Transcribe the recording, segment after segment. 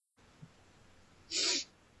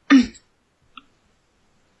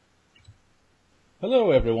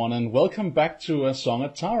Hello everyone and welcome back to A Song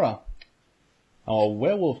of Tara, our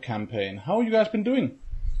werewolf campaign. How have you guys been doing?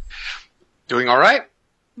 Doing alright?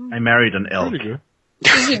 I married an elk.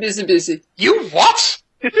 Busy. You what?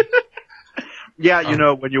 Yeah, you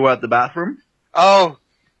know, when you were at the bathroom? Oh,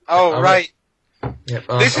 right. Yep,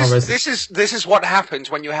 This is what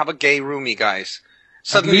happens when you have a gay roomie, guys.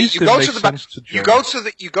 Suddenly least you it go makes to the sense to you join.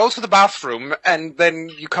 go to the bathroom and then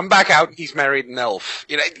you come back out and he's married an elf.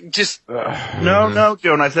 You know, just No,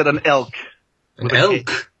 Joan, I said an elk. An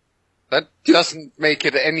elk. that doesn't make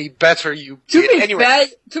it any better. To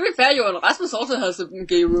be fair, Johan Rasmus also has a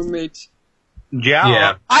gay roommate.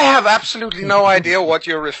 Yeah. I have absolutely no idea what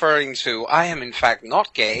you're referring to. I am in fact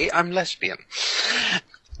not gay. I'm lesbian.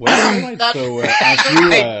 Well, alright, so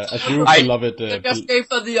as you beloved, They're just gay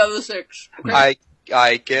for the other sex.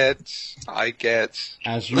 I get.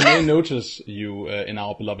 as you may notice, you in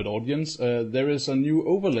our beloved audience, there is a new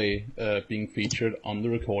overlay being featured on the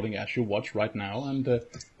recording as you watch right now, and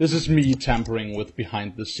this is me tampering with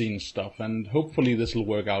behind-the-scenes stuff, and hopefully this will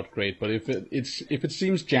work out great. But if it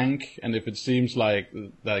seems jank, and if it seems like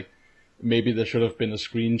maybe there should have been a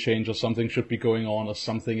screen change or something should be going on or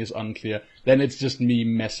something is unclear, then it's just me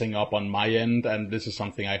messing up on my end, and this is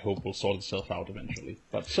something I hope will sort itself out eventually.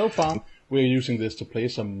 But so far, we're using this to play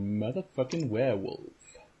some motherfucking werewolf.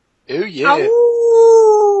 Oh yeah.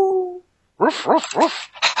 Roof, roof, roof.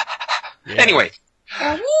 Yeah. Anyway,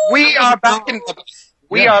 we are back in Dublin,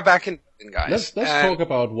 guys. Let's talk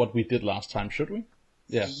about what we did last time, should we?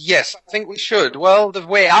 Yeah. Yes, I think we should. Well, the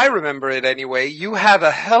way I remember it anyway, you had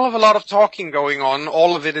a hell of a lot of talking going on,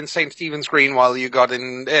 all of it in St. Stephen's Green, while you got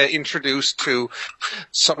introduced to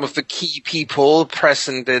some of the key people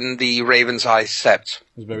present in the Raven's Eye Sept.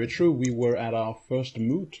 It's very true. We were at our first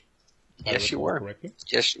moot. Yes, you were. Correctly.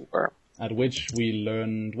 Yes, you were. At which we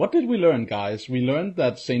learned... What did we learn, guys? We learned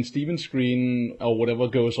that St. Stephen's Green, or whatever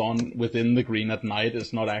goes on within the green at night,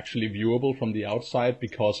 is not actually viewable from the outside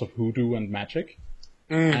because of hoodoo and magic.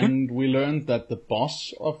 Mm-hmm. And we learned that the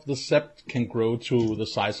boss of the Sept can grow to the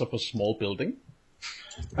size of a small building.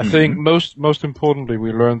 I think most importantly,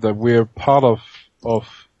 we learned that we're part of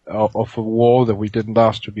a war that we didn't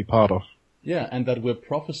ask to be part of. Yeah, and that we're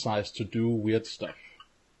prophesized to do weird stuff.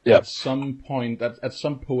 Yeah. At some point, at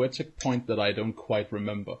some poetic point that I don't quite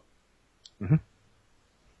remember. Mm-hmm.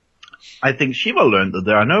 I think Shiva learned that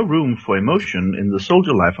there are no room for emotion in the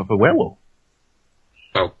soldier life of a werewolf.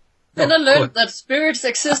 Then I learned that spirits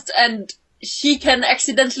exist and she can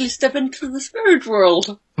accidentally step into the spirit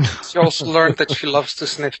world. She also learned that she loves to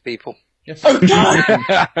sniff people. Yes.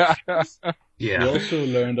 Yeah. We also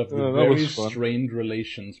learned of the that very was fun. strained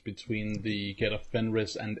relations between the Get of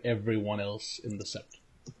Fenris and everyone else in the Sept.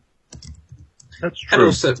 That's And true.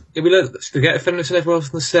 also, we learned that the Get of Fenris and everyone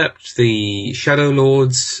else in the Sept, the Shadow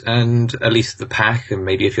Lords, and at least the Pack, and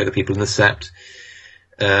maybe a few other people in the Sept.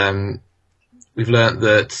 We've learned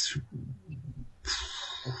that...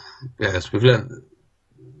 Yes, we've learned...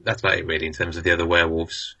 That's about it, really, in terms of the other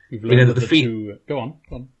werewolves. We've We know learned that that the the two... Go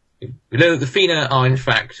on. We know that the Fina are, in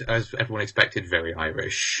fact, as everyone expected, very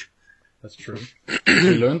Irish. That's true.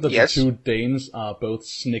 We learned that Yes. the two Danes are both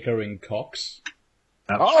snickering cocks.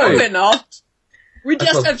 That's No, true. we're not. We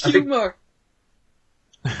just well, have I think- humor.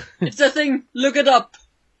 It's a thing. Look it up.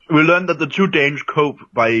 We learned that the two Danes cope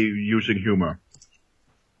by using humor.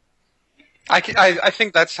 I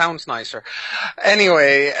think that sounds nicer.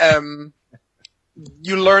 Anyway,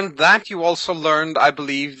 you learned that. You also learned, I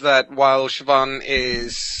believe, that while Siobhan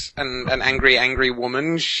is an angry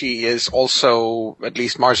woman, she is also at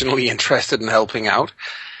least marginally interested in helping out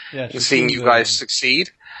Yeah, and seeing you guys succeed.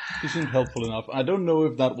 She seemed helpful enough. I don't know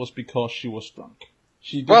if that was because she was drunk.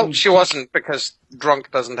 She Well, didn't- she wasn't, because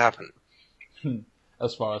drunk doesn't happen.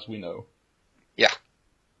 as far as we know. Yeah.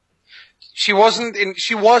 She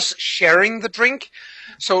was sharing the drink,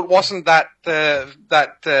 so it wasn't that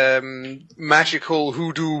magical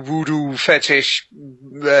hoodoo voodoo fetish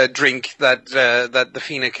drink that the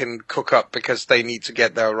Fina can cook up because they need to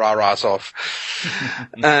get their rah-rahs off.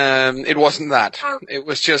 It wasn't that. It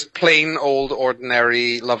was just plain old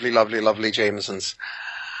ordinary lovely Jamesons.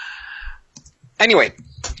 Anyway,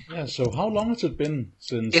 Yeah, so how long has it been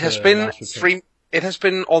since... it has been last return? it has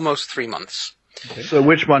been almost 3 months. So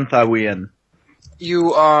which month are we in?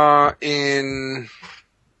 You are in,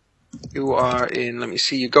 let me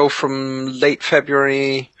see, you go from late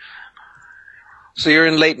February, so you're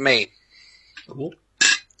in late May. Cool.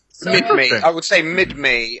 Mid-May, Okay. I would say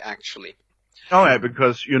mid-May, actually. Oh yeah,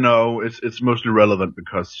 because, you know, it's mostly relevant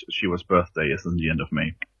because Shiva's birthday is in the end of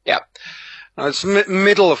May. Yeah. No, it's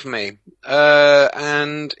middle of May.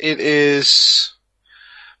 And it is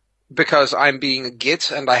because I'm being a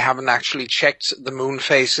git and I haven't actually checked the moon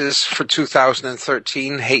phases for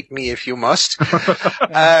 2013. Hate me if you must.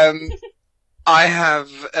 I have.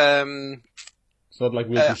 It's not like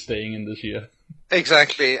we'll be staying in this year.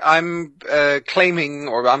 Exactly. I'm claiming,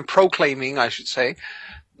 or I'm proclaiming, I should say,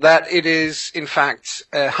 that it is in fact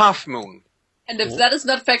a half moon. And if that is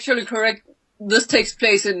not factually correct, this takes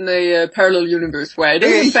place in a parallel universe where it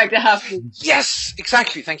is in fact a half moon. Yes,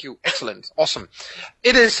 exactly. Thank you. Excellent. Awesome.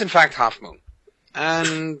 It is in fact half moon.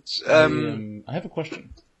 And I have a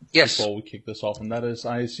question. Yes. Before we kick this off, and that is,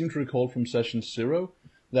 I seem to recall from session 0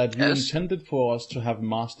 that you intended for us to have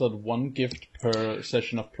mastered one gift per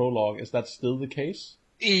session of prologue. Is that still the case?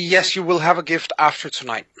 Yes, you will have a gift after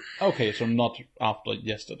tonight. Okay, so not after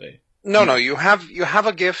yesterday. No, you have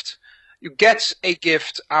a gift. You get a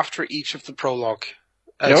gift after each of the prologue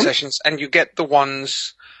sessions, and you get the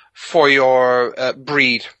ones for your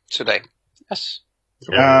breed today. Yes.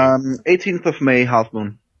 18th of May, half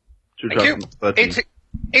moon. Thank you.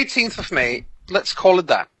 18th of May. Let's call it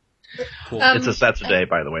that. Cool. It's a Saturday,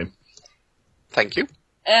 by the way. Thank you.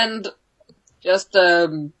 And just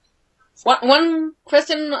one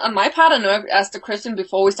question on my part. I know I asked a question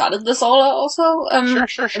before we started this all also.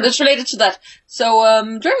 Sure. And it's related to that. So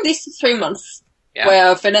during these 3 months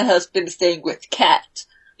where Finna has been staying with Cat,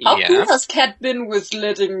 how cool has Cat been with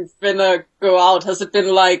letting Finna go out? Has it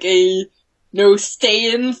been like a no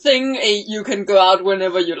stay-in thing, a you can go out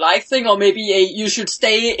whenever you like thing, or maybe a you should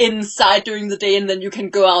stay inside during the day and then you can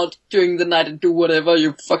go out during the night and do whatever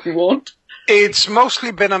you fucking want? It's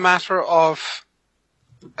mostly been a matter of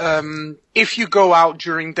if you go out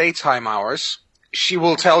during daytime hours, she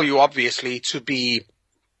will tell you obviously to be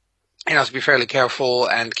fairly careful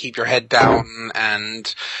and keep your head down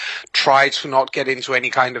and try to not get into any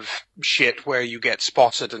kind of shit where you get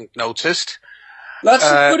spotted and noticed. Lots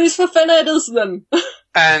of hoodies for Finna it is then.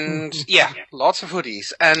 And lots of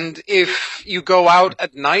hoodies. And if you go out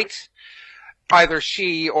at night, either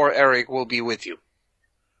she or Eric will be with you.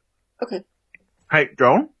 Okay. Hey,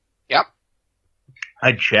 Joan? Yep.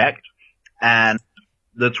 I checked, and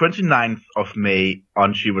the 29th of May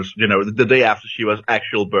she was, the day after she was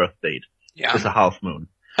actual birth date is a half moon.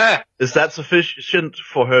 Is that sufficient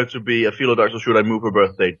for her to be a Philodux, or should I move her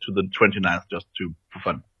birth date to the 29th just for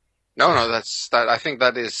fun? No, I think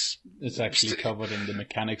that is... It's actually covered in the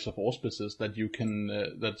mechanics of auspices that you can,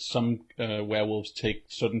 that some werewolves take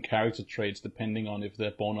certain character traits depending on if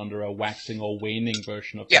they're born under a waxing or waning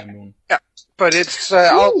version of their moon. Yeah, but it's,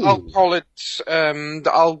 I'll call it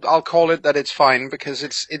that it's fine because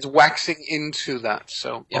it's waxing into that,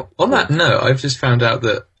 so, yeah. On that note, I've just found out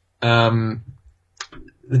that,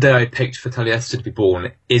 the day I picked for Taliesin to be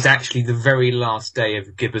born is actually the very last day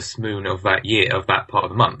of Gibbous Moon of that year, of that part of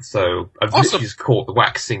the month. So I've literally just caught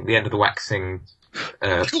the end of the waxing,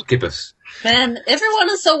 Gibbous. Man, everyone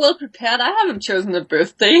is so well prepared. I haven't chosen a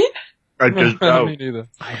birthday. I just know. Me neither.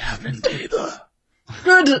 I haven't either.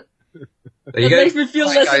 Good. There you It go. makes me feel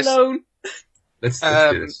less alone. Let's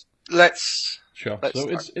do this. Sure. Let's So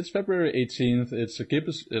it's February 18th. It's a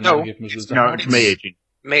Gibbous. No, it's May 18th.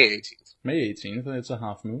 May 18th. May 18th. It's a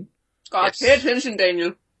half moon. God, pay attention,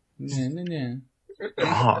 Daniel. Yeah.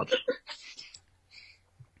 God.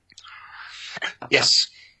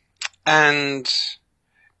 Yes. And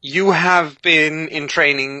you have been in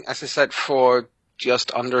training, as I said, for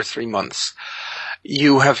just under 3 months.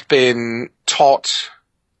 You have been taught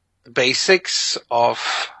the basics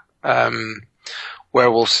of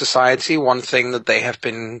Werewolf Society. One thing that they have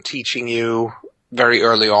been teaching you very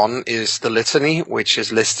early on is the litany, which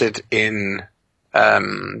is listed in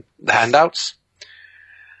the handouts.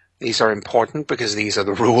 These are important because these are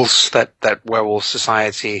the rules that Werewolf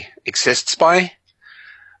Society exists by.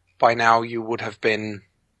 By now, you would have been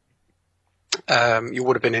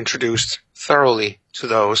introduced thoroughly to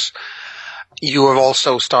those. You have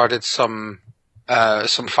also started some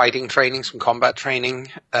fighting training, some combat training.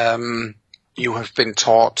 You have been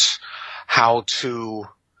taught how to.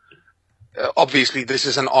 Obviously, this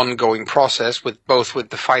is an ongoing process with both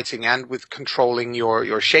with the fighting and with controlling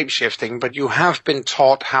your shape shifting. But you have been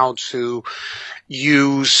taught how to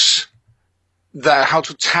use how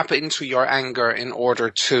to tap into your anger in order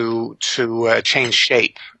to change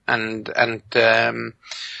shape and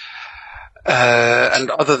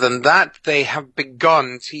other than that, they have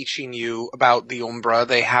begun teaching you about the Umbra.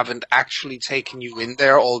 They haven't actually taken you in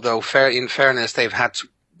there, although in fairness, they have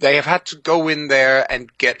had to go in there and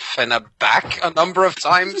get Fenna back a number of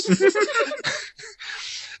times.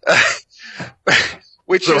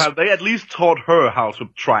 Have they at least taught her how to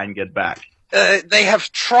try and get back? They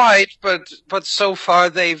have tried, but so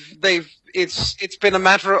far it's been a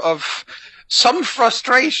matter of some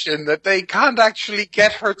frustration that they can't actually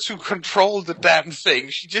get her to control the damn thing.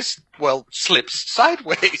 She just, slips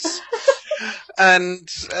sideways. And,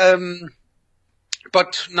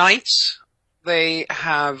 but tonight, they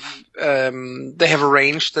have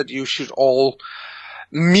arranged that you should all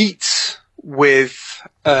meet with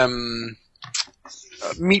a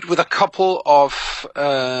couple of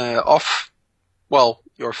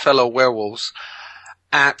your fellow werewolves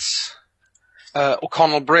at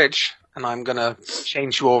O'Connell Bridge, and I'm gonna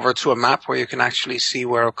change you over to a map where you can actually see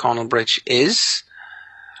where O'Connell Bridge is.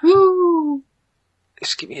 Woo!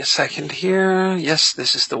 Just give me a second here. Yes,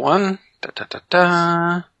 this is the one.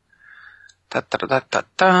 Da-da-da-da.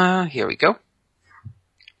 Da-da-da-da-da. Here we go.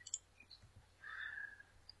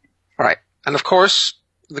 Right. And of course,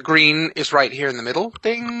 the green is right here in the middle.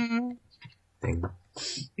 Ding. Ding.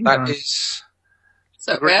 That is...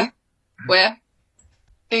 So where?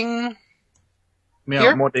 Ding. Yeah,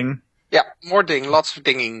 Here? more ding. Yeah, more ding. Lots of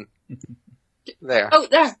dinging. There. Oh,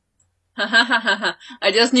 there.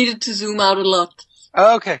 I just needed to zoom out a lot.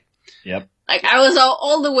 Okay. Yep. Like, I was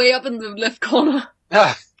all the way up in the left corner.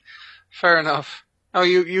 Ah, fair enough. Oh,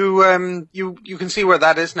 you can see where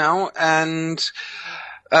that is now, and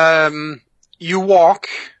you walk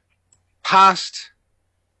past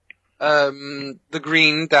the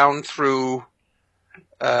green down through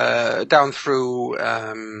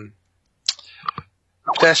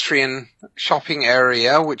pedestrian shopping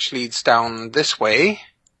area, which leads down this way.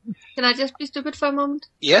 Can I just be stupid for a moment?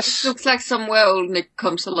 Yes. It looks like somewhere old Nick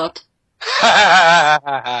comes a lot.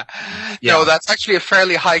 No, that's actually a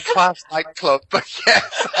fairly high-class nightclub, but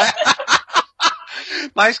yes.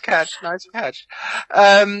 Nice catch.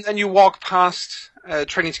 And you walk past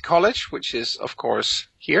Trinity College, which is, of course,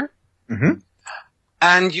 here. Mm-hmm.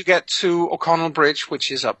 And you get to O'Connell Bridge, which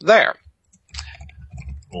is up there.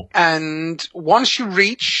 Cool. And once you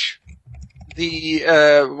reach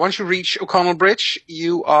O'Connell Bridge,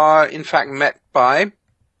 you are in fact met by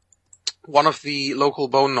one of the local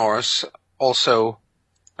bone gnawers, also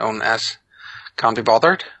known as Can't Be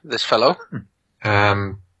Bothered, this fellow.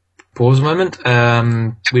 Pause a moment.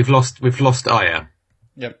 We've lost Aya.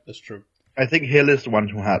 Yep, that's true. I think Hill is the one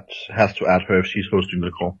who has to add her if she's hosting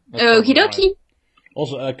the call. Okie dokie.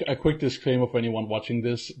 Also, a quick disclaimer for anyone watching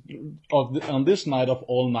this. On this night of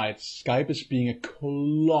all nights, Skype is being a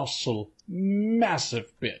colossal,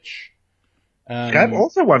 massive bitch. Skype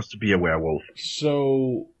also wants to be a werewolf.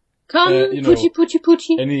 So... Come,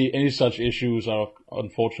 putty. Any such issues are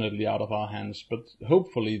unfortunately out of our hands, but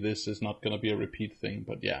hopefully this is not going to be a repeat thing.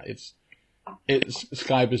 But yeah,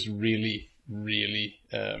 Skype is really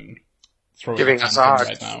throwing giving us a hard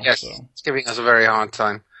right now. Yes, so. It's giving us a very hard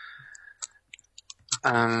time.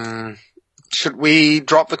 Should we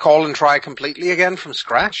drop the call and try completely again from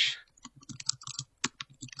scratch?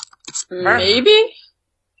 Maybe.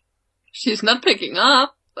 She's not picking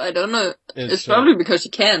up. I don't know. It's probably because she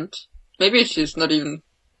can't. Maybe she's not even...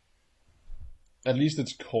 At least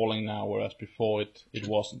it's calling now, whereas before it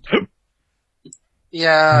wasn't.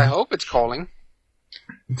 Yeah, I hope it's calling.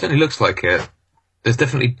 It certainly looks like it. There's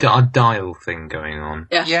definitely a dial thing going on.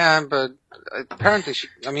 Yeah, but apparently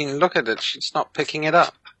look at it. She's not picking it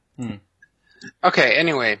up. Okay,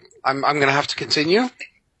 anyway, I'm gonna have to continue.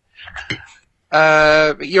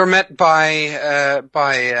 You're met by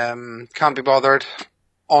Can't Be Bothered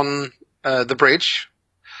on the bridge.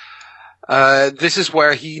 This is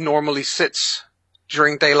where he normally sits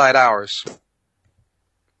during daylight hours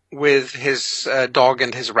with his dog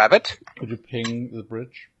and his rabbit. Could you ping the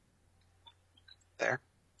bridge? There.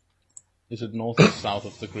 Is it north or south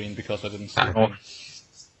of the green? Because I didn't see it.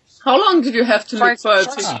 How long did you have to look for a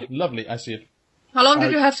picture? Lovely, I see it. How long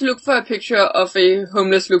did you have to look for a picture of a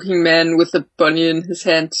homeless-looking man with a bunny in his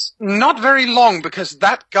hands? Not very long, because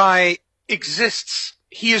that guy exists.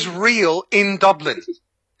 He is real in Dublin.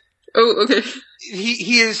 Oh, okay.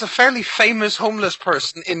 He is a fairly famous homeless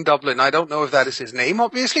person in Dublin. I don't know if that is his name,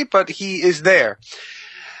 obviously, but he is there.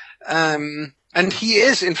 And he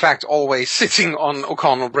is, in fact, always sitting on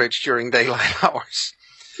O'Connell Bridge during daylight hours.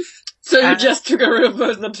 So you just took a real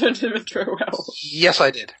person and turned him into a werewolf? Yes,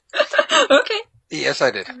 I did. Okay. Yes,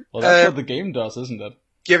 I did. Well, that's what the game does, isn't it?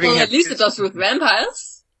 At least it does with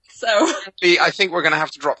vampires. So I think we're going to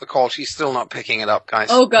have to drop the call. She's still not picking it up, guys.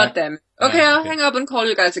 Oh, goddamn. Okay, I'll hang up and call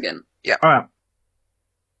you guys again. Yeah. All right.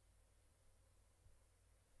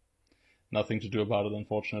 Nothing to do about it,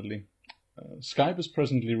 unfortunately. Skype is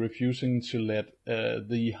presently refusing to let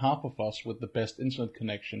the half of us with the best internet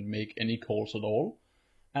connection make any calls at all,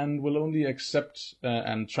 and will only accept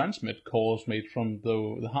and transmit calls made from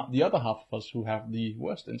the other half of us who have the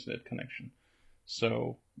worst internet connection.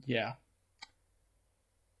 So, yeah.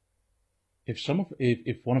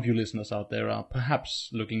 if one of you listeners out there are perhaps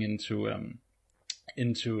looking into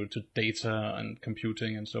data and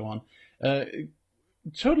computing and so on,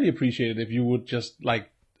 totally appreciate it if you would just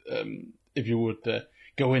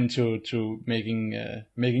go into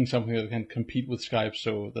making something that can compete with Skype,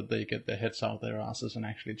 so that they get their heads out their asses and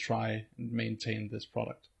actually try and maintain this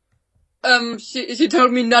product. She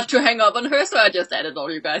told me not to hang up on her, so I just added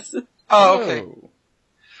all you guys. Oh, okay.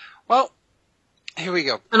 Well, here we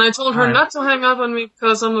go. And I told her not to hang up on me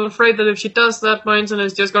because I'm afraid that if she does that, my internet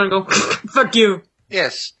is just going to go, fuck you.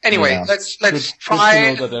 Yes. Anyway, let's try.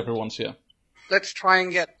 Good to know that everyone's here. Let's try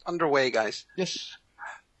and get underway, guys. Yes.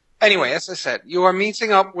 Anyway, as I said, you are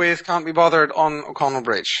meeting up with Can't Be Bothered on O'Connell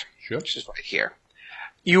Bridge. Sure. Which is right here.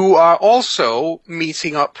 You are also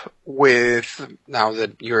meeting up with, now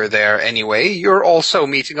that you're there anyway, you're also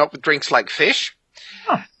meeting up with Drinks Like Fish.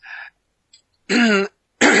 Huh.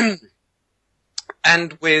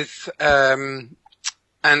 and with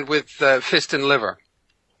Fist and Liver.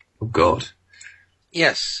 Oh God.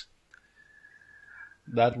 Yes.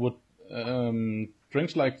 That would,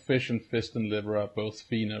 Drinks Like Fish and Fist and Liver are both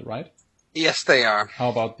Fina, right? Yes, they are. How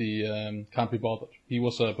about the Can't Be Bothered? He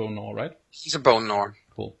was a Bone Gnawer, right? He's a Bone Gnawer.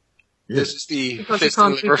 Cool. This is the Fist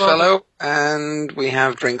and Liver fellow, and we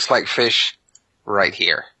have Drinks Like Fish right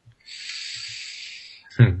here.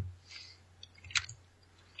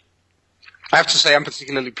 I have to say I'm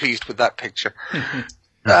particularly pleased with that picture.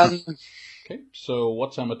 Okay, so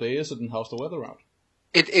what time of day is it and how's the weather out?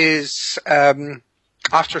 It is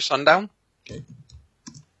after sundown. Okay.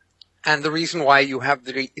 And the reason why you have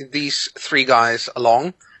these three guys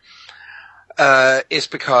along is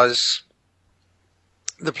because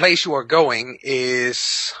the place you are going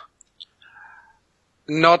is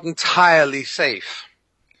not entirely safe.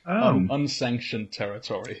 Unsanctioned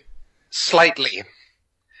territory. Slightly.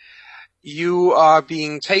 You are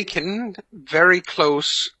being taken very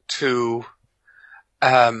close to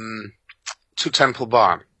Temple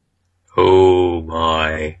Bar. Oh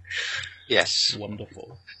my. Yes.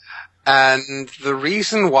 Wonderful. And the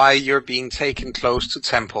reason why you're being taken close to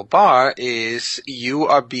Temple Bar is you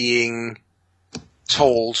are being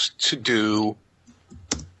told to do,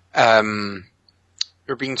 you're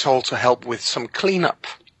being told to help with some cleanup.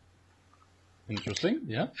 Interesting,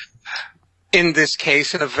 yeah. In this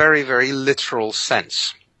case, in a very, very literal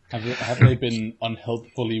sense. Have they been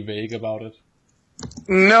unhelpfully vague about it?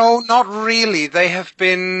 No, not really. They have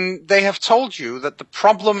told you that the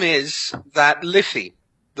problem is that Liffey,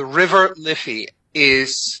 the river Liffey,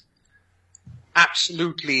 is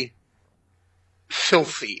absolutely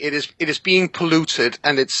filthy. It is being polluted,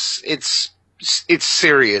 and it's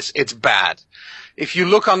serious. It's bad. If you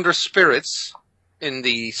look under spirits in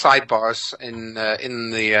the sidebars in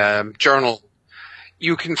the journal,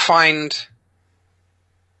 you can find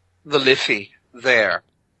the Liffey there.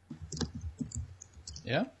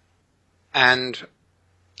 Yeah. And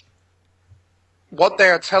what they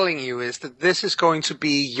are telling you is that this is going to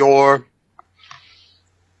be your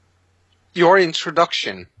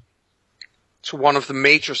introduction to one of the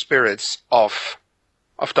major spirits of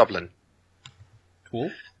Dublin.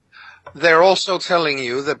 Cool. They're also telling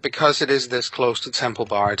you that because it is this close to Temple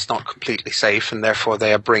Bar, it's not completely safe, and therefore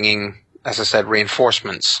they are bringing, as I said,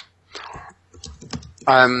 reinforcements.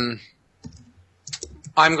 I'm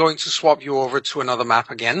going to swap you over to another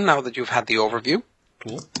map again, now that you've had the overview.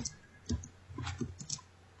 Cool.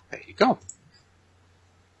 There you go.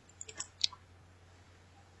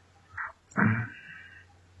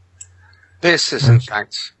 This is, in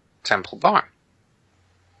fact, Temple Bar.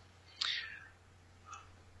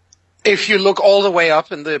 If you look all the way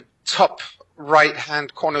up in the top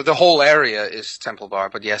right-hand corner, the whole area is Temple Bar,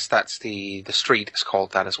 but yes, that's the street is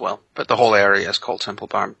called that as well. But the whole area is called Temple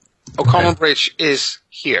Bar. O'Connell Bridge is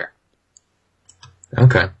here.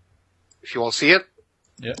 Okay. If you all see it?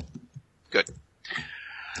 Yeah. Good.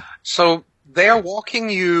 So they're walking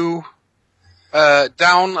you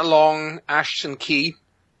down along Ashton Quay,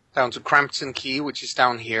 down to Crampton Quay, which is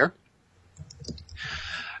down here.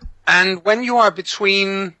 And when you are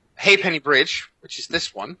between Halfpenny Bridge, which is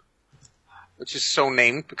this one, which is so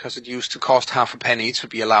named because it used to cost half a penny to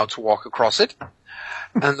be allowed to walk across it,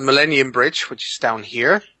 and the Millennium Bridge, which is down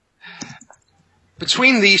here,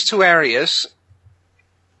 between these two areas,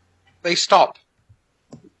 they stop.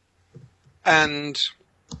 And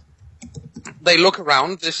they look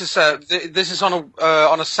around. This is on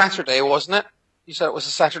a Saturday, wasn't it? You said it was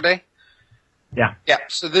a Saturday? Yeah. Yeah,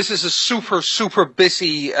 so this is a super, super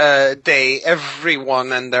busy day.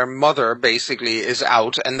 Everyone and their mother basically is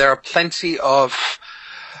out, and there are plenty of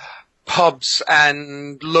pubs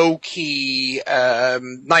and low-key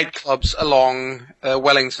nightclubs along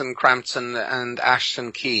Wellington, Crampton, and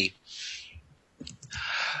Ashton Quay.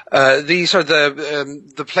 These are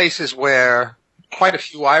the places where quite a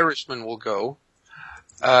few Irishmen will go,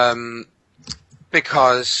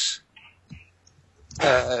 because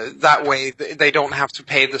that way they don't have to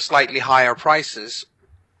pay the slightly higher prices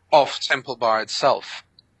of Temple Bar itself.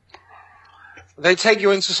 They take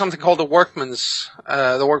you into something called the Workman's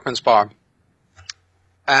Bar.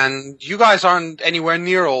 And you guys aren't anywhere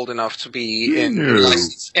near old enough to be in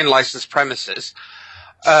licensed premises.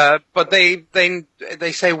 But they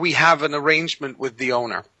say we have an arrangement with the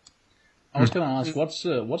owner. I was going to ask, what's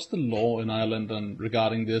the law in Ireland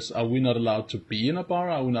regarding this? Are we not allowed to be in a bar?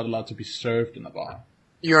 Are we not allowed to be served in a bar?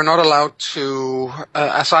 You're not allowed to,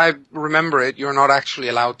 as I remember it, you're not actually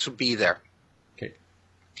allowed to be there. Okay.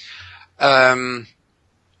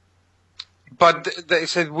 But they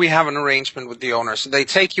said we have an arrangement with the owner. So they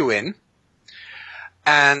take you in,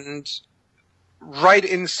 and right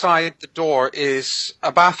inside the door is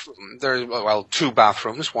a bathroom. There's, well, 2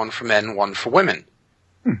 bathrooms, one for men, one for women.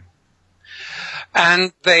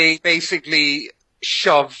 And they basically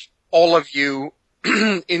shove all of you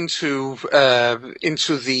into the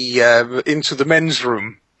men's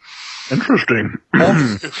room. Interesting.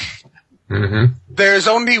 Mm-hmm. There's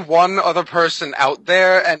only one other person out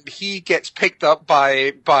there, and he gets picked up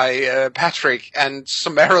by Patrick and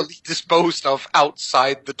summarily disposed of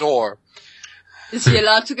outside the door. Is he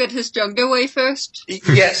allowed to get his junk away first?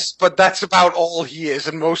 Yes, but that's about all he is,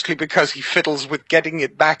 and mostly because he fiddles with getting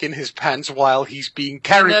it back in his pants while he's being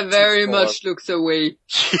carried. That very much looks away.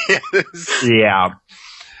 Yes. Yeah.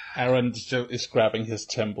 Aaron is grabbing his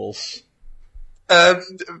temples.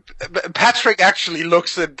 Patrick actually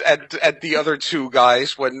looks at the other 2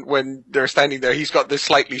 guys when they're standing there. He's got this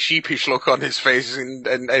slightly sheepish look on his face,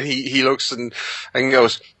 and he looks and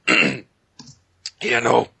goes, you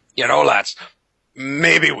know, lads,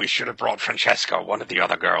 maybe we should have brought Francesca or one of the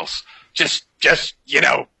other girls. Just, this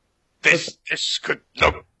could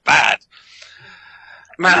look bad.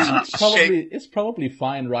 Man, it's probably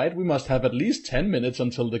fine, right? We must have at least 10 minutes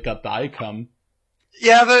until the Gadai come.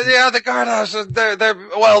 Yeah, the Gardas,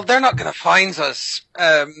 they're not gonna find us,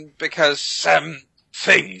 because,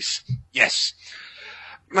 things. Yes.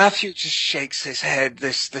 Matthew just shakes his head,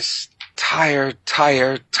 this tired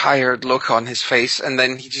look on his face, and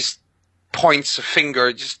then he just points a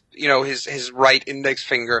finger, his right index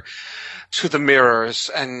finger to the mirrors,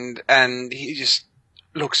 and he just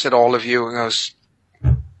looks at all of you and goes,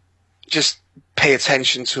 just pay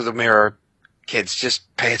attention to the mirror, kids, just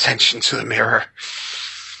pay attention to the mirror.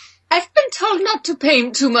 I've been told not to pay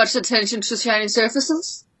too much attention to shiny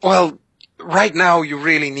surfaces. Well, right now you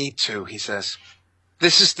really need to, he says.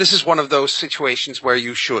 This is one of those situations where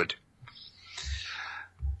you should.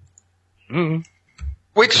 Mm-hmm.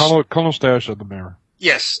 Which Connell stares at the mirror.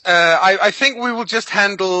 Yes, I think we will just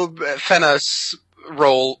handle Fenna's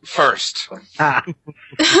role first.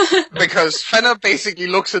 Because Fenna basically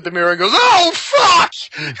looks at the mirror and goes, "Oh, fuck!"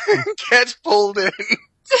 Gets pulled in.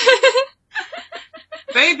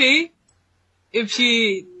 Maybe. If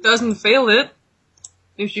she doesn't fail it.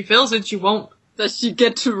 If she fails it, she won't. Does she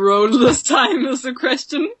get to roll this time is the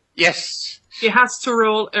question? Yes. She has to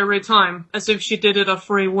roll every time, as if she did it of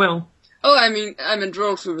free will. Oh, I mean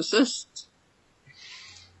roll to resist.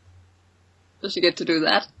 Does she get to do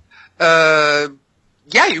that?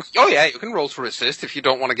 You can roll to resist if you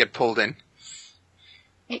don't want to get pulled in.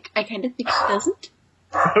 I kind of think she doesn't.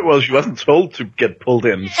 Well, she wasn't told to get pulled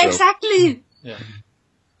in, so. Exactly! Yeah.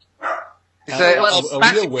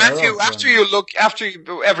 Matthew, after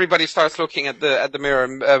everybody starts looking at the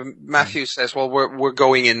mirror, Matthew says, "Well, we're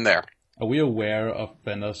going in there." Are we aware of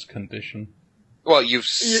Fenna's condition? Well, you've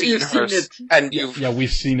seen it. And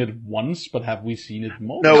we've seen it once, but have we seen it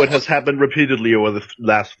more? No, it has happened repeatedly over the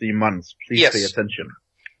last 3 months. Please pay attention.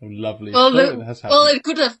 Oh, lovely. Well, it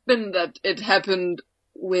could have been that it happened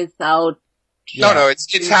without... Yeah. No,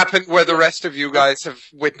 it's happened where the rest of you guys have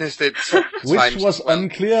witnessed it. Which was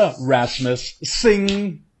unclear, Rasmus.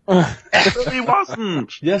 Sing! It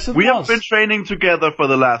wasn't! Yes, it was. We have been training together for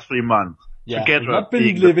the last 3 months. Yeah, together, we've not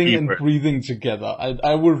been living and breathing together.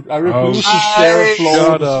 I refuse to share a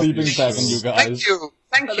floor with sleeping bag on you guys.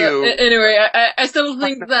 Thank you. Anyway, I still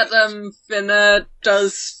think that Fenna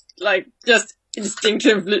does just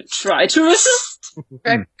instinctively try to resist.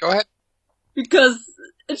 Okay, go ahead. Because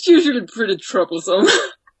it's usually pretty troublesome.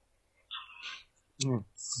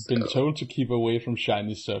 Been told to keep away from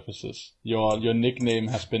shiny surfaces. Your nickname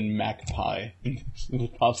has been Magpie in the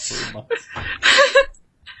past 3 months.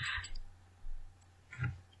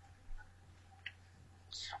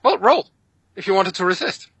 Well, roll. If you wanted to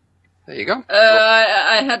resist. There you go.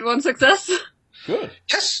 I had one success. Good.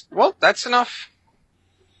 Yes, well, that's enough.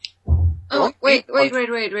 Oh, wait.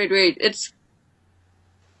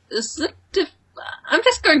 Is it I'm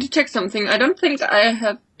just going to check something. I don't think I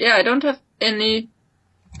have... Yeah, I don't have any...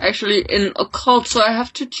 Actually, in occult, so I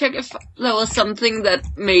have to check if there was something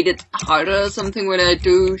that made it harder or something when I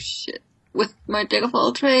do shit with my Deck of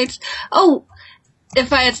All Trades. Oh!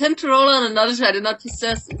 If I attempt to roll on another trait I do not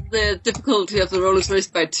possess, the difficulty of the roll is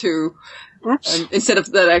raised by 2. Oops. Instead of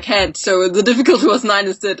that I can't. So the difficulty was 9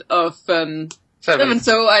 instead of 7,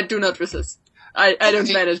 so I do not resist. I don't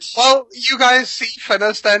manage. Well, you guys see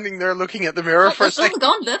Fenna standing there looking at the mirror for a second. The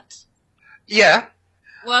gauntlet? Yeah.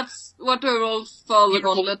 What do I roll for the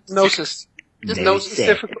gauntlet? Gnosis.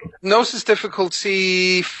 Gnosis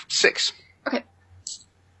difficulty 6. Okay.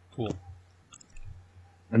 Cool.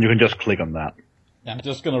 And you can just click on that. Yeah, I'm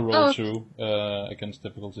just gonna roll 2 against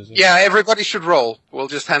difficulties. Yeah, everybody should roll. We'll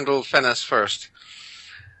just handle Fenna's first.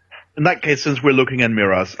 In that case, since we're looking at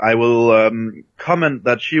mirrors, I will comment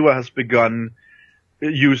that Shiva has begun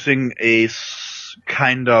using a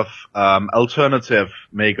kind of alternative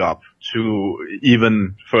makeup to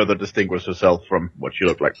even further distinguish herself from what she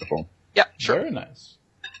looked like before. Yeah, sure. Very nice.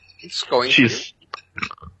 It's going. She's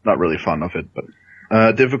not really fond of it, but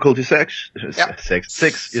difficulty 6. Yeah.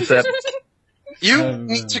 6. You said. You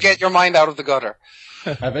need to get your mind out of the gutter.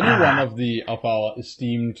 Have any one of our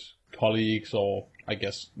esteemed colleagues, or I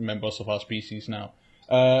guess members of our species now,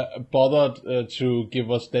 bothered to give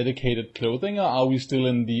us dedicated clothing, or are we still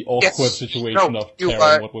in the awkward situation of tearing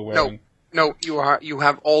what we're wearing? No, you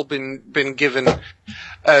have all been given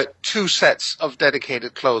 2 sets of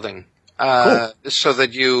dedicated clothing, so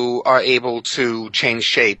that you are able to change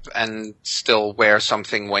shape and still wear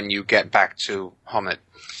something when you get back to Homid.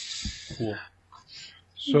 Cool.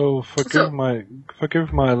 So forgive my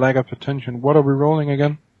lack of attention. What are we rolling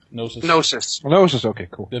again? Gnosis. Gnosis. Okay,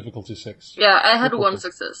 cool. Difficulty 6. Yeah, I had 1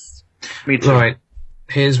 success. Me too. Right.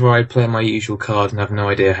 Here's where I play my usual card and have no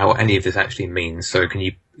idea how any of this actually means. So can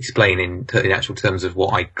you explain in actual terms of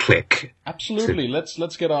what I click? Absolutely. Let's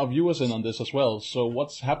get our viewers in on this as well. So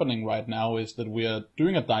what's happening right now is that we are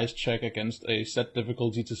doing a dice check against a set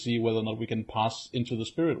difficulty to see whether or not we can pass into the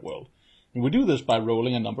spirit world. And we do this by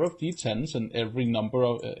rolling a number of d10s, and every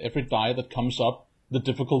die that comes up, the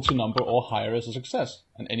difficulty number or higher is a success,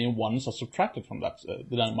 and any ones are subtracted from that,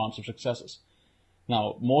 the amount of successes.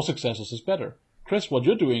 Now, more successes is better. Chris, what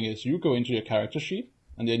you're doing is you go into your character sheet,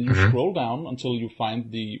 and then you scroll down until you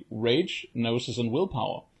find the Rage, Gnosis, and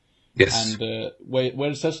Willpower. Yes. And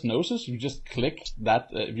where it says Gnosis, you just click that.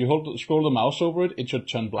 If you scroll the mouse over it, it should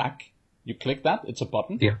turn black. You click that, it's a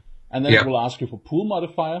button. Yeah. And then it will ask you for pool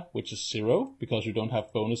modifier, which is 0, because you don't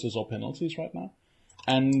have bonuses or penalties right now.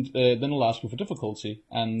 And then it'll ask you for difficulty,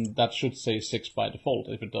 and that should say 6 by default.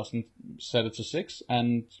 If it doesn't, set it to 6,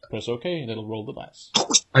 and press OK, and it'll roll the dice.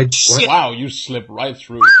 Wow, you slip right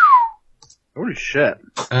through. Holy shit.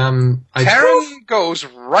 Karen goes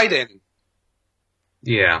right in.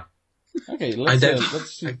 Yeah. Okay,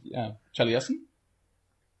 let's see. Taliesin?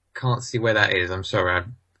 Can't see where that is, I'm sorry.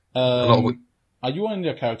 Are you on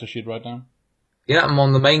your character sheet right now? Yeah, I'm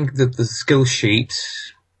on the skill sheet.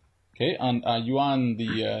 Okay, and are you in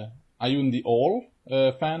the all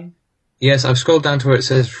fan? Yes, I've scrolled down to where it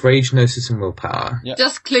says Rage, Gnosis, and Willpower. Yeah.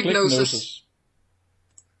 Just click Gnosis.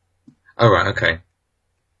 Oh, right, okay.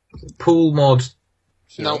 Pool mod.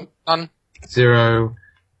 0. No, none. 0.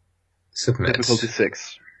 Submit. Difficulty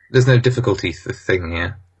 6. There's no difficulty thing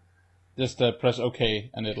here. Just press OK,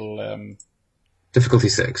 and it'll... Difficulty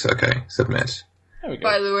 6, okay. Submit. There we go.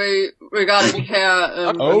 By the way, regarding hair...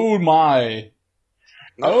 oh my!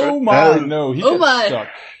 No, he gets stuck.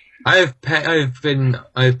 I've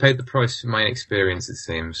paid the price for my inexperience, it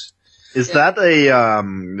seems. Is that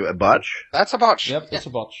a botch? That's a botch. Yep, that's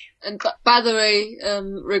a botch. And by the way,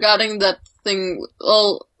 regarding that thing,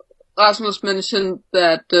 Rasmus mentioned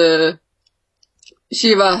that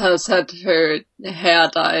Shiva has had her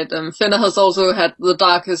hair dyed, and Finna has also had the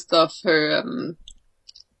darkest of her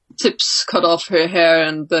tips cut off her hair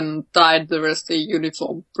and then dyed the rest a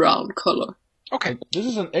uniform brown color. Okay. This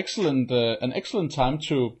is an excellent time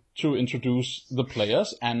to introduce the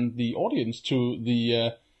players and the audience to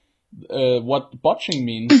the what botching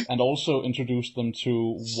means, and also introduce them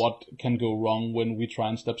to what can go wrong when we try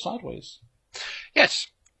and step sideways. Yes.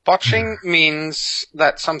 Botching means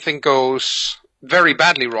that something goes very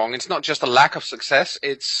badly wrong. It's not just a lack of success,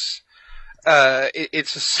 it's a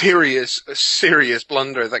serious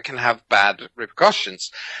blunder that can have bad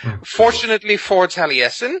repercussions. Fortunately for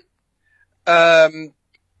Taliesin,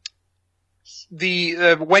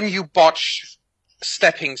 when you botch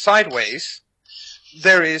stepping sideways,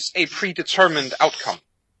 there is a predetermined outcome.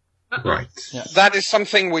 Right. Yeah. That is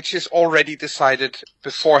something which is already decided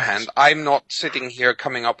beforehand. I'm not sitting here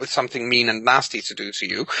coming up with something mean and nasty to do to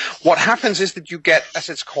you. What happens is that you get, as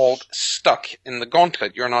it's called, stuck in the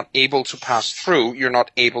gauntlet. You're not able to pass through. You're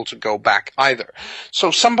not able to go back either. So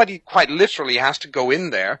somebody quite literally has to go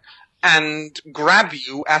in there and grab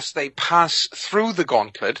you as they pass through the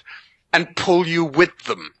gauntlet and pull you with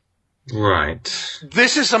them. Right.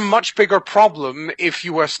 This is a much bigger problem if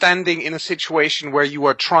you are standing in a situation where you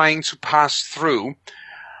are trying to pass through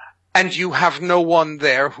and you have no one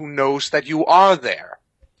there who knows that you are there.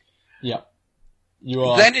 Yeah. You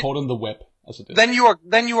are caught in the web, as it is. Then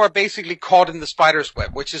you are basically caught in the spider's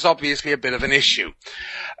web, which is obviously a bit of an issue.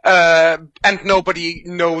 And nobody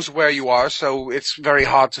knows where you are, so it's very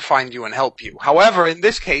hard to find you and help you. However, in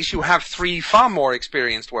this case, you have 3 far more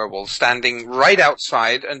experienced werewolves standing right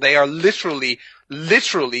outside, and they are literally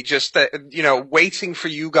just, waiting for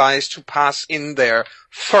you guys to pass in there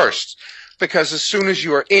first. Because as soon as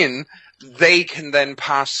you are in, they can then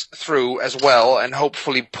pass through as well and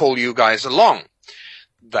hopefully pull you guys along.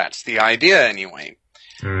 That's the idea anyway.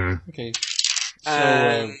 Mm. Okay.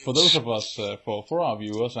 So, for those of us, for our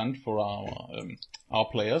viewers and for our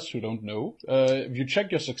players who don't know, if you check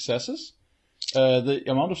your successes, the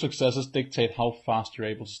amount of successes dictate how fast you're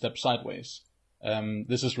able to step sideways.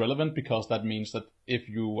 This is relevant because that means that if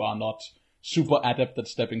you are not super adept at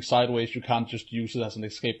stepping sideways, you can't just use it as an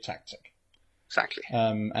escape tactic. Exactly.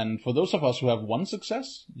 And for those of us who have 1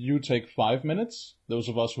 success, you take 5 minutes. Those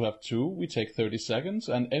of us who have 2, we take 30 seconds,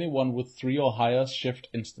 and anyone with 3 or higher shift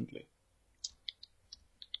instantly.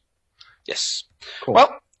 Yes. Cool.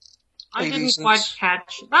 Well, I didn't quite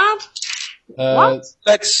catch that. What?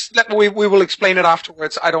 We will explain it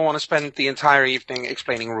afterwards. I don't want to spend the entire evening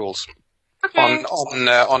explaining rules on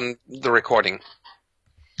the recording.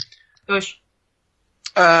 Gosh.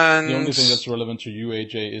 The only thing that's relevant to you,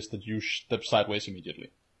 AJ, is that you step sideways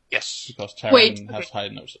immediately. Yes. Because Taryn has high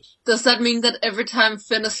noses. Does that mean that every time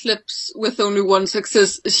Finna slips with only 1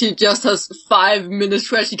 success, she just has 5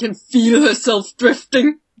 minutes where she can feel herself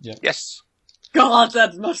drifting? Yeah. Yes. God,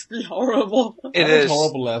 that must be horrible. It is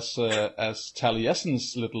horrible as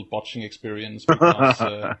Taliesin's little botching experience, because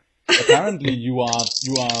apparently you are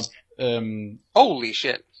holy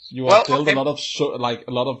shit. You are dealt a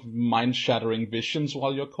lot of mind-shattering visions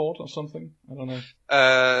while you're caught or something? I don't know.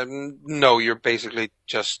 No, you're basically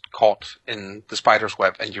just caught in the spider's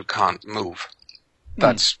web and you can't move.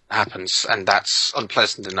 That happens, and that's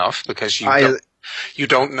unpleasant enough because you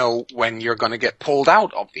don't know when you're going to get pulled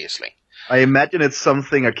out, obviously. I imagine it's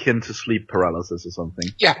something akin to sleep paralysis or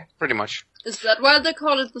something. Yeah, pretty much. Is that why they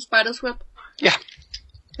call it the spider's web? Yeah.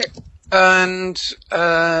 Okay. And,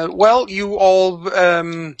 you all,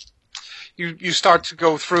 you start to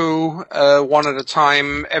go through, one at a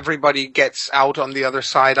time. Everybody gets out on the other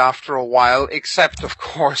side after a while, except, of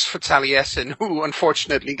course, for Taliesin, who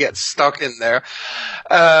unfortunately gets stuck in there.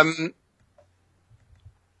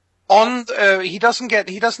 He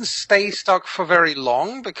doesn't stay stuck for very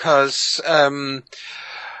long because, not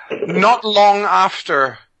long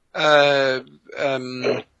after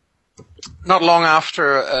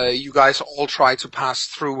you guys all try to pass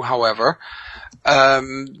through, however,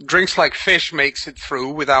 Drinks Like Fish makes it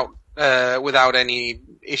through without any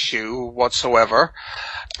issue whatsoever.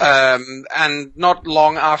 And not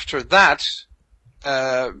long after that,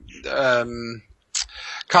 Can't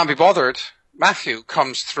Be Bothered, Matthew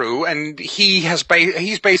comes through, and he's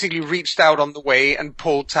basically reached out on the way and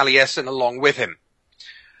pulled Taliesin along with him.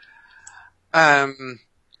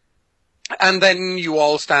 And then you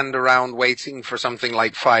all stand around waiting for something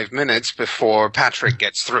like 5 minutes before Patrick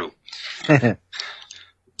gets through.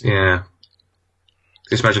 Yeah.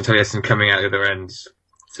 Just imagine Taliesin coming out the other end,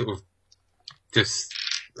 sort of just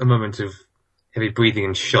a moment of heavy breathing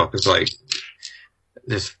and shock. It's like,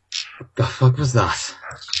 what the fuck was that?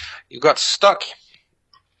 You got stuck.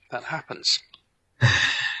 That happens.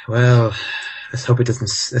 Well, let's hope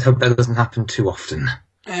that doesn't happen too often.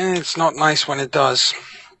 It's not nice when it does.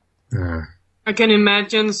 I can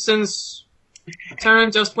imagine, since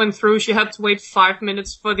Taryn just went through, she had to wait 5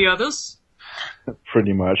 minutes for the others.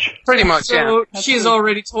 Pretty much. So she's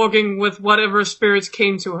already talking with whatever spirits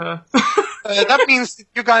came to her. That means that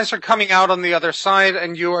you guys are coming out on the other side,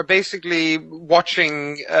 and you are basically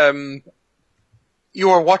watching.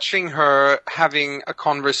 You are watching her having a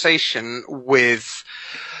conversation with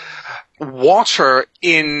water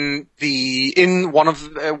in one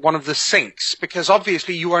of the sinks, because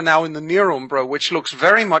obviously you are now in the Nerumbra, which looks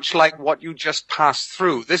very much like what you just passed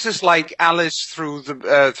through. This is like Alice through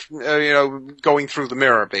the going through the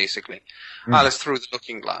mirror, basically. Alice through the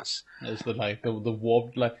looking glass. It's the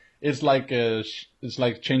warped, like it's like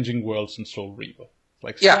changing worlds in Soul Reaver.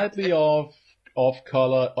 Like slightly off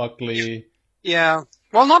color, ugly. Yeah.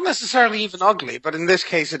 Well, not necessarily even ugly, but in this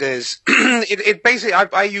case it is. It basically,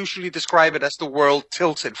 I usually describe it as the world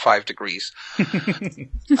tilted 5 degrees.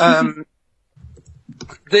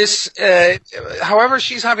 However,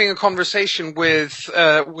 she's having a conversation with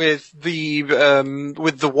the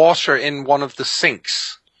water in one of the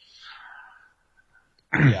sinks.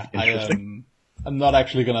 Yeah, I'm not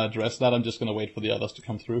actually going to address that. I'm just going to wait for the others to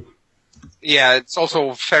come through. Yeah, it's also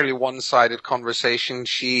a fairly one-sided conversation.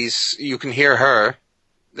 You can hear her,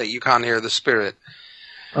 that you can't hear the spirit.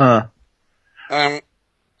 I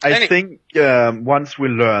think once we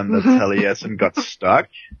learn that Taliesin got stuck,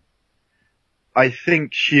 I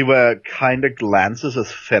think Shiva kind of glances at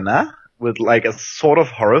Finna with like a sort of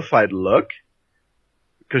horrified look,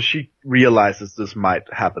 because she realizes this might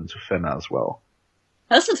happen to Finna as well.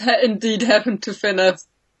 Has it indeed happened to Finna?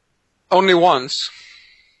 Only once.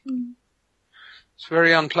 It's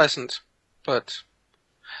very unpleasant, but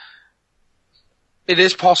it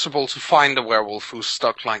is possible to find a werewolf who's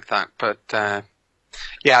stuck like that. But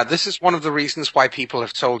this is one of the reasons why people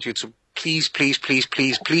have told you to please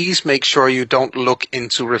make sure you don't look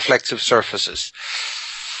into reflective surfaces.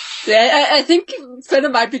 Yeah, I think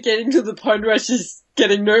Finna might be getting to the point where she's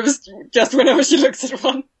getting nervous just whenever she looks at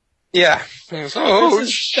one. Yeah. Oh,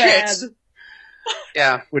 shit. Bad.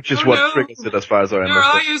 Yeah. Which is what triggers it as far as I understand. Your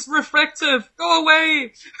eye is reflective. Go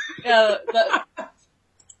away. Yeah,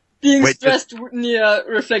 being stressed near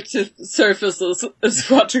reflective surfaces is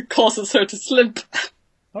what causes her to slip.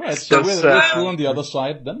 Alright, so we're through on the other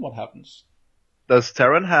side, then what happens? Does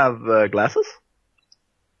Terran have glasses?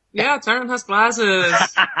 Yeah, Terran has glasses.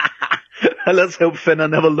 Let's hope Finna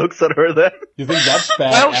never looks at her then. You think that's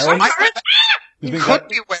bad, Aaron? You could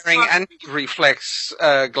be wearing anti-reflex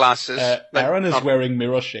glasses. Aaron is wearing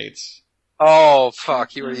mirror shades. Oh,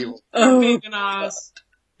 fuck, you're evil.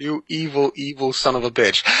 You evil son of a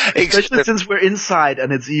bitch. Especially since we're inside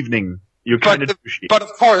and it's evening. You're kind of douchey. But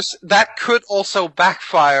of course, that could also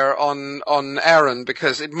backfire on Aaron,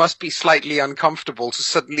 because it must be slightly uncomfortable to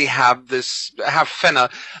suddenly have Fenna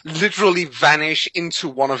literally vanish into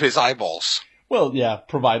one of his eyeballs. Well, yeah,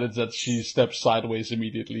 provided that she steps sideways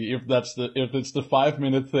immediately. If it's the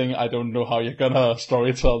 5-minute thing, I don't know how you're gonna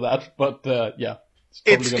storytell that, but yeah. It's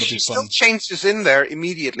probably gonna be fun. She still changes in there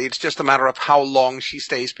immediately. It's just a matter of how long she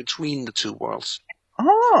stays between the two worlds.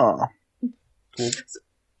 Oh. Cool.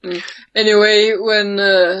 Anyway,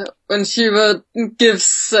 when Shiva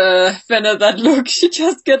gives Fenna that look, she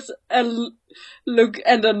just gets a look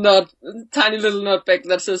and a nod, tiny little nod back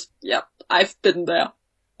that says, "Yep, I've been there."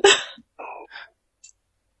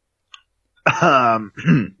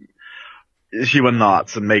 Shiva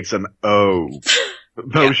nods and makes an O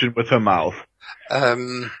motion with her mouth.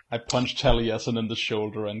 I punch Taliesin in the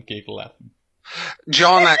shoulder and giggle at him.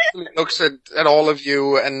 John actually looks at all of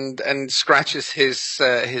you and scratches his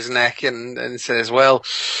neck and says, "Well,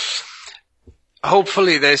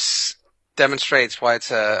 hopefully this demonstrates why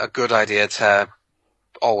it's a good idea to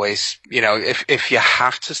always, if you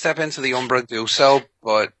have to step into the Umbra, do so,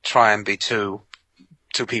 but try and be two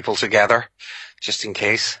people together, just in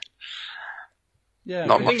case." Yeah,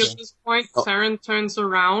 I think at this point, Terran turns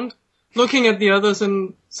around, looking at the others,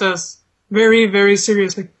 and says, very, very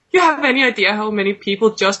seriously, "You have any idea how many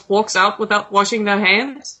people just walks out without washing their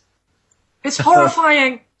hands? It's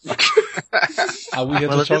horrifying." Are we here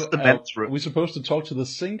to talk? Are we supposed to talk to the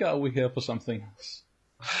sink? Or are we here for something else?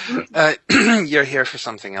 You're here for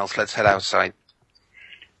something else. Let's head outside.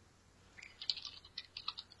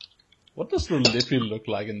 What does the Liffey look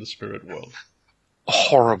like in the spirit world?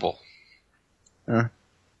 Horrible.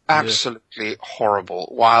 Absolutely horrible.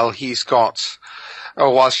 While she's got,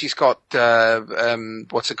 what's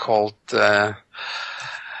it called?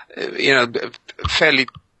 Fairly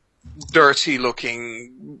dirty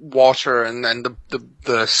looking water and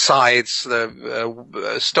the sides,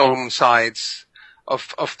 the stone sides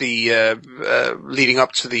of the, leading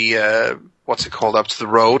up to the, up to the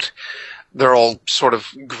road. They're all sort of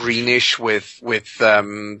greenish with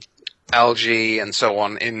algae and so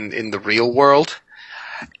on in the real world.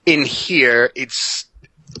 In here, it's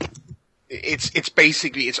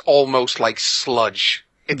basically, it's almost like sludge.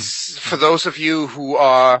 It's, for those of you who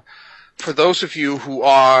are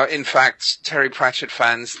in fact Terry Pratchett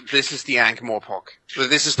fans, this is the Ankh-Morpork.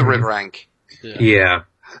 This is the River Ankh. Yeah.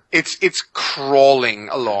 It's crawling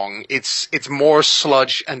along. It's more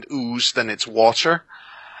sludge and ooze than it's water.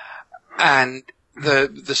 And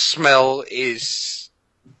the smell is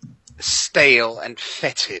stale and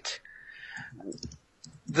fetid.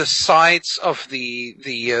 the sides of the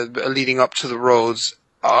leading up to the roads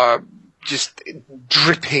are just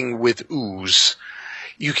dripping with ooze.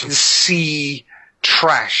 You can see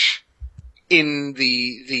trash in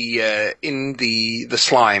the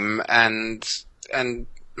slime, and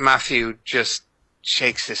Matthew just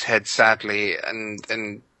shakes his head sadly,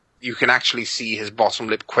 and you can actually see his bottom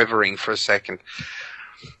lip quivering for a second.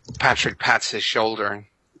 Patrick pats his shoulder.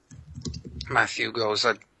 Matthew goes,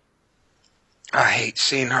 I hate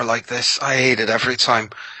seeing her like this. I hate it every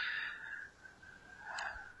time.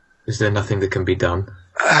 Is there nothing that can be done?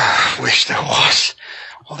 Wish there was.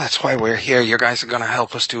 Well, that's why we're here. You guys are going to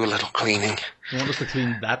help us do a little cleaning. You want us to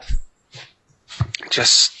clean that?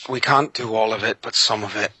 We can't do all of it, but some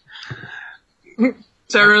of it.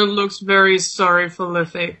 Sarah looks very sorry for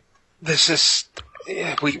Liffey.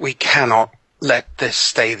 We cannot let this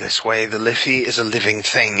stay this way. The Liffey is a living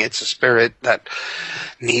thing. It's a spirit that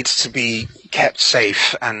needs to be kept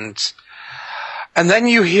safe. And then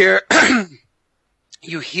you hear,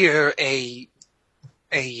 a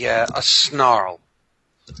snarl.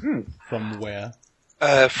 From where?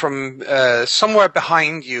 From somewhere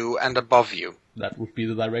behind you and above you. That would be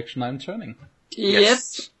the direction I'm turning.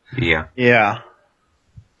 Yes. Yeah. Yeah.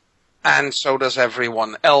 And so does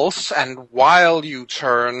everyone else. And while you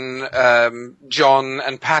turn, John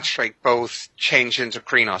and Patrick both change into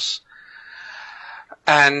Krynos.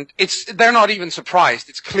 And they're not even surprised.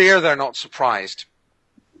 It's clear they're not surprised.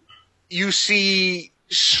 You see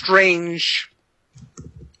strange,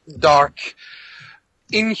 dark,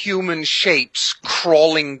 inhuman shapes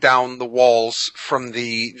crawling down the walls from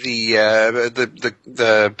the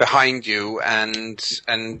behind you, and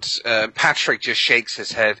Patrick just shakes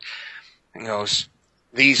his head and goes,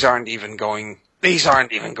 these aren't even going to be a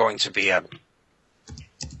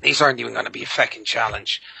feckin'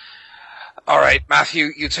 challenge. All right, Matthew,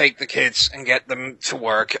 you take the kids and get them to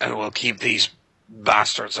work, and we'll keep these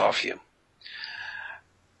bastards off you.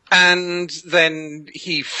 And then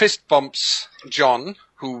he fist bumps John,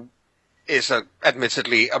 who is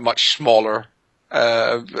admittedly a much smaller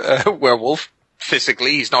werewolf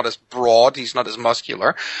physically. He's not as broad, he's not as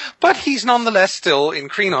muscular, but he's nonetheless still in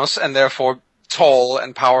Krynos, and therefore tall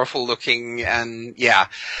and powerful looking, and yeah.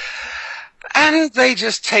 And they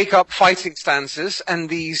just take up fighting stances, and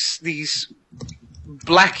these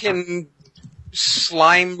blackened,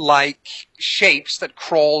 slime-like shapes that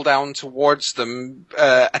crawl down towards them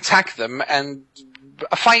attack them, and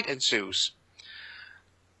a fight ensues.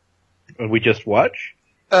 And we just watch?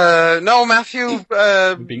 No, Matthew,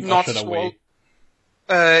 being not ushered away.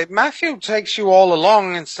 Matthew takes you all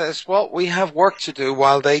along and says, well, we have work to do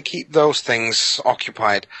while they keep those things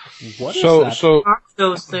occupied. What is that? What are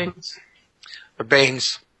those things? They're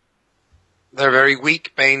Banes. They're very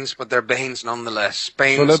weak Banes, but they're Banes nonetheless.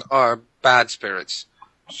 Banes are bad spirits.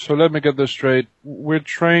 So let me get this straight. We're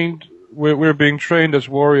being trained as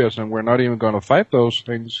warriors, and we're not even going to fight those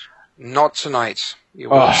things. Not tonight. You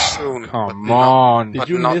will soon. Come on. Did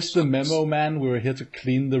you miss the memo, man? We were here to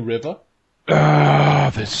clean the river.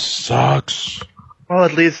 This sucks. Well,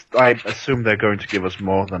 at least I assume they're going to give us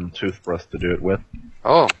more than a toothbrush to do it with.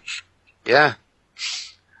 Oh, yeah.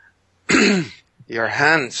 Your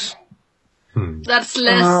hands. That's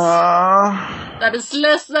less. That is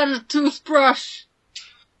less than a toothbrush.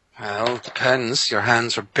 Well, it depends. Your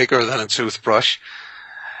hands are bigger than a toothbrush.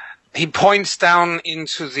 He points down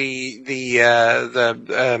into the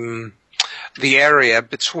area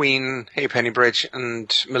between Halfpenny Bridge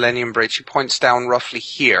and Millennium Bridge. He points down roughly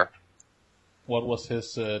here. What was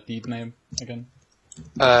his deed name again?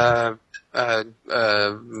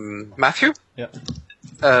 Matthew? Yeah.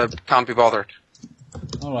 Can't be bothered.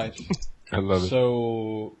 All right. I love it.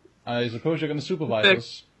 So, I suppose you're going to supervise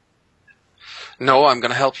us. No, I'm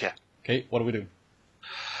going to help you. Okay, what do we do?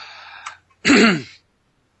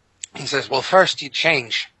 He says, well, first you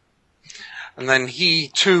change. And then he,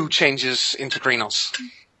 too, changes into Krynos.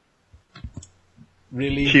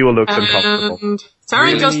 Really? She will look uncomfortable. And Sarah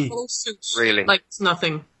Really? just follows suit. Really? Like it's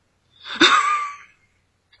nothing.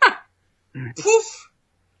 Poof!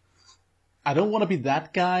 I don't want to be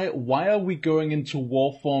that guy. Why are we going into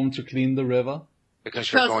war form to clean the river?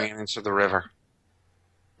 Because you're going into the river.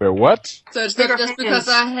 Wait, what? So it's not just because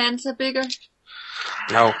our hands are bigger?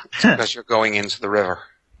 No, it's because you're going into the river.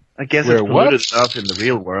 I guess Wait, it's polluted what? enough in the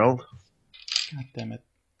real world. God damn it.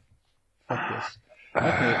 Fuck this.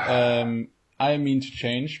 Okay, I mean to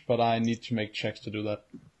change, but I need to make checks to do that.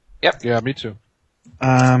 Yeah, me too.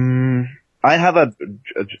 I have I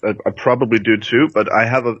probably do too, but I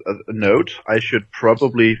have a note. I should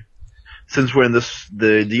probably, since we're in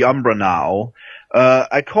the Umbra now,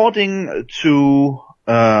 according to,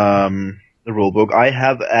 the rulebook, I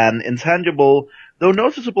have an intangible, though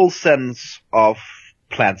noticeable sense of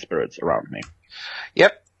plant spirits around me.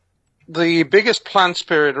 Yep. The biggest plant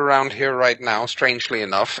spirit around here right now, strangely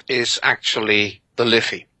enough, is actually the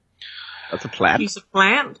Liffey. That's a plant? She's a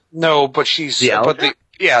plant? No, but she's... The algae?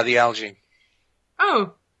 The algae.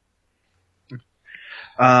 Oh.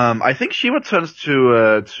 I think she returns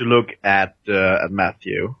to look at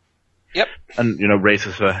Matthew. Yep. And,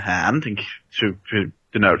 raises her hand to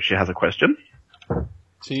denote she has a question.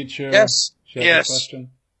 Teacher. Yes. She has a question.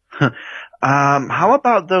 How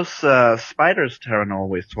about those spiders Terran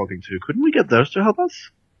always talking to? Couldn't we get those to help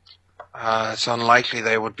us? It's unlikely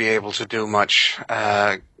they would be able to do much,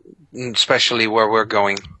 especially where we're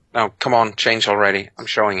going. Now, come on, change already. I'm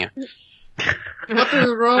showing you. What do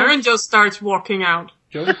you roll? Aaron just starts walking out.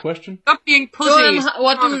 Do you have a question? Stop being pussy.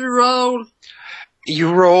 What do you roll?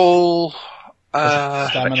 You roll...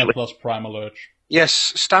 Stamina plus Primal Urge. Yes,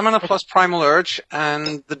 stamina plus Primal Urge,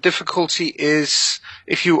 and the difficulty is,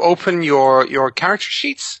 if you open your character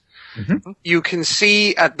sheets, you can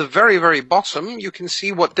see at the very, very bottom, you can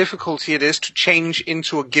see what difficulty it is to change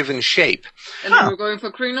into a given shape. And then we're going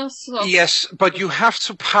for Krynos? Yes, but you have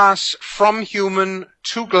to pass from human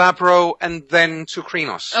to Glabro and then to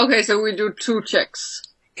Krynos. Okay, so we do 2 checks.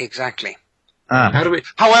 Exactly. How do we?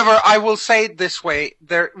 However, I will say it this way,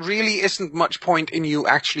 there really isn't much point in you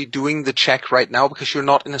actually doing the check right now because you're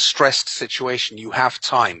not in a stressed situation. You have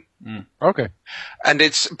time. Okay.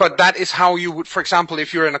 But that is how you would, for example,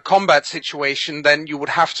 if you're in a combat situation, then you would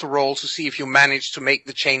have to roll to see if you manage to make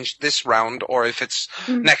the change this round or if it's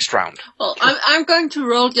next round. Well, I'm going to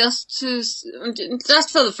roll just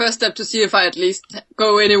for the first step to see if I at least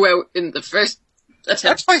go anywhere in the first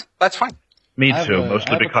attempt. That's fine. Me too,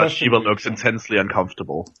 mostly because Shiva looks intensely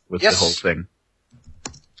uncomfortable with the whole thing.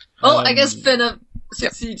 Well, I guess Finna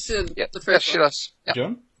succeeds in the first one. Yes, she does. Yep.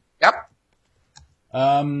 John? Yep.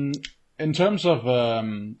 In terms of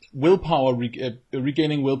willpower,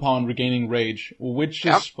 regaining willpower and regaining rage, which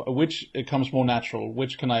comes more natural?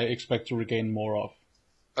 Which can I expect to regain more of?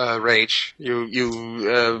 Rage.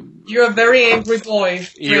 You're a very angry boy.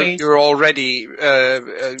 You're already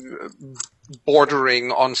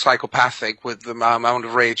bordering on psychopathic with the amount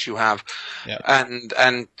of rage you have, and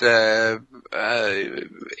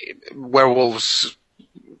werewolves.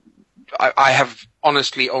 I have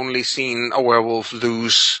honestly only seen a werewolf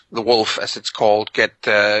lose, the wolf as it's called,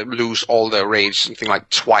 lose all their rage something like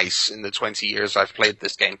twice in the 20 years I've played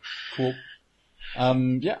this game. Cool.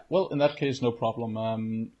 Well, in that case, no problem.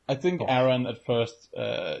 I think Aaron at first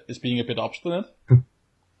is being a bit obstinate.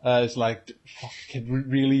 It's like, fuck, kid,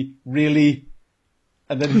 really?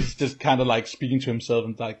 And then he's just kind of like speaking to himself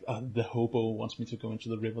and like, the hobo wants me to go into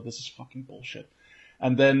the river. This is fucking bullshit.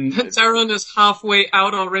 And then Aaron is halfway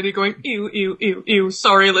out already going, ew,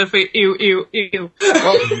 sorry, Liffey, ew.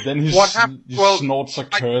 Well, then he snorts a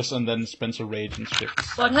curse and then spends a rage and shit.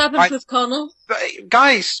 What happens with Connell?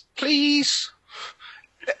 Guys, please.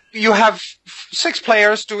 You have 6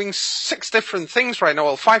 players doing 6 different things right now,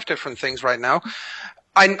 well, 5 different things right now.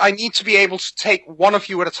 I need to be able to take one of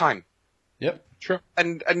you at a time. Yep, sure.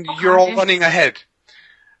 And you're all running ahead.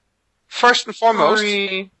 First and foremost...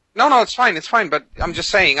 Sorry. No, it's fine, but I'm just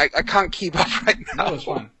saying, I can't keep up right now. No, it's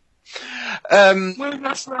fine.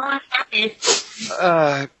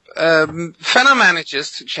 Fenna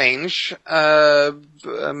manages to change.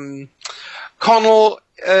 Connell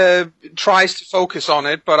tries to focus on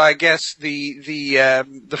it, but I guess the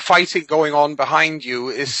fighting going on behind you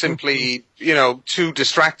is simply, too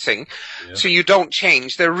distracting. Yeah. So you don't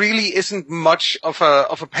change. There really isn't much of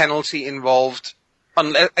a penalty involved.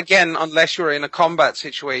 Unless you're in a combat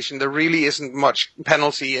situation, there really isn't much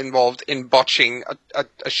penalty involved in botching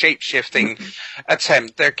a shape-shifting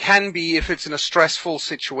attempt. There can be, if it's in a stressful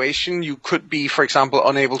situation, you could be, for example,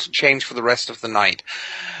 unable to change for the rest of the night.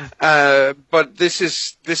 But this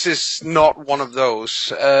is not one of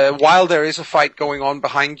those. While there is a fight going on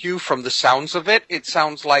behind you, from the sounds of it, it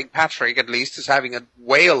sounds like Patrick, at least, is having a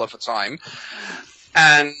whale of a time.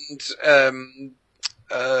 And,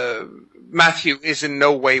 Matthew is in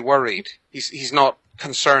no way worried. He's not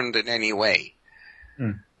concerned in any way.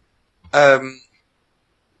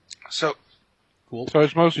 So cool. So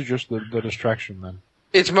it's mostly just the distraction then.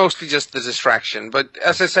 It's mostly just the distraction, but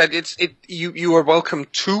as I said, you are welcome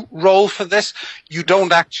to roll for this. You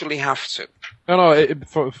don't actually have to. No.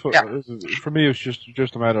 For me, it's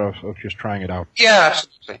just a matter of just trying it out. Yeah,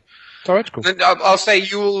 absolutely. So that's cool. And I'll say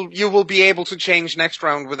you will be able to change next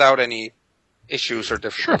round without any issues or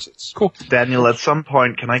difficulties. Sure. Cool. Daniel, at some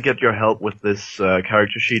point, can I get your help with this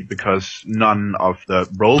character sheet? Because none of the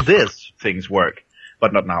roll this things work.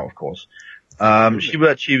 But not now, of course. She will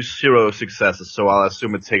achieve 0 successes, so I'll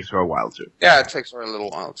assume it takes her a while to. Yeah, it takes her a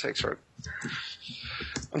little while. It takes her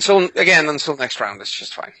until next round. It's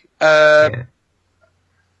just fine.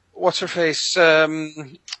 What's her face?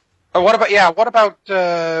 What about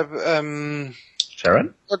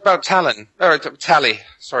Sharon? What about Talon? Tally.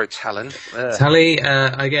 Sorry, Talon. Tally,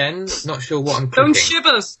 again, not sure what I'm clicking. Don't ship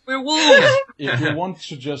us! We're wolves! If you want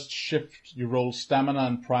to just shift, you roll Stamina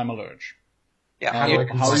and Primal Urge. Yeah,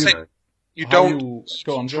 you don't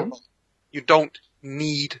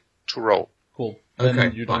need to roll. Cool. Then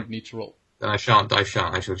Okay, you fine. don't need to roll. Then I shan't. I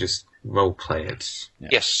shall just role play it. Yeah.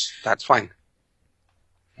 Yes, that's fine.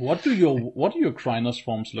 What do your Krynos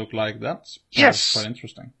forms look like? That's quite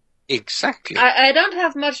interesting. Exactly. I don't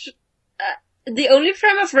have much. The only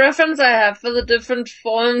frame of reference I have for the different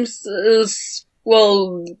forms is,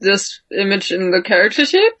 well, this image in the character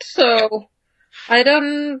sheet, so I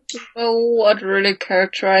don't know what really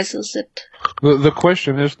characterizes it. The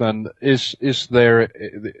question is then,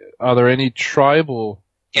 are there any tribal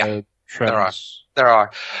trends? There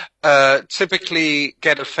are. Typically,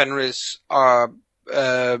 Geta Fenris are,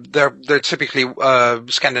 they're typically,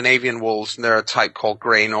 Scandinavian wolves, and they're a type called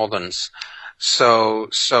Grey Northerns. So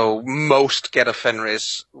most Geta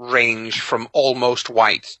Fenris range from almost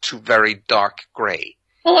white to very dark grey.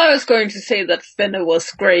 Well, I was going to say that Fenna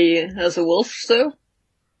was grey as a wolf, so,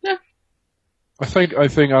 yeah. I think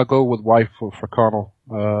I'll go with white for Connell.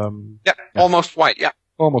 Almost white, yeah.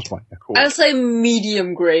 Almost white, yeah, cool. I'll say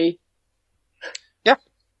medium grey. Yeah.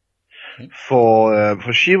 For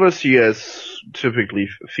Shiva, she is typically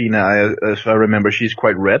Fina, if I remember, she's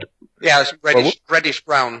quite red. Yeah, it's reddish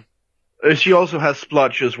brown. She also has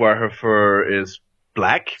splotches where her fur is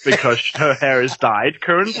black because her hair is dyed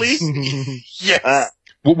currently. Yes.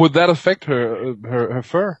 Would that affect her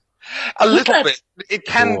fur? A little bit. It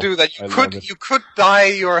can do that. You could dye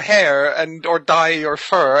your hair or dye your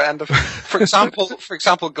fur, and for example,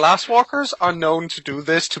 glasswalkers are known to do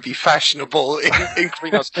this to be fashionable in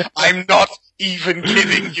Krynos. I'm not even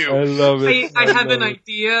kidding you. I love it. I have an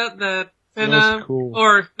idea that Fenna,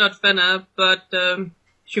 or not Fenna, but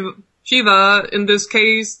Shiva, in this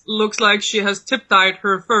case, looks like she has tip-dyed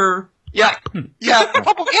her fur. Yeah,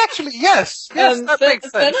 probably, actually, yes, that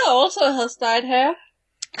makes sense. Fenna also has dyed hair.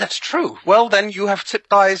 That's true. Well, then you have tip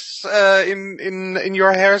dyes, in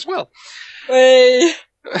your hair as well. With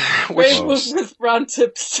brown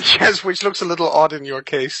tips. Yes, which looks a little odd in your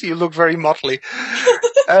case. You look very motley.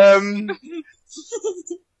 And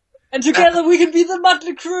together we can be the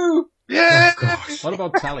Motley Crew! Yeah! Oh, what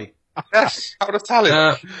about Tally? Yes, how about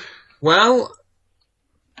Tally? Well,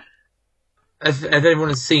 if anyone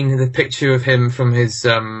has seen the picture of him from his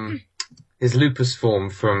lupus form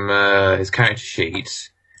from his character sheet,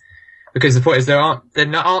 because the point is there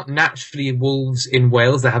aren't naturally wolves in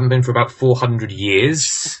Wales. There haven't been for about 400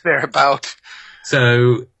 years. Thereabout.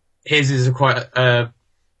 So his is quite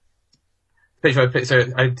picture. So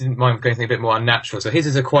I didn't mind going something a bit more unnatural. So his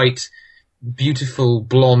is a quite beautiful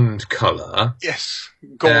blonde colour. Yes,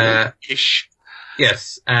 golden-ish.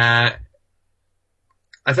 Yes. I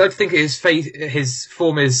think his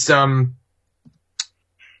form is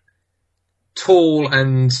tall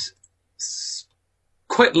and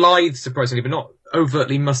quite lithe, surprisingly, but not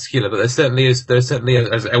overtly muscular. But there certainly is,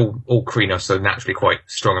 as all Krynos, so naturally quite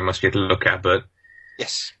strong and muscular to look at. But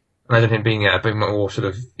yes, imagine him being a bit more sort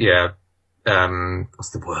of what's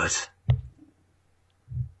the word?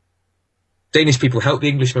 Danish people help the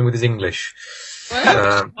Englishman with his English.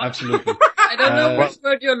 Absolutely. I don't know which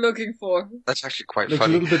word you're looking for. That's actually quite funny. A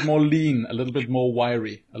little bit more lean, a little bit more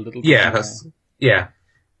wiry, a little bit more...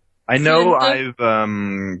 I know I've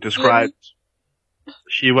described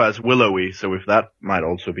Shiva as willowy, so if that might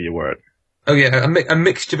also be a word. Oh yeah, a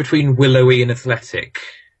mixture between willowy and athletic.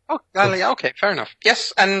 Oh, okay, fair enough.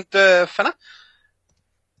 Yes, and Fenna?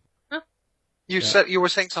 Huh? You said you were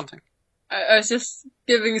saying something. I was just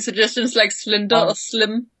giving suggestions like slender or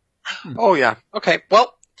slim. Oh yeah, okay,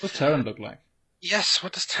 well... What does Taryn look like? Yes,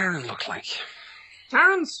 what does Taryn look like?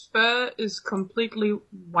 Taryn's fur is completely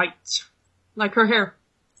white. Like her hair.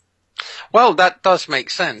 Well, that does make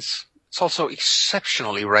sense. It's also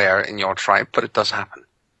exceptionally rare in your tribe, but it does happen.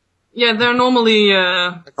 Yeah, they're normally,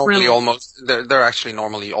 they're actually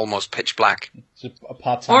normally almost pitch black. It's a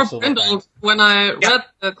part-time or brindled. When I read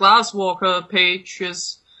the Glasswalker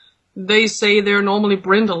pages, they say they're normally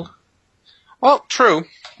brindled. Well, true.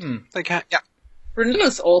 They can, Brindle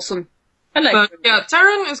is awesome. I like But Brindle. yeah,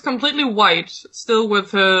 Taryn is completely white, still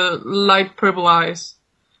with her light purple eyes.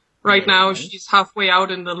 Right now, she's halfway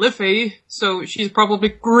out in the Liffey, so she's probably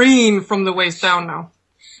green from the waist down now.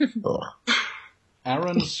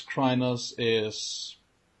 Aaron's Krynos is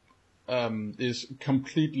is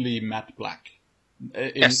completely matte black.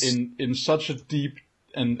 In such a deep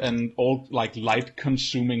and all like light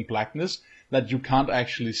consuming blackness that you can't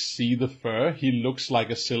actually see the fur. He looks like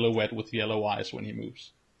a silhouette with yellow eyes when he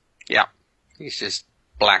moves. Yeah. He's just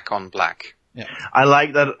black on black. Yeah. I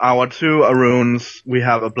like that our 2 Aruns, we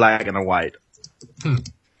have a black and a white.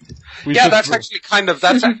 Yeah, that's actually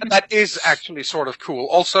that is actually sort of cool.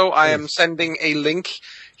 Also, I am sending a link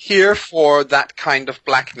here for that kind of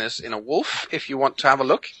blackness in a wolf, if you want to have a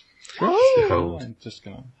look. Oh, I'm just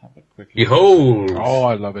gonna have a quick look. Behold! Oh,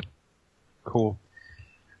 I love it. Cool.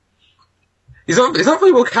 He's not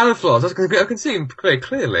very well camouflaged. I can see him very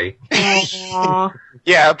clearly.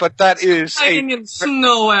 Yeah, but that is hiding in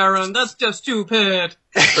snow, Aaron. That's just stupid.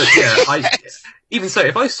 But yeah, even so,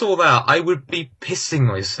 if I saw that, I would be pissing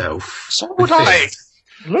myself. So would I.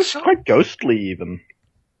 It looks quite ghostly, even.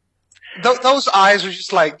 Those eyes are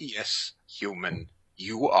just like, yes, human,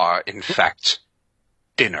 you are in fact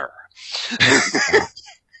dinner.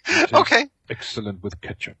 Okay. Excellent with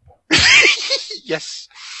ketchup. Yes.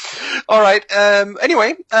 All right.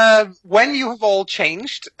 Anyway, when you have all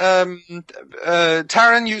changed,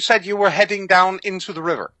 Taryn, you said you were heading down into the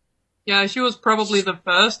river. Yeah, she was probably the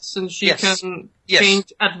first, since she can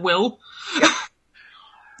change at will.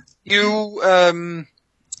 Yeah.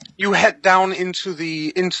 You head down into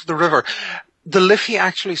the river. The Liffey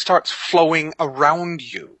actually starts flowing around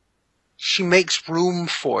you. She makes room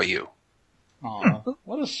for you. Aw,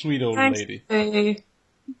 what a sweet old lady.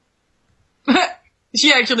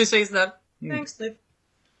 She actually says that. Thanks, Liv.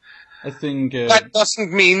 I think that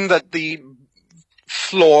doesn't mean that the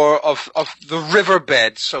floor of the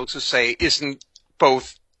riverbed, so to say, isn't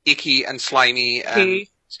both icky and slimy, and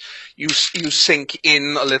you sink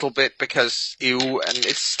in a little bit and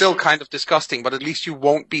it's still kind of disgusting, but at least you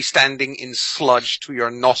won't be standing in sludge to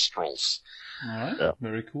your nostrils. Alright,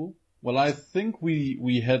 very cool. Well, I think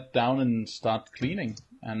we head down and start cleaning,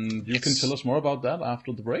 and you can tell us more about that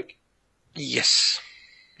after the break. Yes.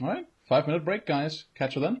 Alright, 5-minute break, guys.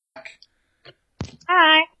 Catch you then.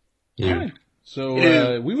 Hi. Yeah. Alright. So,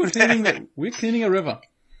 we're cleaning a river.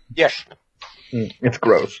 Yes. It's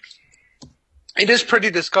gross. It is pretty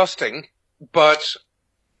disgusting, but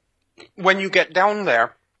when you get down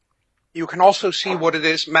there, you can also see what it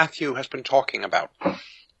is Matthew has been talking about.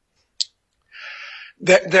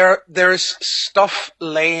 There is stuff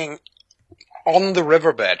laying on the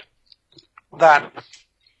riverbed that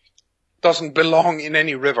doesn't belong in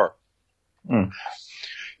any river. Mm.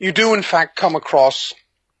 You do, in fact, come across...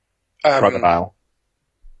 crocodile.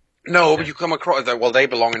 No, but you come across... Well, they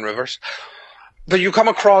belong in rivers. But you come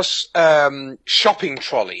across shopping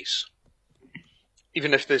trolleys,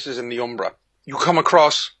 even if this is in the Umbra. You come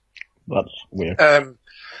across... That's weird.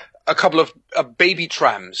 A couple of baby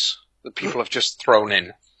trams that people have just thrown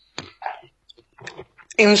in.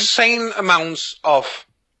 Insane amounts of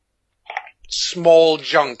small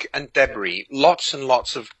junk and debris. Lots and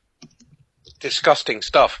lots of disgusting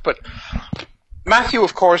stuff. But Matthew,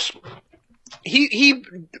 of course, he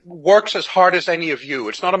works as hard as any of you.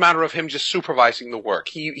 It's not a matter of him just supervising the work.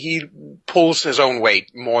 He pulls his own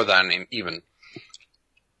weight more than him, even.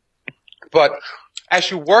 But as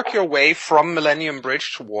you work your way from Millennium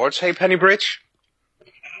Bridge towards Halfpenny Bridge,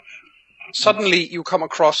 suddenly you come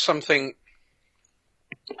across something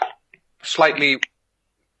slightly...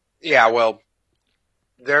 Yeah, well,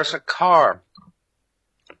 there's a car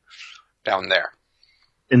down there.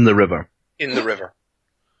 In the river. In the river.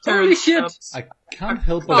 Holy shit! I can't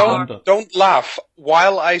help but wonder. Don't laugh.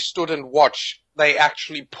 While I stood and watched, they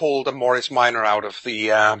actually pulled a Morris Minor out of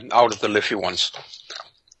the Liffey ones.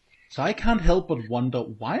 So I can't help but wonder,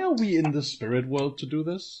 why are we in the spirit world to do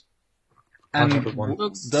this? And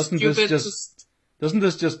doesn't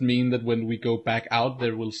this just mean that when we go back out,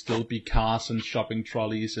 there will still be cars and shopping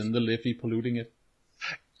trolleys in the Liffey polluting it?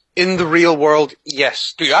 In the real world,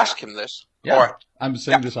 yes. Do you ask him this? Yeah, or, I'm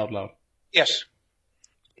saying this out loud. Yes.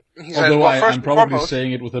 Although I'm probably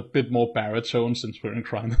saying it with a bit more baritone since we're in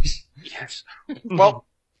Crimes. Yes. Well,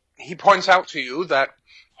 he points out to you that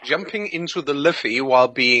jumping into the Liffey while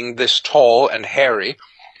being this tall and hairy,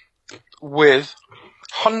 with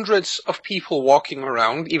hundreds of people walking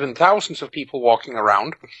around, even thousands of people walking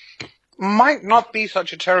around, might not be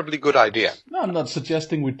such a terribly good idea. No, I'm not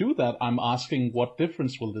suggesting we do that. I'm asking, what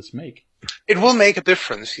difference will this make? It will make a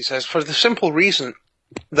difference, he says, for the simple reason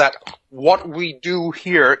that what we do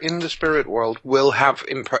here in the spirit world will have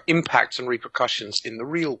impacts and repercussions in the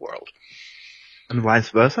real world. And vice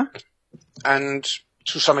versa? And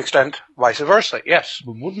To some extent, vice versa, yes.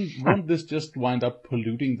 But wouldn't this just wind up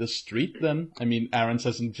polluting the street then? I mean, Aaron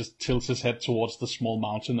says and just tilts his head towards the small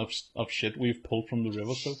mountain of shit we've pulled from the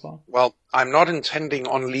river so far. Well, I'm not intending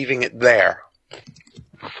on leaving it there.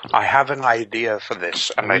 I have an idea for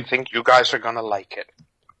this, and I think you guys are gonna like it.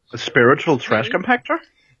 A spiritual trash compactor?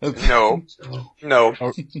 No. No.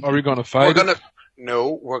 Are we gonna fight?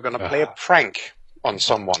 We're gonna play a prank on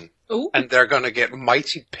someone. Ooh. And they're gonna get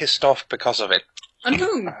mighty pissed off because of it. On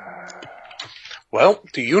whom? Well,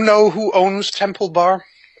 do you know who owns Temple Bar?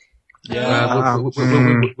 Yeah. Will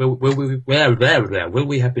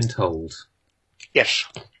we have been told? Yes.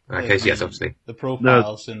 Okay, yes, obviously. The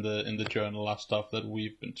profiles in the journal are stuff that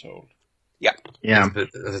we've been told. Yeah. Yeah.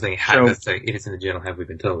 That's the thing. That's the thing. If it's in the journal, have we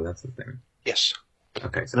been told? That's the thing. Yes.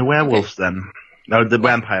 Okay. The werewolves then. No, the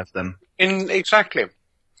vampires then. Exactly.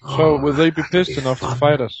 So will they be pissed enough to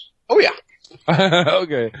fight us? Oh yeah.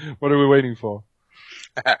 Okay. What are we waiting for?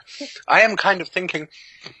 I am kind of thinking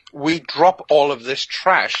we drop all of this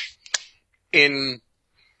trash in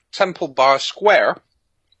Temple Bar Square,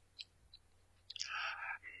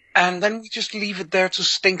 and then we just leave it there to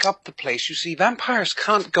stink up the place. You see, vampires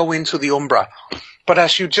can't go into the Umbra, but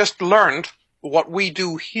as you just learned, what we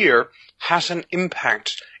do here has an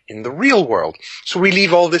impact in the real world. So we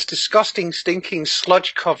leave all this disgusting, stinking,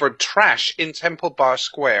 sludge-covered trash in Temple Bar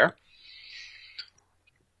Square.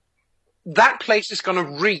 That place is going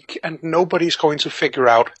to reek, and nobody's going to figure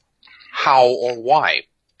out how or why.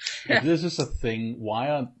 If this is a thing, why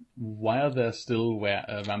are there still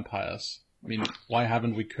vampires? I mean, why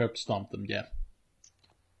haven't we curb stomped them yet?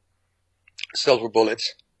 Silver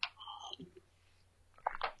bullets.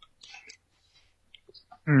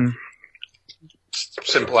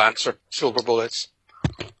 Simple answer. Silver bullets.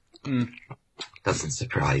 Doesn't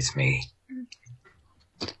surprise me.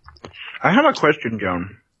 I have a question,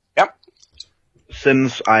 Joan. Yep.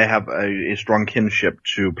 Since I have a strong kinship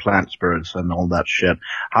to plant spirits and all that shit,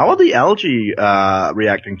 how are the algae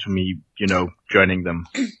reacting to me, joining them?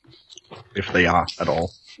 If they are at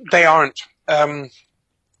all. They aren't.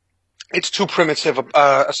 It's too primitive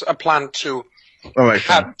a plant to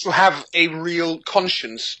have a real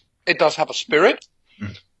conscience. It does have a spirit,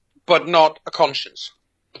 but not a conscience.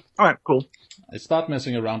 Alright, cool. I start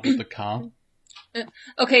messing around with the car.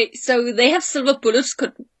 Okay, so they have silver bullets,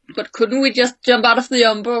 but couldn't we just jump out of the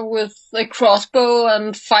Umbra with a crossbow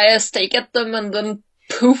and fire a stake at them and then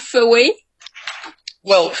poof away?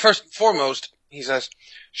 Well, first and foremost, he says,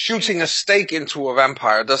 shooting a stake into a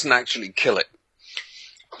vampire doesn't actually kill it.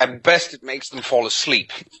 At best, it makes them fall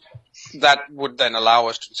asleep. That would then allow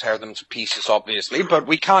us to tear them to pieces, obviously, but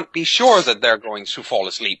we can't be sure that they're going to fall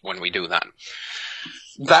asleep when we do that.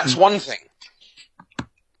 That's one thing.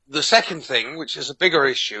 The second thing, which is a bigger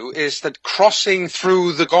issue, is that crossing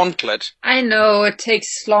through the gauntlet... I know, it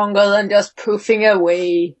takes longer than just poofing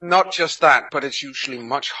away. Not just that, but it's usually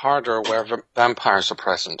much harder where vampires are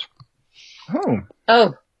present.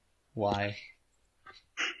 Oh. Why?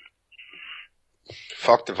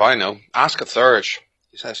 Fucked if I know. Ask a Thurge,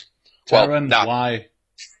 he says. Taran, why?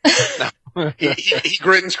 No. He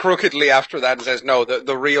grins crookedly after that and says, no,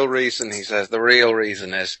 the real reason, he says, the real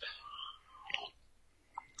reason is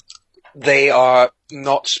they are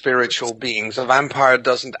not spiritual beings. A vampire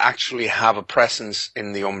doesn't actually have a presence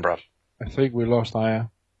in the Umbra. I think we lost Aya.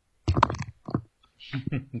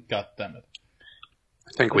 God damn it.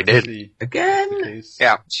 I think we did. Again?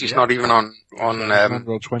 Yeah, she's not even on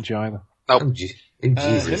roll 20 either. Nope. Oh, Jesus.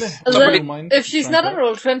 If she's not on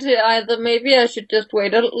roll 20 either, maybe I should just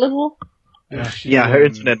wait a little. Yeah, her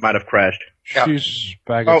internet might have crashed. She's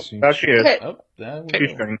back at scene. There she is. Okay. Oh, there we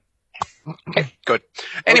She's go. going. Okay, good.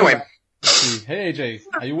 Anyway. Hey AJ,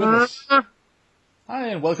 are you with us? Hi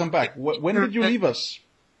and welcome back. When did you leave us?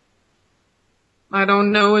 I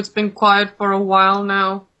don't know, it's been quiet for a while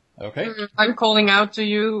now. Okay. I'm calling out to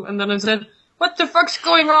you, and then I said, what the fuck's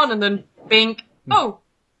going on? And then, bink. Oh,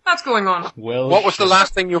 that's going on. Well, what was the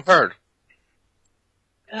last thing you heard?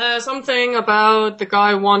 Something about the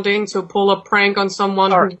guy wanting to pull a prank on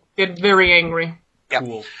someone who get very angry. Yeah.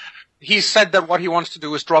 Cool. He said that what he wants to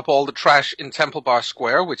do is drop all the trash in Temple Bar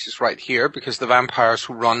Square, which is right here, because the vampires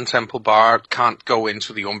who run Temple Bar can't go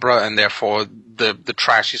into the Umbra, and therefore the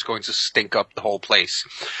trash is going to stink up the whole place.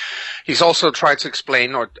 He's also tried to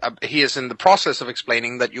explain, or he is in the process of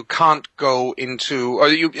explaining, that you can't go into, or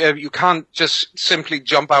you can't just simply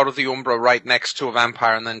jump out of the Umbra right next to a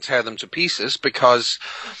vampire and then tear them to pieces, because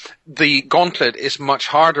the gauntlet is much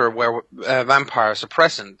harder where vampires are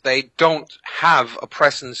present. They don't have a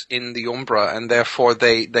presence in the Umbra, and therefore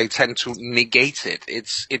they tend to negate it.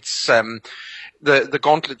 The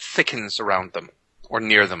gauntlet thickens around them or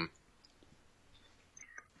near them.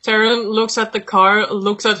 Taryn looks at the car,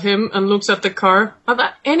 looks at him, and looks at the car. Are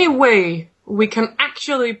there any way we can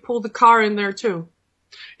actually pull the car in there too?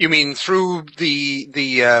 You mean through the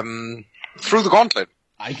gauntlet?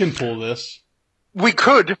 I can pull this. We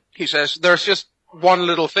could, he says. There's just one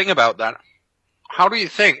little thing about that. How do you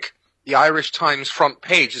think the Irish Times front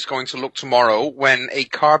page is going to look tomorrow when a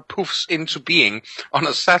car poofs into being on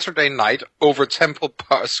a Saturday night over Temple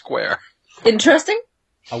Bar Square? Interesting.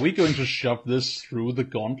 Are we going to shove this through the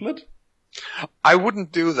gauntlet? I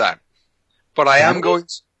wouldn't do that. But I am going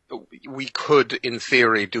to... We could, in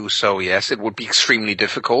theory, do so, yes. It would be extremely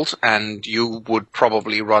difficult, and you would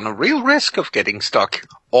probably run a real risk of getting stuck.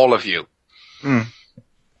 All of you. Hmm.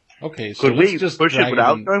 Okay, so could we just push it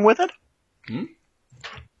without going with it? Hmm?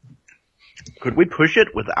 Could we push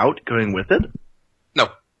it without going with it? No.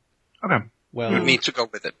 Okay. Well, you need to go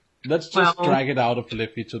with it. Let's just drag it out of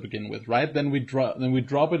Liffey to begin with, right? Then we drop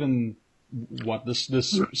it in this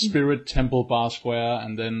spirit Temple Bar Square,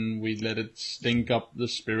 and then we let it stink up the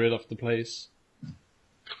spirit of the place.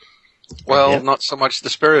 Well, not so much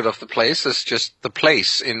the spirit of the place as just the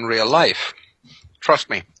place in real life.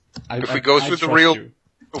 Trust me. If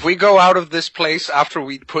we go out of this place after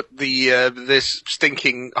we put this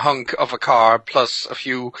stinking hunk of a car plus a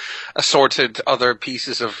few assorted other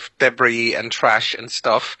pieces of debris and trash and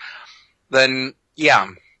stuff, then yeah.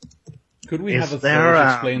 Could we have a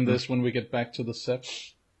third explain this when we get back to the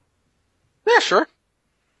Sept? Yeah, sure.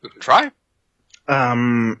 We can try.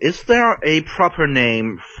 Is there a proper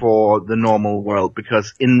name for the normal world?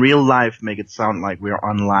 Because in real life, make it sound like we're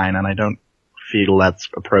online, and I don't feel that's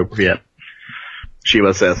appropriate.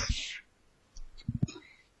 Shiva says.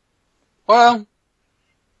 Well,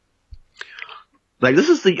 like this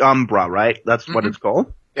is the Umbra, right? That's what it's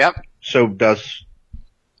called? Yep. So does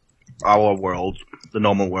our world, the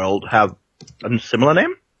normal world, have a similar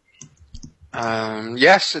name?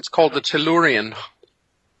 Yes, it's called the Tellurian.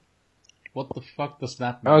 What the fuck does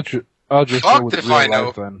that mean? I'll just go with real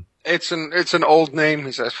life then. It's an old name.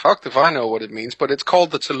 He says, fuck if I know what it means, but it's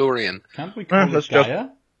called the Tellurian. Can't we call it Gaia?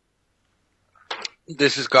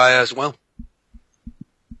 This is Gaia as well.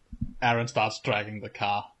 Aaron starts dragging the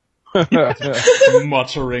car.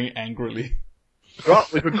 Muttering angrily. Well,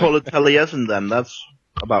 we could call it Taliesin then. That's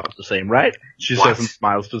about the same, right? She says and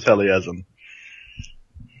smiles to Taliesin.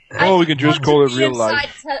 Oh, we can just call it real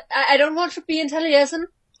life. I don't want to be in Taliesin.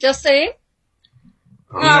 Just saying.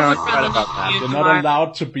 You're not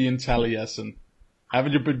allowed to be in Taliesin.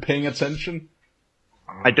 Haven't you been paying attention?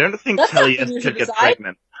 I don't think Taliesin could get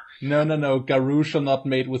pregnant. No. Garou shall not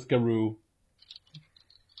mate with Garou.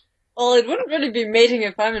 Well, it wouldn't really be mating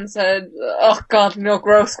if I'm inside. Oh god, no,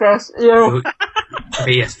 gross. Ew.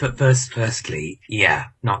 Okay, yes, but firstly, yeah,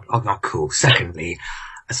 not cool. Secondly,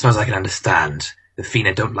 as far as I can understand, the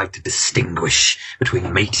Fina don't like to distinguish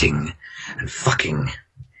between mating and fucking.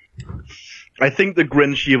 I think the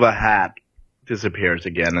grin Shiva had disappears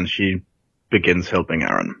again, and she begins helping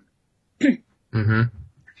Aaron. Mm-hmm.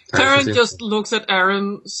 Taryn just looks at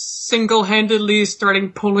Aaron, single-handedly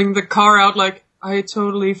starting pulling the car out like, I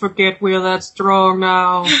totally forget we're that strong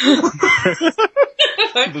now.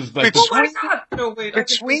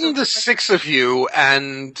 Between the six of you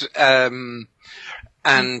and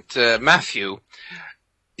Matthew,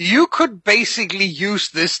 you could basically use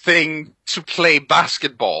this thing to play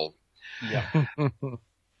basketball. Yeah.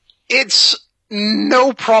 It's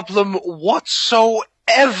no problem whatsoever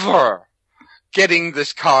getting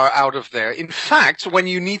this car out of there. In fact, when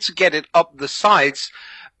you need to get it up the sides,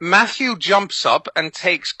 Matthew jumps up and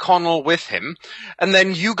takes Connell with him, and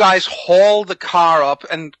then you guys haul the car up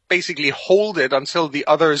and basically hold it until the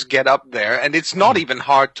others get up there, and it's not even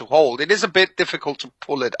hard to hold. It is a bit difficult to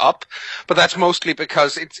pull it up, but that's mostly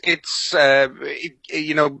because it's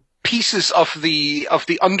pieces of the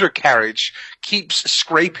undercarriage keeps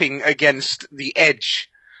scraping against the edge.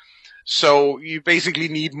 So you basically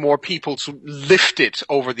need more people to lift it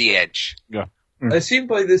over the edge. Yeah. I assume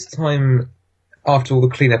by this time, after all the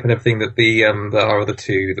cleanup and everything, that our other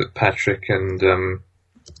two, that Patrick and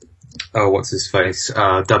what's his face,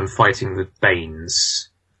 done fighting the Banes.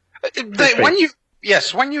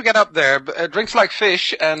 When you get up there, drinks like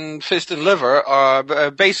fish and fist and liver are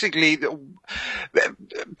basically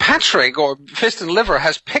Patrick or fist and liver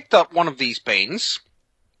has picked up one of these Banes.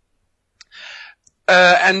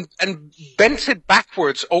 And bent it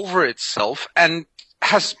backwards over itself and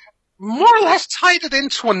has more or less tied it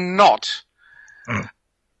into a knot.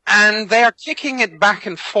 And they are kicking it back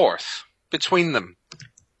and forth between them.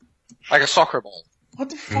 Like a soccer ball. What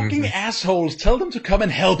the fucking assholes? Tell them to come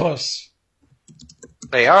and help us.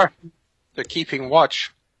 They are. They're keeping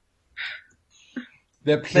watch.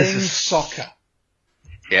 They're playing soccer.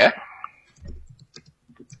 Yeah?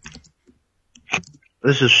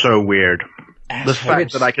 This is so weird. The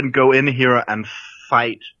fact that I can go in here and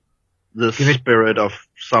fight the spirit of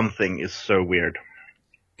something is so weird.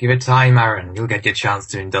 Give it time, Aaron. You'll get your chance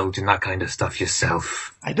to indulge in that kind of stuff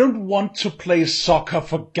yourself. I don't want to play soccer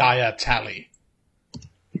for Gaia, Tally.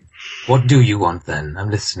 What do you want, then? I'm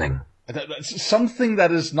listening. Something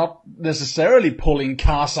that is not necessarily pulling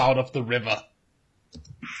cars out of the river.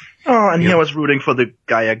 Oh, and here I was rooting for the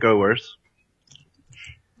Gaia goers.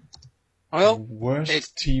 Well,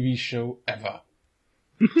 worst TV show ever.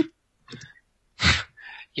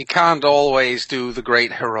 You can't always do the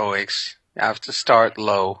great heroics. You have to start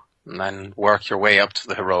low and then work your way up to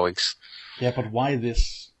the heroics. Yeah, but why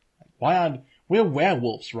this? We're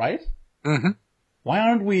werewolves, right? Mm-hmm. Why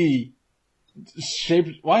aren't we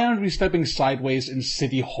stepping sideways in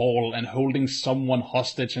City Hall and holding someone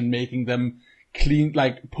hostage and making them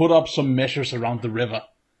put up some measures around the river?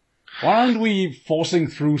 Why aren't we forcing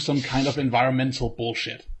through some kind of environmental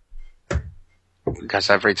bullshit? Because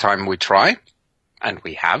every time we try, and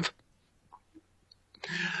we have,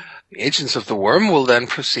 the agents of the worm will then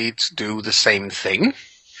proceed to do the same thing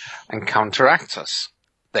and counteract us.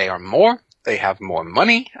 They have more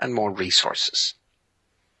money and more resources.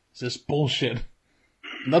 This is bullshit.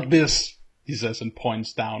 Not this, he says and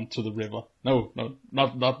points down to the river. No,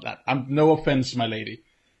 not that. No offense, my lady.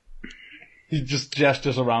 He just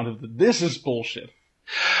gestures around it. This is bullshit.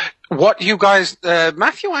 What you guys,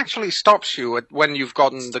 Matthew actually stops you when you've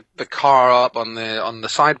gotten the car up on the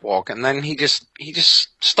sidewalk, and then he just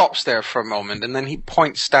stops there for a moment, and then he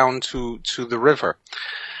points down to the river,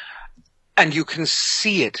 and you can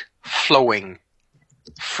see it flowing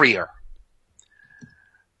freer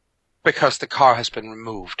because the car has been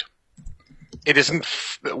removed. It isn't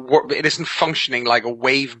functioning like a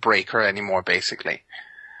wave breaker anymore, basically.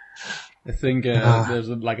 I think there's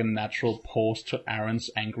a natural pause to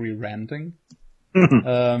Aaron's angry ranting.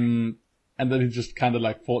 And then he just kind of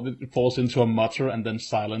falls into a mutter and then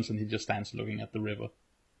silence, and he just stands looking at the river.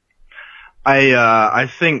 I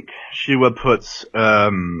think Shiva puts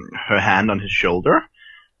her hand on his shoulder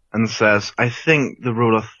and says, I think the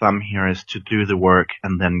rule of thumb here is to do the work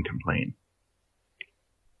and then complain.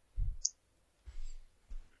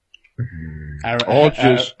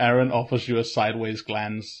 Aaron offers you a sideways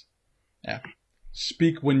glance. Yeah.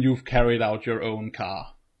 Speak when you've carried out your own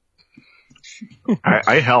car.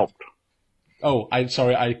 I helped. Oh, I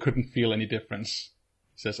couldn't feel any difference.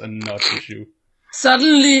 Says a nudges you.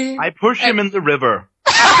 Suddenly... I push him in the river.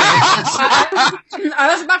 I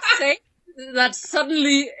was about to say that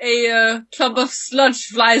suddenly a clump of sludge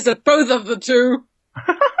flies at both of the two.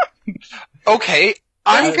 Okay.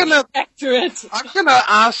 I'm gonna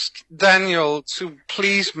ask Daniel to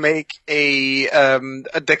please make a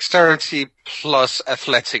dexterity plus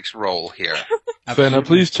athletics roll here. Fenna,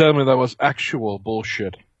 please tell me that was actual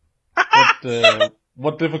bullshit.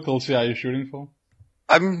 What difficulty are you shooting for?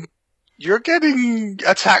 You're getting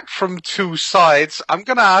attacked from two sides. I'm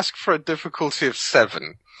gonna ask for a difficulty of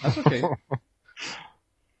 7. That's okay.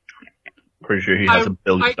 Pretty sure he has a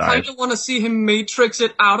build I kind of want to see him matrix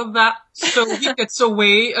it out of that, so he gets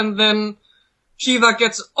away, and then Shiva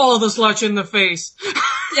gets all the sludge in the face.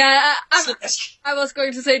 Yeah, I was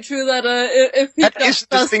going to say too that if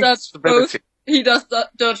he does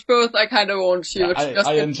dodge both, I kind of want Shiva to just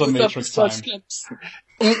get both of sludge clips.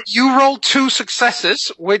 You roll 2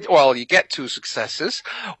 successes, you get 2 successes,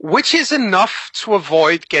 which is enough to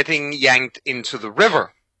avoid getting yanked into the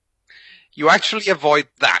river. You actually avoid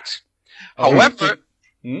that. However,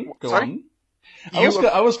 go on.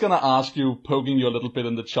 I was gonna ask you, poking you a little bit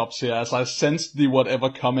in the chops here, as I sensed the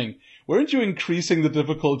whatever coming. Weren't you increasing the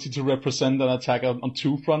difficulty to represent an attack on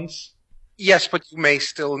 2 fronts? Yes, but you may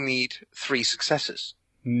still need 3 successes.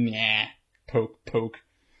 Nah. Poke.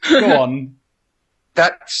 Go on.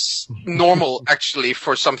 That's normal, actually,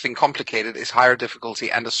 for something complicated, is higher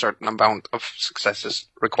difficulty and a certain amount of successes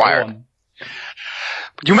required. Go on.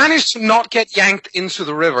 You manage to not get yanked into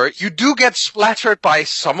the river. You do get splattered by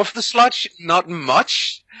some of the sludge, not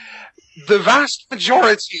much. The vast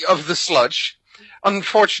majority of the sludge,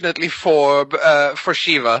 unfortunately for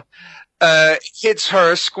Shiva, hits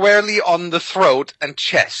her squarely on the throat and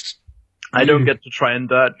chest. I don't get to try and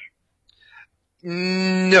dodge.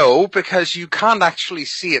 No, because you can't actually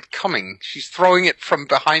see it coming. She's throwing it from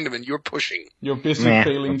behind him and you're pushing. You're busy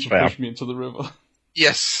failing to push me into the river.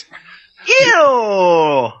 Yes.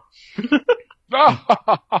 Ew!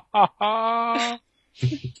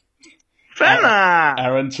 Fenna!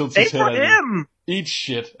 Aaron tilts his head at you. Eat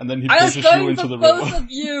shit, and then he pushes you into the river. I was going for both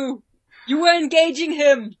of you! You were engaging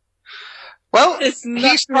him! Well,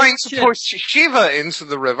 he's trying to push Shiva into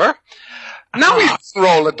the river. Now we have to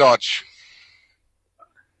roll a dodge.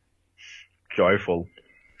 Joyful.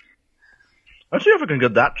 Let's see if I can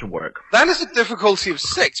get that to work. That is a difficulty of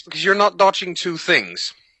 6, because you're not dodging two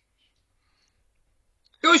things.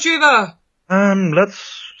 Go, Shiva!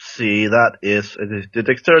 Let's see. That is the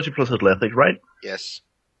dexterity plus athletics, right? Yes.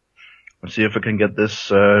 Let's see if I can get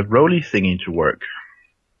this roly thingy to work.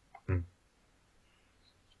 Did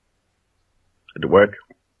it work?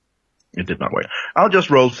 It did not work. I'll just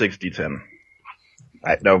roll 6d10.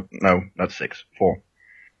 No, not 6. 4.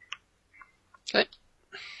 Okay.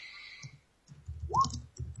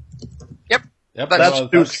 Yep.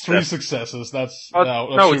 That's 3 successes. That's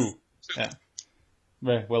no, 2. Yeah.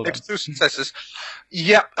 Very well done. 2 successes.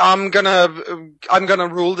 Yeah, I'm gonna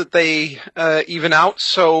rule that they even out,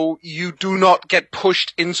 so you do not get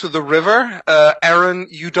pushed into the river. Aaron,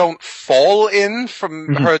 you don't fall in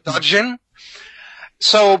from her dodging.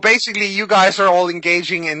 So basically, you guys are all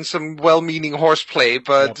engaging in some well-meaning horseplay,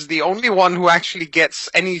 but the only one who actually gets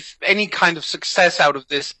any kind of success out of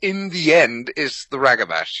this in the end is the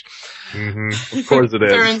Ragabash. Mm-hmm. Of course it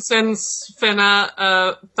is. Aaron sends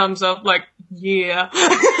Finna thumbs up, like, yeah.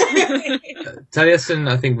 Taliesin,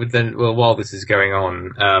 I think, would then, while this is going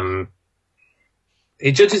on,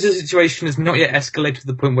 he judges the situation has not yet escalated to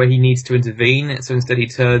the point where he needs to intervene, so instead he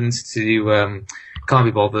turns to Can't Be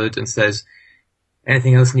Bothered and says,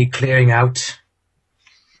 anything else need clearing out?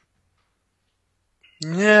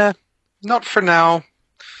 Yeah, not for now.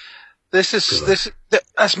 This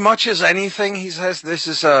as much as anything, he says, this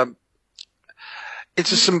is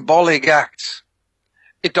it's a symbolic act.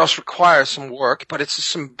 It does require some work, but it's a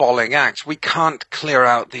symbolic act. We can't clear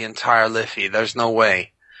out the entire Liffey. There's no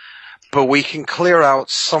way. But we can clear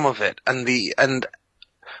out some of it, and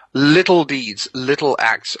little deeds, little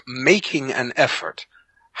acts, making an effort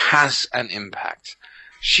has an impact.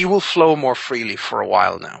 She will flow more freely for a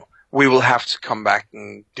while now. We will have to come back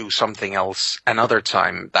and do something else another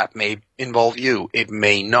time. That may involve you. It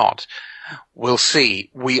may not. We'll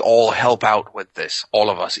see. We all help out with this. All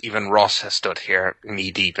of us. Even Ross has stood here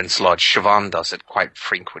knee-deep in sludge. Siobhan does it quite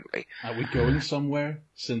frequently. Are we going somewhere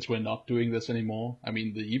since we're not doing this anymore? I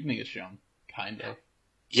mean, the evening is young. Kind of.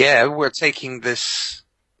 Yeah, we're taking this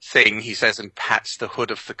thing, he says, and pats the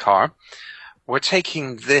hood of the car. We're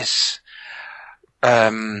taking this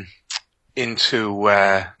into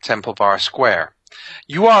Temple Bar Square.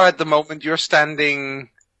 You are at the moment, you're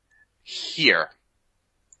standing here.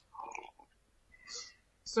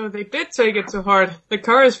 So they did take it too hard. The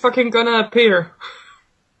car is fucking gonna appear.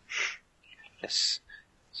 Yes.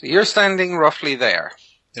 So you're standing roughly there.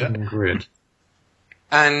 Yeah. Grid.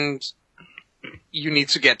 And you need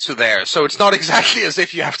to get to there. So it's not exactly as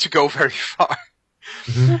if you have to go very far.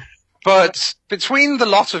 Mm-hmm. But between the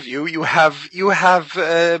lot of you, you have, you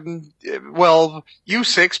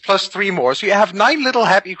 6 plus 3 more. So you have 9 little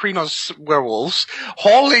happy Krynos werewolves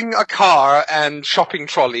hauling a car and shopping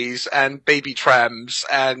trolleys and baby trams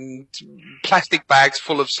and plastic bags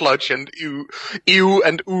full of sludge and ew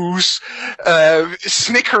and ooze,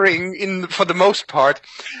 snickering for the most part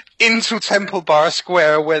into Temple Bar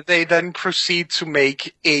Square, where they then proceed to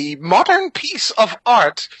make a modern piece of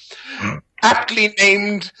art aptly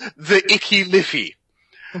named the Icky Liffey.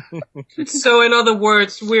 So in other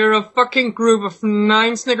words, we're a fucking group of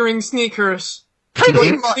 9 snickering sneakers.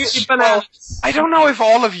 Pretty much. Well, I don't know if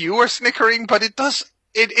all of you are snickering, but it does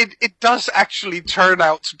actually turn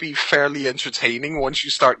out to be fairly entertaining once you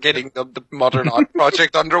start getting the modern art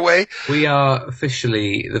project underway. We are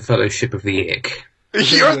officially the Fellowship of the Ick.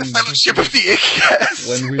 You're the Fellowship of the Ick, yes.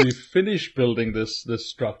 When we finish building this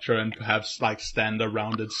structure and perhaps stand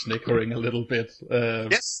around it snickering a little bit,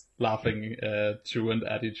 yes, laughing to and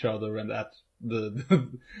at each other and at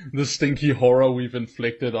the stinky horror we've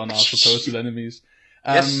inflicted on our supposed enemies.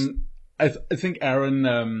 Yes. I think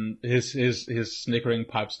Aaron, his snickering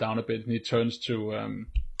pipes down a bit, and he turns to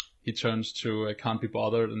Can't Be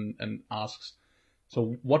Bothered and asks,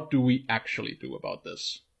 so what do we actually do about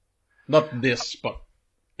this? Not this, but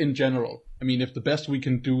in general. I mean, if the best we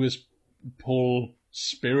can do is pull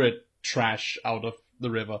spirit trash out of the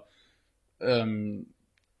river, and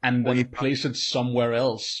then place it somewhere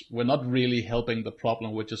else, we're not really helping the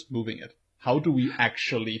problem, we're just moving it. How do we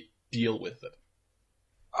actually deal with it?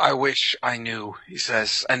 I wish I knew, he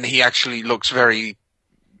says, and he actually looks very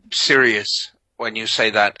serious when you say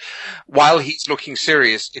that. While he's looking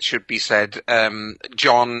serious, it should be said,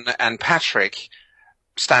 John and Patrick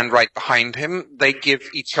stand right behind him. They give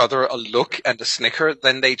each other a look and a snicker,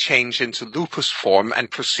 then they change into lupus form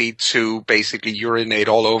and proceed to basically urinate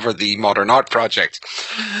all over the modern art project,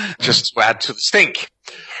 just to add to the stink.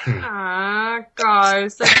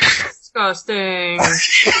 guys, that's disgusting.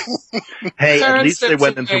 Hey, at least they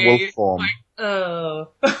went into wolf form.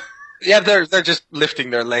 Yeah, they're just lifting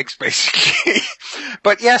their legs basically.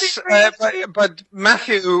 But yes, but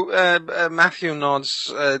Matthew nods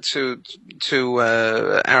to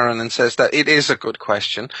Aaron and says that it is a good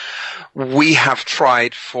question. We have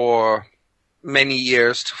tried for many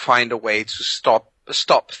years to find a way to stop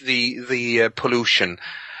the pollution.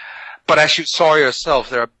 But as you saw yourself,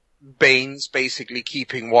 there are Banes basically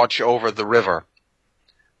keeping watch over the river.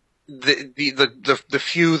 The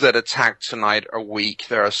few that attacked tonight are weak.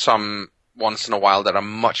 There are some once in a while that are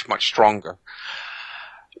much, much stronger.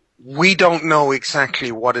 We don't know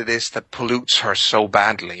exactly what it is that pollutes her so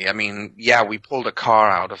badly. I mean, yeah, we pulled a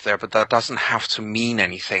car out of there, but that doesn't have to mean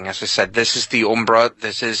anything. As I said, this is the Umbra.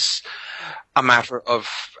 This is a matter of,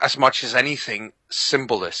 as much as anything,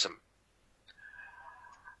 symbolism.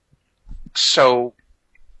 So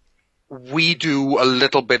we do a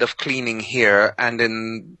little bit of cleaning here, and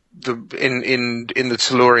in the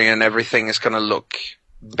Tellurian, everything is going to look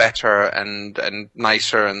better and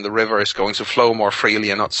nicer, and the river is going to flow more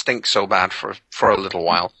freely and not stink so bad for a little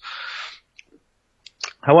while.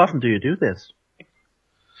 How often do you do this?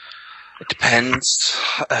 It depends.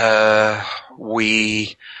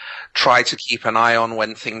 We try to keep an eye on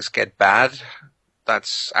when things get bad.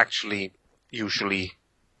 That's actually usually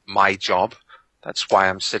my job. That's why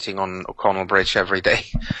I'm sitting on O'Connell Bridge every day.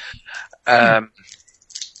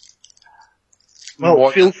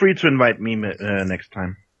 Well, feel free to invite me next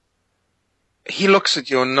time. He looks at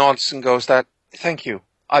you and nods and goes, thank you.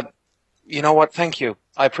 You know what? Thank you.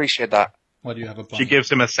 I appreciate that. What do you have a She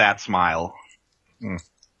gives him a sad smile.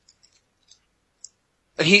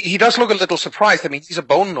 He does look a little surprised. I mean, he's a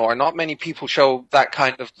bone gnawer. Not many people show that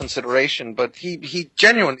kind of consideration, but he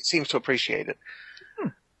genuinely seems to appreciate it.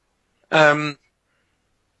 Well,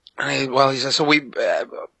 he says, so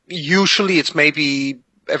usually it's maybe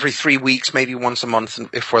every 3 weeks, maybe once a month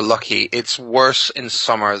if we're lucky. It's worse in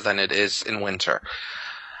summer than it is in winter.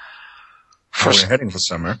 We're heading for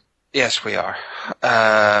summer. Yes, we are.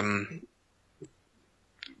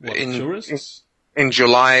 Tourists? In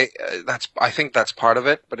July, I think that's part of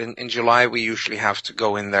it, but in July we usually have to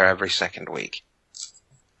go in there every second week.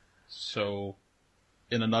 So,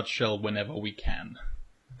 in a nutshell, whenever we can.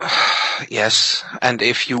 Yes, and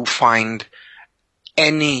if you find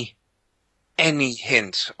any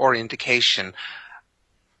hint or indication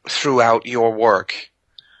throughout your work,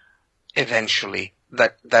 eventually,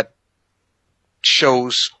 that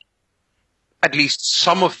shows at least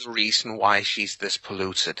some of the reason why she's this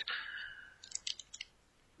polluted,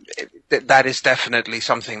 that is definitely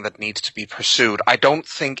something that needs to be pursued. I don't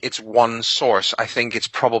think it's one source. I think it's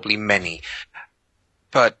probably many.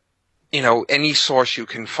 But, any source you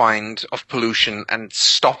can find of pollution and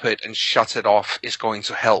stop it and shut it off is going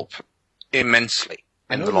to help immensely.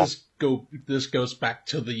 I know this goes back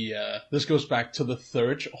to the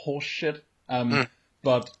third horse shit.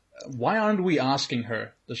 But why aren't we asking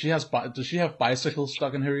her? Does she have bicycles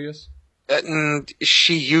stuck in her ears?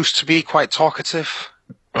 She used to be quite talkative,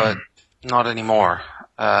 but not anymore.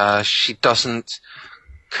 She doesn't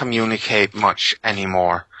communicate much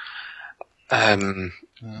anymore.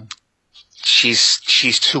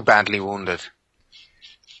 She's too badly wounded.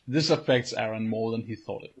 This affects Aaron more than he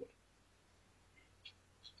thought it would.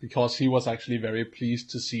 Because he was actually very pleased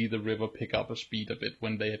to see the river pick up a speed a bit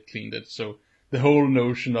when they had cleaned it. So the whole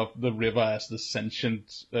notion of the river as a sentient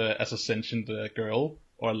girl,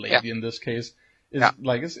 or lady in this case, is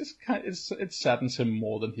like it saddens him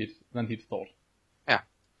more than he'd thought. Yeah.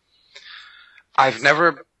 I've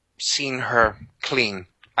never seen her clean,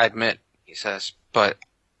 I admit, he says, but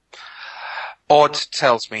Odd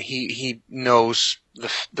tells me he knows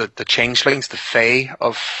the changelings, the Fae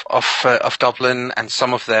of Dublin, and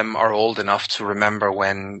some of them are old enough to remember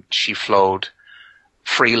when she flowed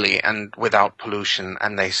freely and without pollution,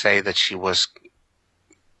 and they say that she was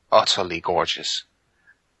utterly gorgeous.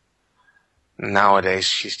 Nowadays,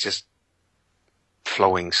 she's just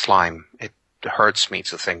flowing slime. It hurts me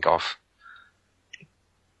to think of.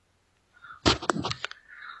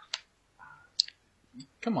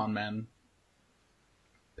 Come on, man.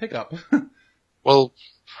 Pick up. Well,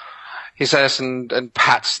 he says and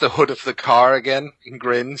pats the hood of the car again and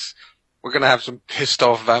grins. We're going to have some pissed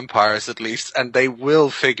off vampires at least, and they will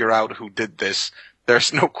figure out who did this.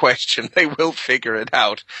 There's no question. They will figure it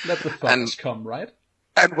out. Let the thugs come, right?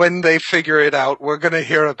 And when they figure it out, we're going to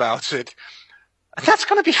hear about it. And that's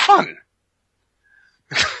going to be fun.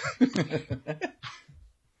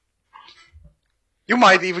 You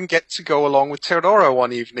might even get to go along with Theodora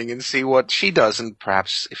one evening and see what she does, and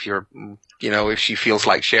perhaps if if she feels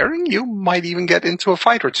like sharing, you might even get into a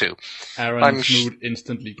fight or two. Aaron's mood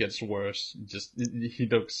instantly gets worse. He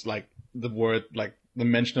looks like the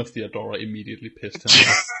mention of Theodora immediately pissed him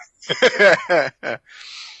off.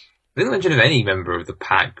 The mention of any member of the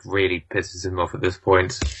pack really pisses him off at this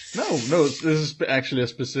point. No, this is actually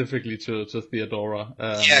specifically to Theodora.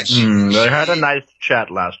 They had a nice chat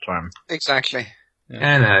last time. Exactly.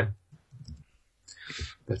 Yeah. I know.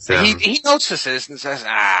 But, he notices and says,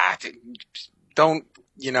 don't,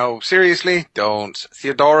 seriously, don't.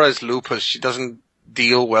 Theodora is lupus. She doesn't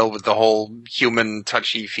deal well with the whole human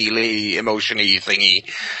touchy-feely, emotion-y thingy.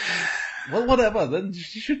 Well, whatever. Then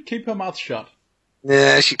she should keep her mouth shut.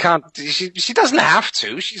 Yeah, she can't. She doesn't have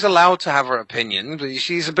to. She's allowed to have her opinion, but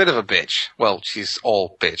she's a bit of a bitch. Well, she's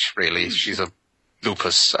all bitch, really. She's a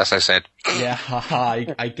lupus, as I said. Yeah,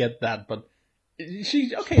 I get that, but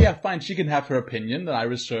fine. She can have her opinion, and I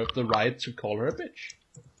reserve the right to call her a bitch.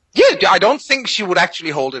 Yeah, I don't think she would actually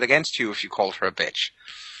hold it against you if you called her a bitch.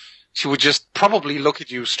 She would just probably look at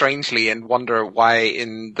you strangely and wonder why,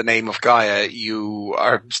 in the name of Gaia, you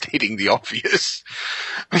are stating the obvious.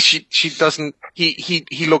 She doesn't.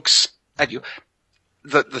 He looks at you.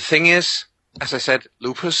 The thing is, as I said,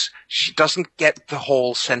 lupus. She doesn't get the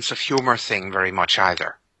whole sense of humor thing very much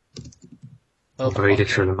either. Well, very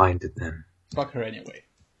literally minded then. Fuck her anyway.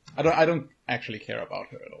 I don't actually care about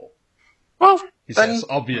her at all. Well, he says,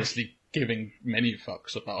 obviously giving many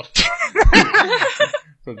fucks about.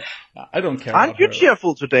 But I don't care. Aren't you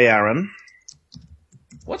cheerful today, Aaron?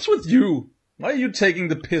 What's with you? Why are you taking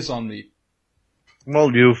the piss on me?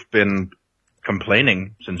 Well, you've been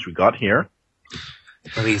complaining since we got here.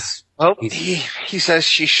 Well, he says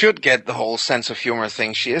she should get the whole sense of humor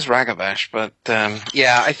thing. She is Ragabash, but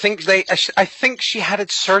I think she had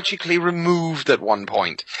it surgically removed at one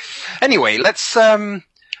point. Anyway, let's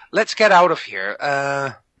get out of here.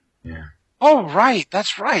 Yeah. Oh, right,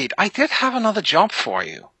 that's right. I did have another job for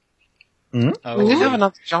you. Mm-hmm. Oh, I have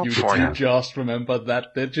another job for you. You just remembered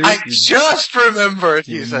that, did you? I just remembered,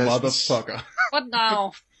 he says. Motherfucker. What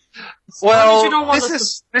now? Well,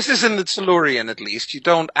 this is in the Tellurian, at least. You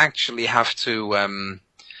don't actually have to,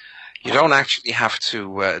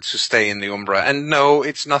 to stay in the Umbra. And no,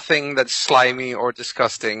 it's nothing that's slimy or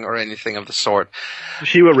disgusting or anything of the sort.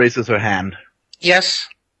 Shiva raises her hand. Yes?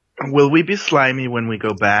 Will we be slimy when we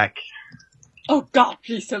go back? Oh God,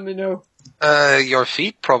 please tell me no. Your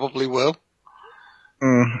feet probably will.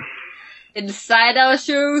 Inside our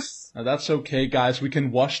shoes? Now that's okay, guys. We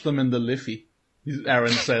can wash them in the Liffey.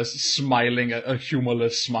 Aaron says, smiling a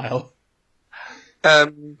humorless smile.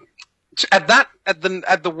 At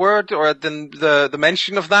the word or at the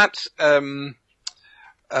mention of that,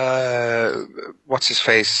 what's his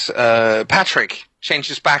face? Patrick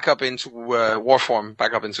changes back up into war form,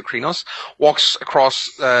 back up into Krynos, walks across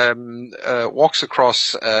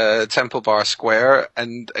Temple Bar Square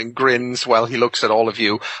and grins while he looks at all of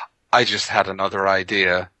you. I just had another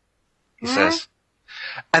idea, he says.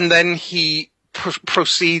 And then he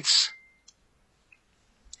proceeds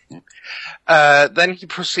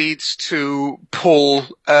to pull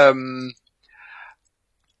a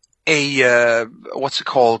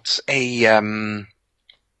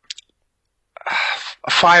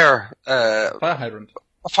fire hydrant.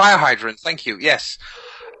 A fire hydrant, thank you, yes.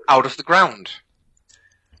 Out of the ground.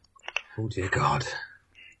 Oh dear God.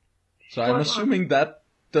 So I'm assuming that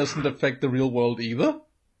doesn't affect the real world either,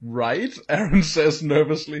 right? Aaron says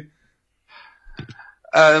nervously.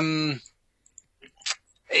 And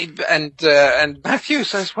Matthew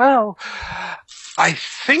says, well, I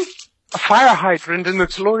think a fire hydrant in the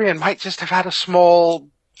Tellurian might just have had a small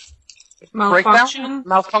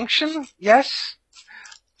malfunction, yes.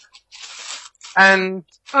 And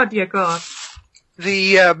oh dear God,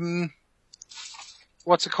 the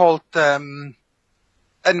what's it called?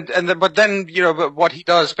 But then what he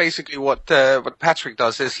does, basically what Patrick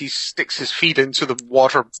does is he sticks his feet into the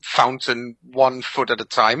water fountain 1 foot at a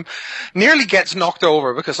time, nearly gets knocked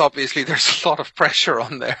over because obviously there's a lot of pressure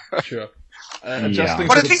on there. Sure.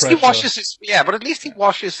 But at least he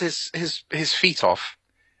washes his feet off.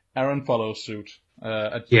 Aaron follows suit.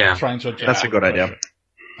 Trying to adjust. That's a good idea.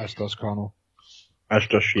 As does Colonel. As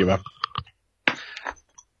does Shiva.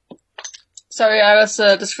 Sorry, I was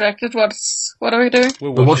distracted. What are we doing?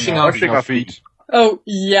 We're washing our feet. Oh,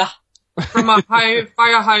 yeah. From a fire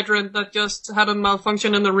hydrant that just had a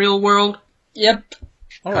malfunction in the real world. Yep.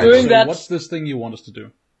 Alright, so that. What's this thing you want us to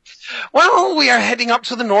do? Well, we are heading up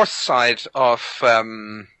to the north side of,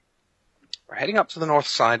 the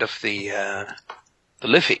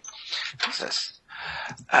Liffey. He says,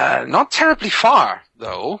 Not terribly far,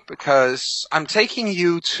 though, because I'm taking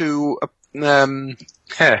you to I'm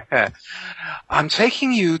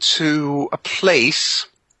taking you to a place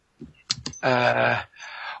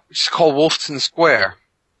which is called Wolfton Square.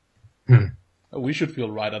 We should feel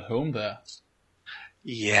right at home there.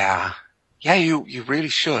 Yeah, you really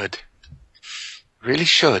should. Really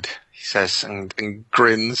should, he says, and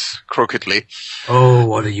grins crookedly. Oh,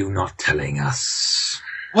 what are you not telling us?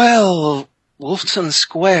 Well, Wolfton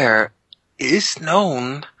Square is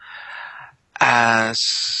known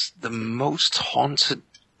as the most haunted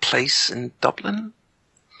place in Dublin.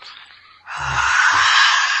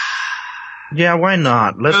 Yeah, why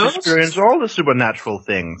not? Let's experience all the supernatural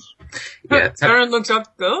things. Yeah, Taryn looks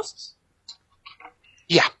up ghosts?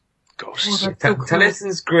 Yeah, ghosts.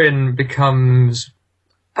 Taliesin's grin becomes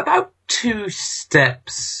about 2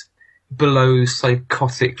 steps below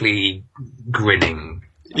psychotically grinning.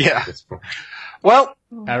 Yeah. Well,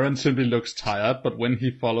 Aaron simply looks tired, but when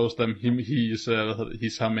he follows them, he's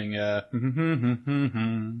humming.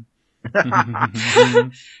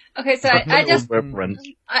 Okay, so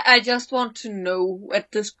I just want to know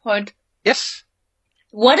at this point. Yes.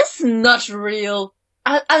 What is not real?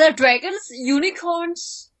 Are there dragons?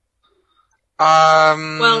 Unicorns?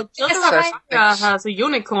 Well, Jessica has a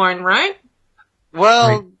unicorn, right?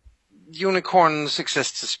 Well, unicorns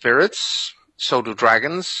exist as spirits. So do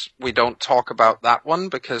dragons. We don't talk about that one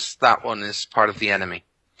because that one is part of the enemy.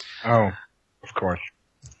 Oh, of course.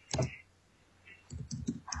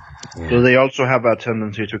 Yeah. Do they also have a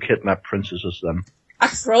tendency to kidnap princesses then? Are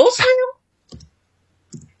trolls real?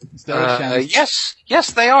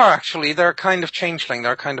 Yes, they are actually. They're kind of changeling.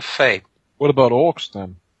 They're kind of fae. What about orcs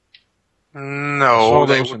then? No. I saw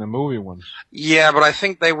those in the movie once. Yeah, but I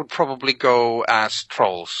think they would probably go as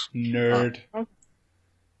trolls. Nerd.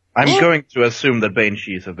 I'm going to assume that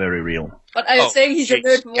Banshees are very real. But I'm saying he's a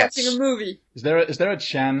nerd watching a movie. Is there a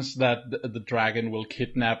chance that the dragon will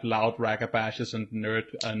kidnap Loud Ragabashes and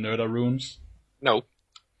Nerdaroons? No.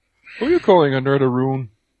 Who are you calling a Nerdaroon?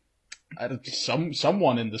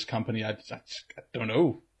 Someone in this company. I don't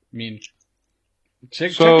know. I mean,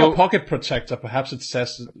 check your pocket protector. Perhaps it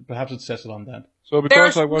says it on that. So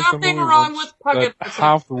because I watched the movie once that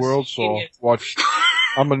half the world watched,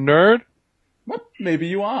 I'm a nerd. What? Maybe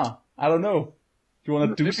you are. I don't know. Do you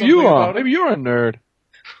want to do something you are. about it? Maybe you're a nerd.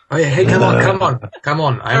 Oh yeah, hey, come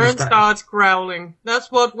on. Aaron starts growling.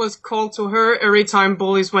 That's what was called to her every time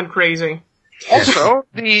bullies went crazy. Also,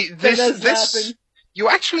 this you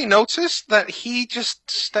actually notice that he just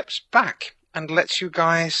steps back and lets you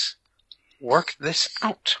guys work this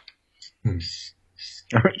out.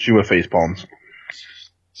 She were face palms.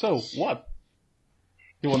 So, what?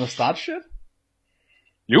 You want to start shit?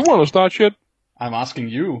 You want to start shit? I'm asking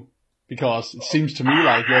you, because it seems to me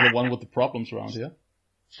like you're the one with the problems around here.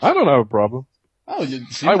 I don't have a problem. Oh,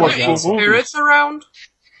 I watch full spirits around?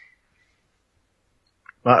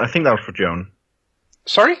 I think that was for Joan.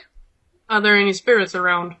 Sorry? Are there any spirits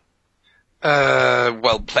around?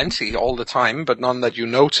 Well, plenty all the time, but none that you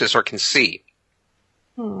notice or can see.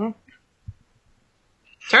 Taryn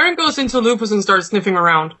goes into Lupus and starts sniffing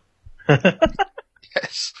around.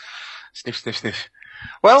 Yes. Sniff, sniff, sniff.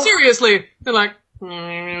 Well, seriously, they're like,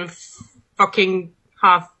 fucking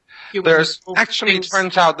half human. There's actually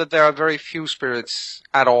turns out that there are very few spirits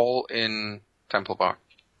at all in Temple Bar.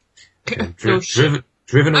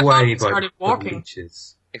 Driven away by the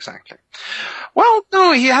leeches. Exactly. Well,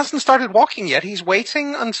 no, he hasn't started walking yet. He's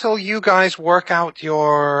waiting until you guys work out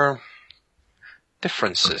your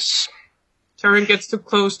differences. Taryn gets too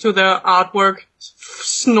close to the artwork,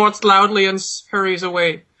 snorts loudly, and hurries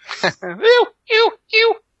away.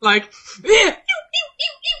 Ew. Like,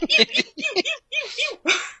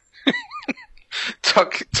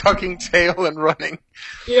 tucking tail and running.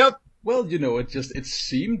 Yep. Well, it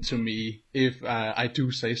seemed to me, if I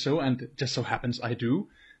do say so, and it just so happens I do,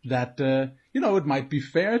 that, it might be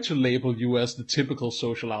fair to label you as the typical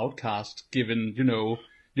social outcast, given,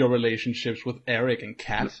 your relationships with Eric and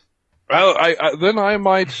Kat. Well, then I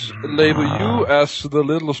might label you as the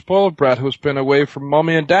little spoiled brat who's been away from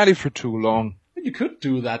mommy and daddy for too long. You could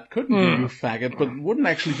do that, couldn't you faggot? But wouldn't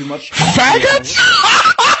actually be much... Faggot?!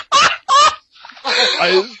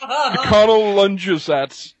 Connell lunges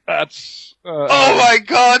at oh my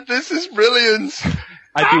god, this is brilliant!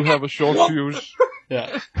 I do have a short fuse.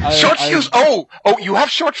 Yeah. Short fuse? Oh, you have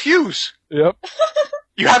short fuse? Yep.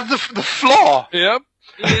 You have the flaw? Yep.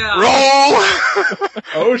 Yeah. Roll!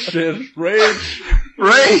 Oh shit, rage!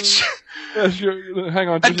 Rage! Yes, hang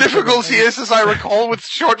on. And difficulty is, as I recall, with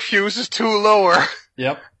short fuse is 2 lower.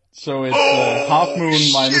 Yep. So it's Half Moon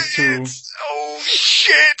shit. -2. Oh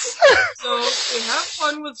shit! So we have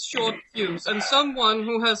one with short fuse and someone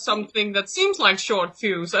who has something that seems like short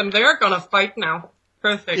fuse, and they're gonna fight now.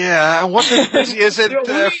 Perfect. Yeah, what is it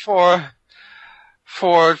for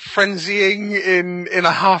frenzying in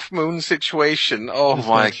a half moon situation? Oh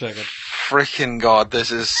my freaking god!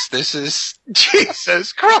 This is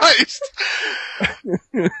Jesus Christ!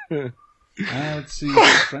 Let's see,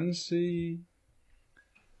 frenzy.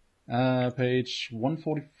 Page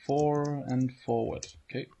 144 and forward.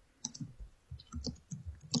 Okay.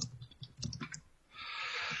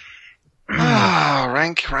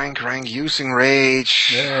 Rank, using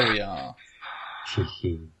rage. There we are.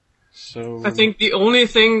 So I think the only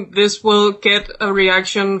thing this will get a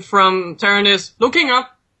reaction from Taryn is looking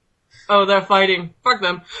up. Oh, they're fighting. Fuck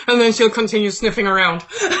them. And then she'll continue sniffing around.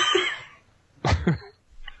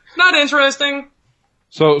 Not interesting.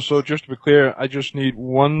 So just to be clear, I just need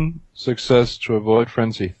one success to avoid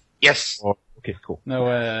frenzy. Yes. Oh, okay, cool.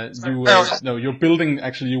 No, you're building.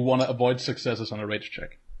 Actually, you want to avoid successes on a rage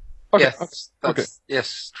check. Okay.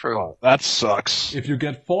 Yes, true. Oh, that sucks. If you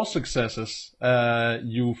get 4 successes,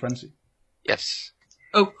 you frenzy. Yes.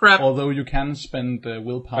 Oh crap. Although you can spend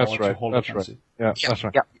willpower to hold a frenzy. Yeah, that's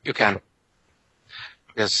right. Yeah, you can.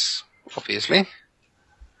 Yes, obviously.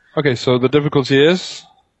 Okay, so the difficulty is?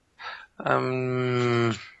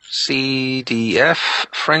 C, D, F,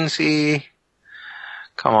 frenzy.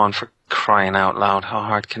 Come on, for crying out loud, how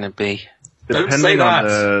hard can it be? Depending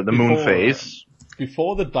on the moon phase.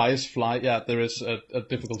 Before the dice fly, there is a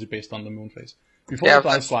difficulty based on the moon phase. Before the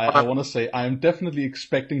dice fly, I want to say I am definitely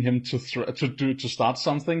expecting him to start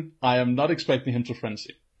something. I am not expecting him to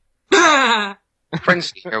frenzy.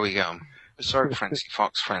 Frenzy, here we go. Berserk frenzy,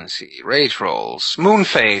 fox frenzy, rage rolls, moon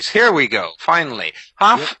phase, here we go, finally.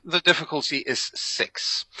 Half the difficulty is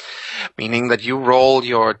 6, meaning that you roll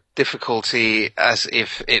your difficulty as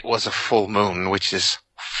if it was a full moon, which is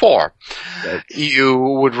 4. Right. You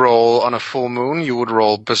would roll on a full moon, you would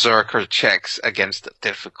roll berserker checks against a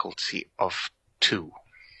difficulty of 2.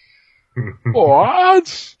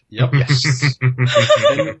 What? Yep. Yes.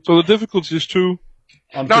 So the difficulty is 2?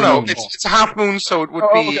 No, it's a half moon, so it would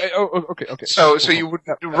be... Okay. So you would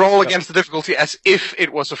roll against the difficulty as if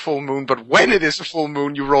it was a full moon, but when it is a full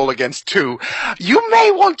moon, you roll against 2. You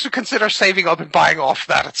may want to consider saving up and buying off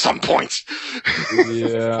that at some point.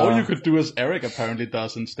 Yeah. Or you could do as Eric apparently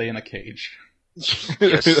does and stay in a cage.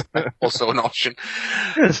 Yes, also an option.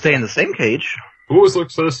 You're gonna stay in the same cage. 2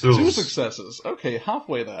 successes. 2 successes. Okay,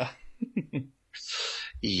 halfway there.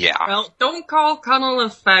 Yeah. Well, don't call Connell a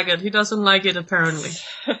faggot. He doesn't like it, apparently.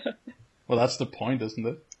 Well, that's the point, isn't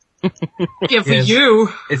it? Yeah, for you.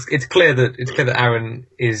 It's clear that Aaron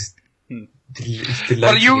is.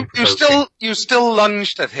 Well, you still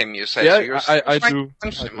lunged at him. You said. Yeah, so I do.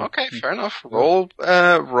 Okay, fair enough. Roll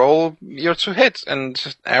your to hit,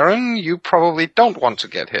 and Aaron, you probably don't want to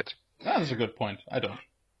get hit. That's a good point. I don't.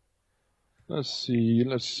 Let's see.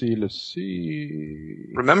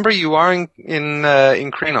 Remember, you are in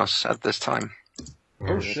Krenos at this time.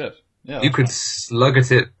 Oh shit! Yeah. You could slug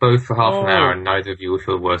at it both for half an hour, and neither of you would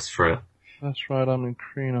feel worse for it. That's right. I'm in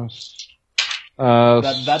Krenos.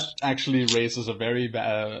 That actually raises a very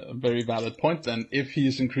valid point. Then, if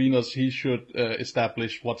he's in Krenos, he should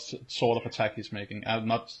establish what sort of attack he's making. I'm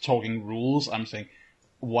not talking rules. I'm saying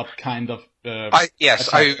what kind of attack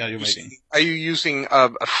are you making? Are you using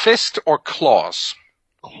a fist or claws?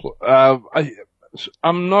 I'm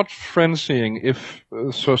not frenzying.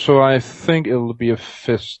 So I think it'll be a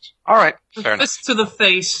fist. All right, fair enough. Fist to the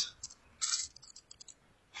face.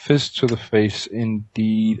 Fist to the face,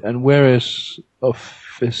 indeed. And where is a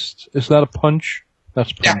fist? Is that a punch?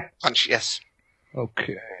 That's punch. Yeah, punch. Yes.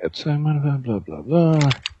 Okay. It's blah blah blah.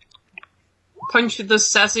 Punch the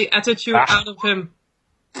sassy attitude out of him.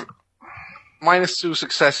 -2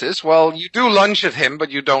 successes. Well, you do lunge at him,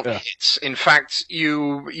 but you don't hit. In fact,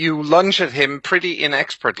 you lunge at him pretty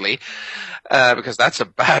inexpertly, because that's a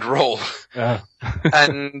bad roll.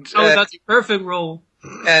 And that's a perfect roll.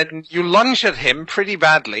 And you lunge at him pretty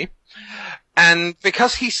badly. And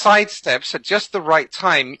because he sidesteps at just the right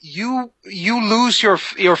time, you lose your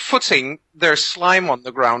footing. There's slime on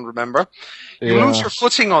the ground, remember? You lose your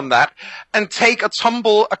footing on that and take a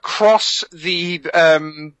tumble across the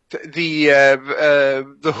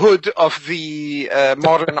hood of the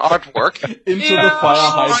modern artwork into the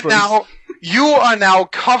fire hydrant. You are now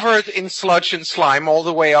covered in sludge and slime all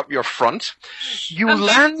the way up your front. You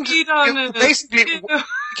land basically.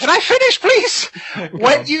 Can I finish, please?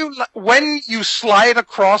 When you slide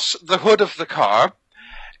across the hood of the car,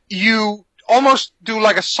 you almost do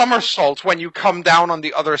like a somersault when you come down on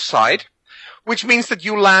the other side. which means that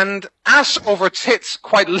you land ass over tits,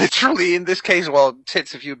 quite literally in this case, well,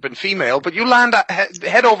 tits if you'd been female, but you land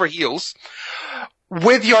head over heels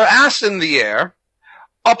with your ass in the air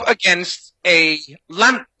up against a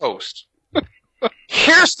lamppost.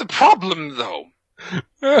 Here's the problem, though.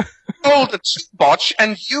 Hold a botch,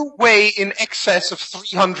 and you weigh in excess of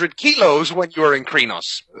 300 kilos when you're in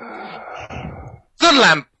Krynos. The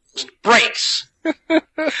lamppost breaks.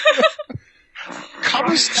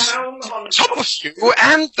 Comes down on top of you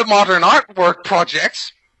and the modern artwork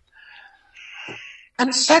project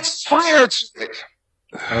and sets fire to it.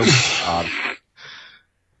 Oh,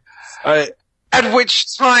 God. At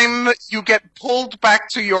which time you get pulled back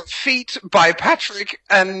to your feet by Patrick,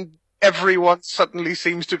 and everyone suddenly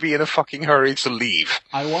seems to be in a fucking hurry to leave.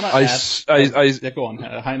 I want to add... go on,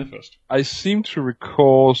 Heine first. I seem to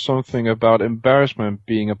recall something about embarrassment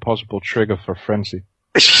being a possible trigger for frenzy.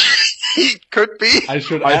 It could be. I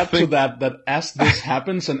should add to that as this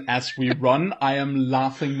happens and as we run, I am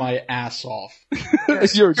laughing my ass off.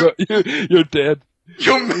 You're dead.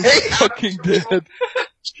 You may fucking dead.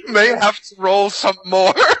 You may have to roll some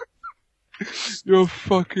more. You're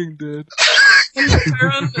fucking dead. And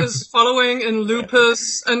Karen is following in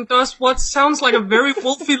Lupus and does what sounds like a very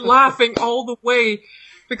wolfy laughing all the way,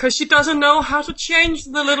 because she doesn't know how to change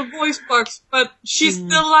the little voice box, but she's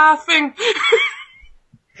still laughing.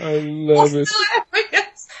 I love it.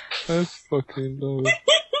 I fucking love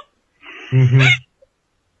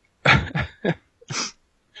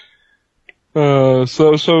it.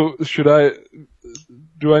 So should I?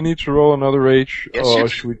 Do I need to roll another rage, yes, or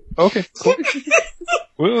should we? Okay, cool.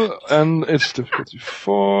 Well, and it's difficulty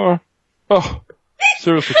 4. Oh,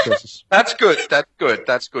 0 successes. That's good.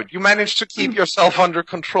 That's good. You managed to keep yourself under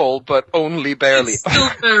control, but only barely. It's still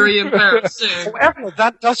very embarrassing. However,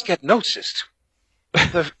 that does get noticed.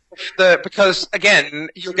 Because again,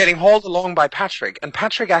 you're getting hauled along by Patrick, and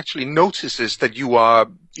Patrick actually notices that you are,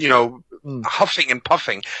 huffing and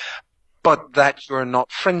puffing, but that you're not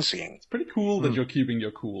frenzying. It's pretty cool that you're keeping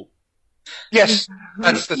your cool. Yes,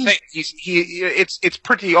 that's the thing. It's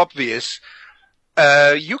pretty obvious.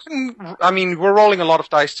 We're rolling a lot of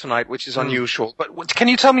dice tonight, which is unusual, but can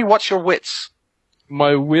you tell me what's your wits?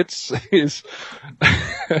 My wits is,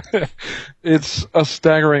 it's a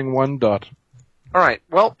staggering 1 dot. Alright,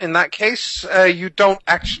 well, in that case, you don't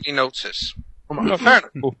actually notice. Fair enough.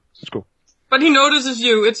 Cool. Let's go. But he notices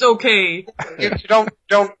you, it's okay. You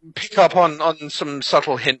don't pick up on some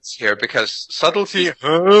subtle hints here, because subtlety, Big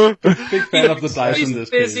fan of the dice in this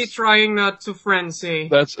case. He's busy trying not to frenzy.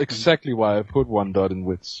 That's exactly why I put 1 dot in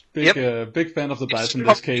wits. Big fan of the dice in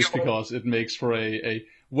this case, because it makes for a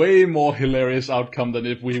way more hilarious outcome than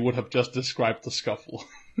if we would have just described the scuffle.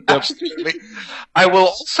 Absolutely. I will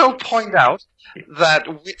also point out that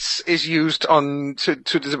wits is used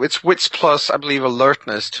it's wits plus, I believe,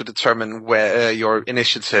 alertness to determine where your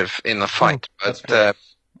initiative in a fight. But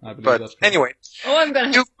anyway. Oh, I'm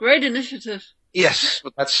gonna have great initiative. Yes,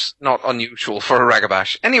 but that's not unusual for a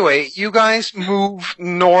Ragabash. Anyway, you guys move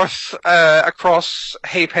north across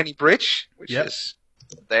Haypenny Bridge, which is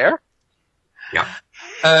there. Yeah.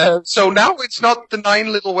 So now it's not the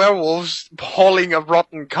 9 little werewolves hauling a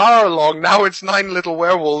rotten car along. Now it's 9 little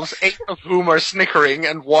werewolves, 8 of whom are snickering,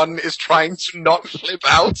 and 1 is trying to not flip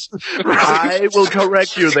out. I will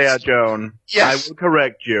correct you there, Joan. Yes. I will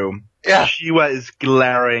correct you. Yeah. Shiva is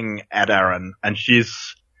glaring at Aaron, and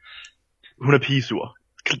she's... Hun er pigesur.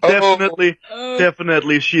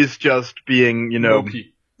 Definitely she's just being,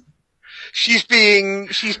 Low-key. She's being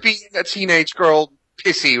a teenage girl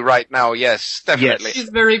pissy right now, yes, definitely. Yes. She's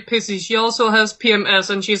very pissy. She also has PMS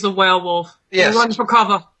and she's a werewolf. Yes. Run for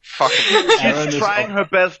cover. Fucking. She's trying her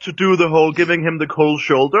best to do the whole giving him the cold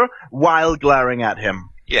shoulder while glaring at him.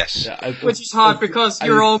 Yes. Yeah, which is hard because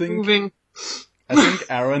you're all moving. I think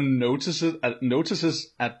Aaron notices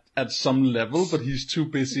at some level, but he's too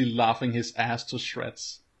busy laughing his ass to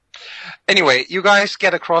shreds. Anyway, you guys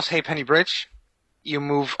get across Haypenny Bridge. You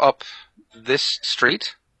move up this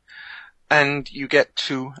street. And you get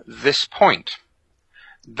to this point.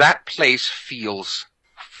 That place feels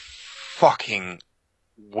fucking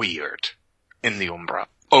weird in the Umbra.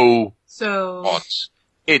 Oh, God.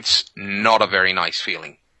 It's not a very nice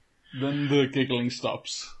feeling. Then the giggling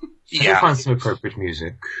stops. Yeah. Find some appropriate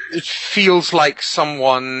music. It feels like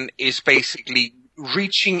someone is basically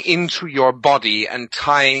reaching into your body and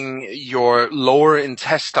tying your lower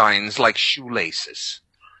intestines like shoelaces.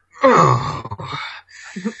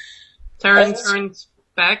 Taryn turns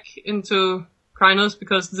back into Krynos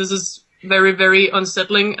because this is very, very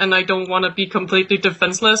unsettling and I don't want to be completely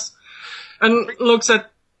defenseless. And looks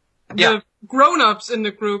at the grown-ups in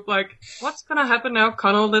the group, like, what's gonna happen now?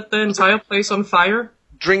 Connell lit the entire place on fire.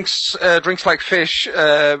 Drinks like fish,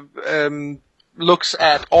 looks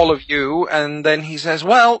at all of you, and then he says,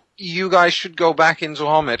 well, you guys should go back into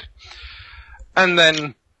Homid. And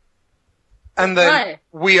then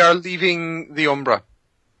we are leaving the Umbra.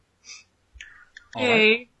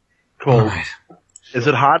 Hey. Cool. Right. Is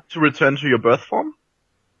it hard to return to your birth form?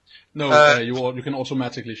 No, you can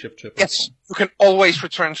automatically shift to your birth form. You can always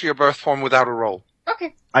return to your birth form without a roll.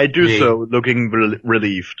 Okay. I do so, looking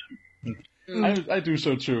relieved. I do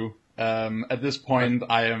so too. At this point,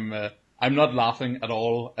 I'm not laughing at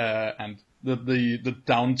all, and the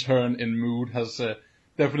downturn in mood has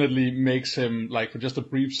definitely makes him, like, for just a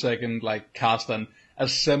brief second, like, cast a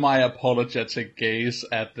semi-apologetic gaze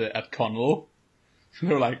at Connell.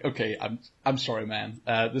 They're like, okay, I'm sorry, man.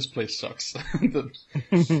 This place sucks.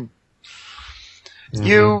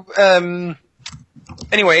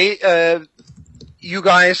 Anyway, you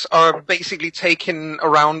guys are basically taken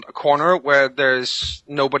around a corner where there's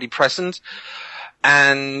nobody present,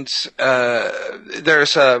 and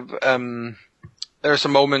there's a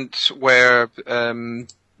moment where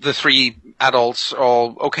the three adults are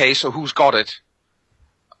all, okay, so who's got it?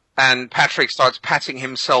 And Patrick starts patting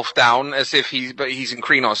himself down as if he's in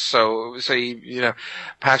Krenos. So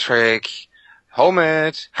Patrick,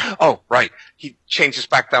 Homid. Oh, right. He changes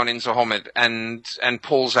back down into Homid and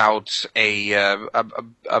pulls out a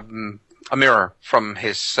mirror from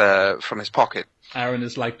his pocket. Aaron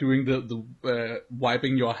is like doing the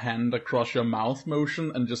wiping your hand across your mouth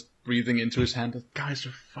motion and just breathing into his hand. That guy's a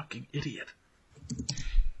fucking idiot.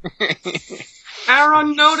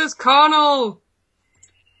 Aaron, notice Connell!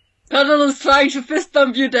 Connell is trying to fist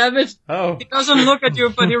bump you, damn it. Oh. He doesn't look at you,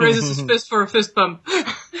 but he raises his fist for a fist bump.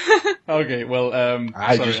 Okay, well,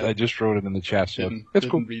 I just wrote it in the chat, so it's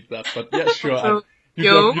cool. Didn't read that, but yeah, sure.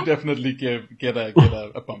 You definitely get a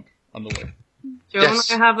bump on the way. Joe, yes.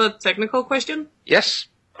 I have a technical question. Yes.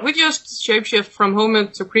 We just shapeshift from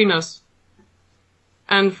Homid to Krenos.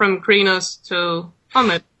 And from Krenos to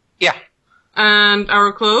Homid. Yeah. And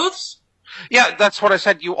our clothes? Yeah, that's what I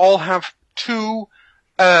said. You all have two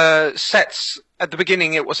sets. At the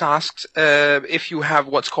beginning it was asked if you have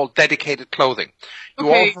what's called dedicated clothing.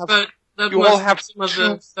 You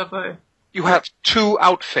have two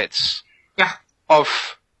outfits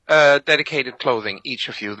of dedicated clothing, each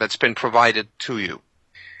of you, that's been provided to you.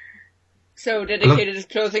 So dedicated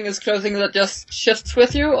clothing is clothing that just shifts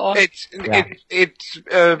with you, or it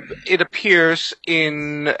appears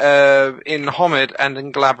in Homid and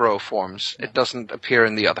in Glabro forms. It doesn't appear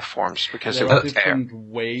in the other forms because there are different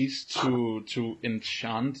ways to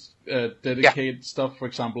enchant dedicated stuff. For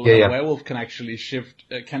example, a werewolf can actually shift.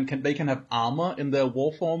 They can have armor in their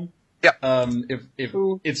war form. Yeah. If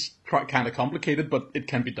it's kind of complicated, but it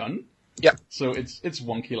can be done. Yeah. So it's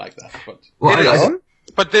wonky like that, but.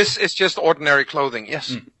 But this is just ordinary clothing,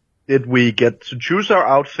 yes. Did we get to choose our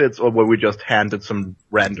outfits, or were we just handed some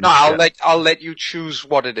random shit? I'll let you choose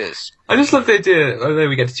what it is. I just love the idea, I know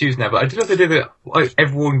we get to choose now, but I do love the idea that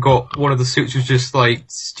everyone got one of the suits was just like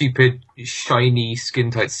stupid, shiny,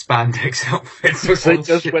 skin-tight spandex outfits. Or they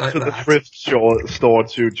just went to the thrift store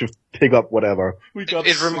to pick up whatever.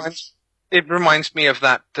 It reminds me of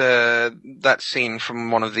that scene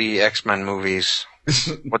from one of the X-Men movies.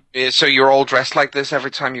 So you're all dressed like this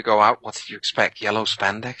every time you go out? What did you expect? Yellow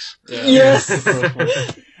spandex? Yeah. Yes!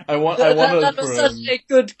 I wanted that was such a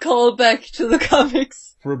good callback to the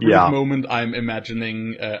comics. For a brief moment, I'm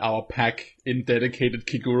imagining our pack in dedicated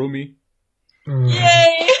Kigurumi.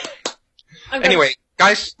 Yay! Anyway,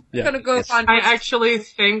 guys. I'm gonna go find. I actually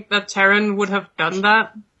think that Terran would have done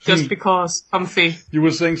that just because comfy. You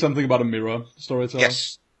were saying something about a mirror, storyteller.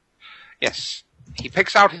 Yes. He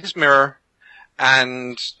picks out his mirror.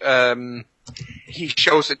 And he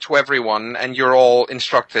shows it to everyone, and you're all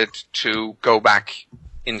instructed to go back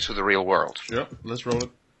into the real world. Yeah, let's roll it.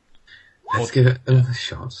 Let's give it another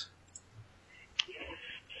shot.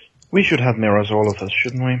 We should have mirrors, all of us,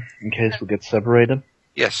 shouldn't we? In case we get separated.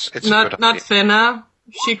 Yes, it's not Finna.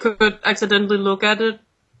 She could accidentally look at it.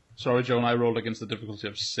 Sorry, Joan, I rolled against the difficulty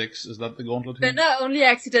of 6. Is that the gauntlet here? Finna only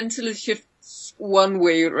accidentally shifts one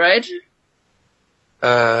way, right?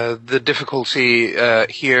 The difficulty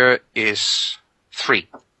here is 3.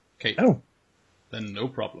 Okay. Oh. Then no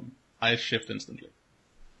problem. I shift instantly.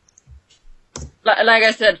 Like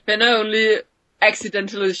I said, Finna only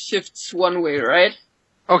accidentally shifts one way, right?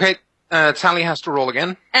 Okay, Tally has to roll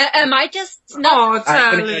again. Am I just not... Oh, Tally.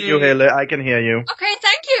 I can hear you, Hille. I can hear you. Okay,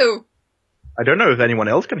 thank you. I don't know if anyone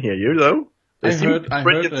else can hear you, though. I heard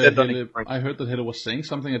that Helle was saying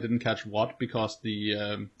something. I didn't catch what because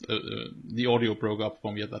the audio broke up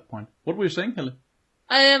for me at that point. What were you saying, Helle?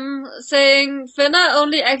 I am saying Finna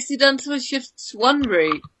only accidentally shifts one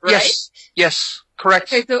way, right? Yes,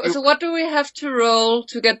 correct. Okay, so what do we have to roll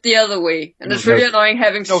to get the other way? And it's really annoying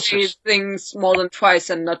having to see things more than twice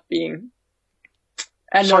and not being...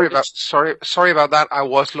 Sorry about that. I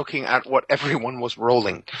was looking at what everyone was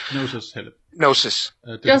rolling. Gnosis, Helle. Gnosis.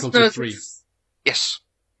 Difficulty 3. Yes.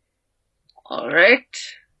 Alright.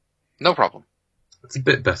 No problem. It's a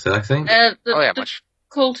bit better, I think. Much.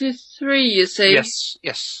 Difficulty 3, you say?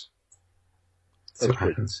 Yes. So what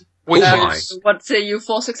happens? What say you,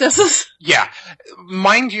 4 successes? Yeah.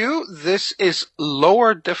 Mind you, this is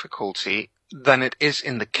lower difficulty than it is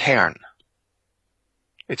in the cairn.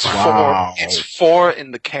 It's 4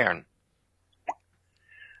 in the cairn.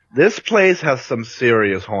 This place has some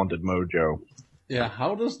serious haunted mojo. Yeah,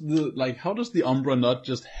 how does the Umbra not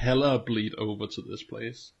just hella bleed over to this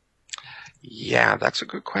place? Yeah, that's a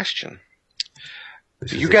good question.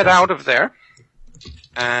 You get out of there,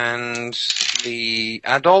 and the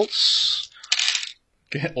adults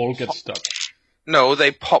all get stuck. No, they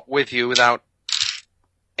pop with you without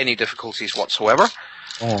any difficulties whatsoever.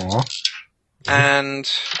 Aww.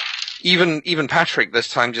 And even Patrick this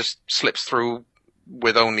time just slips through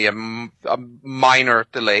with only a minor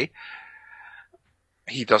delay.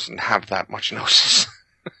 He doesn't have that much gnosis.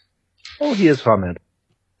 Oh, he is haunted,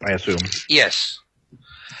 I assume. Yes.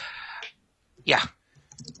 Yeah.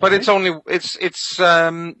 But it's only,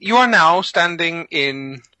 you are now standing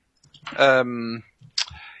in,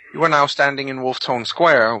 Wolfton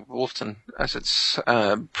Square, Wolfton, as it's,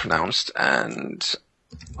 pronounced, and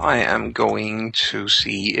I am going to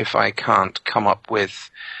see if I can't come up with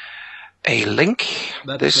a link.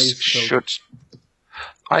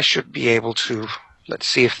 I should be able to, let's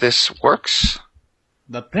see if this works.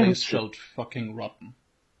 That place felt fucking rotten.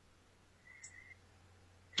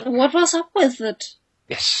 What was up with it?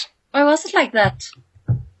 Yes. Why was it like that?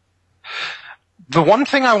 The one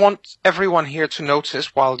thing I want everyone here to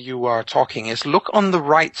notice while you are talking is look on the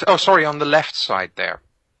left side there.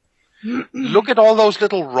 Look at all those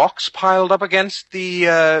little rocks piled up against the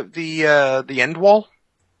end wall.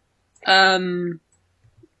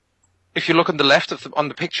 If you look on the left on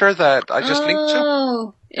the picture that I just linked to.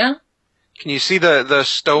 Oh, yeah. Can you see the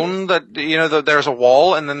stone that, there's a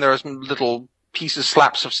wall and then there's little pieces,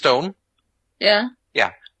 slabs of stone? Yeah.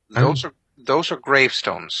 Yeah. Those are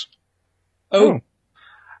gravestones. Oh.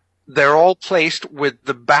 They're all placed with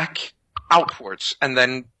the back outwards and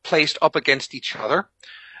then placed up against each other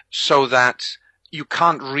so that you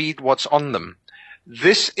can't read what's on them.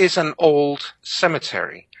 This is an old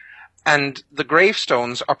cemetery. And the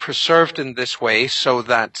gravestones are preserved in this way so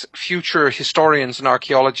that future historians and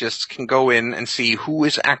archaeologists can go in and see who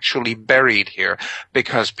is actually buried here,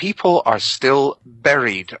 because people are still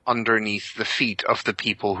buried underneath the feet of the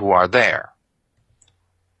people who are there.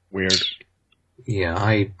 Weird.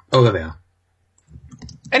 Yeah, there they are.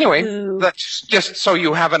 Anyway, that's just so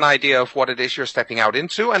you have an idea of what it is you're stepping out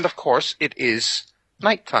into, and of course, it is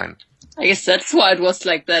nighttime. I guess that's why it was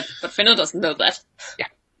like that, but Finna doesn't know that. Yeah.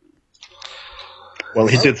 Well,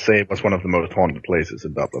 he did say it was one of the most haunted places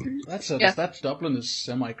in Dublin. That Dublin is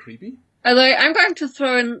semi-creepy. Although I'm going to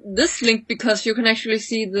throw in this link because you can actually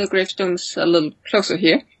see the gravestones a little closer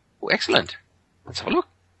here. Oh, excellent. Let's have a look.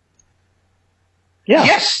 Yeah.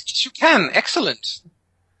 Yes, you can. Excellent.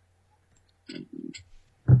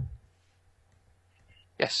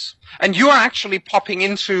 Yes. And you are actually popping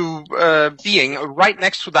into being right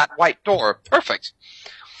next to that white door. Perfect.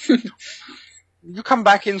 You come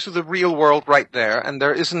back into the real world right there, and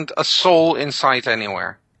there isn't a soul in sight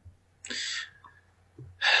anywhere.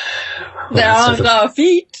 There aren't our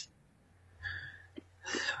feet.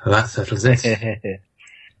 Well, that settles it.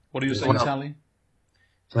 What are you saying, Sally?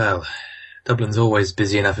 Well, Dublin's always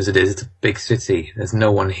busy enough as it is. It's a big city. There's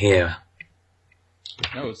no one here.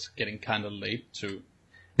 No, it's getting kind of late, too.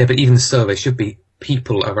 Yeah, but even so, there should be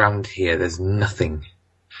people around here. There's nothing.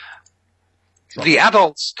 The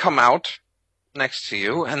adults come out next to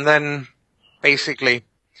you, and then basically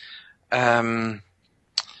Patrick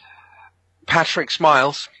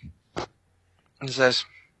smiles and says,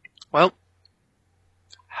 well,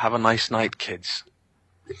 have a nice night, kids.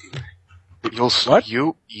 You will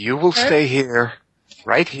stay here,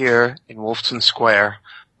 right here in Wolfton Square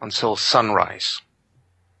until sunrise.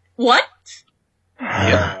 What?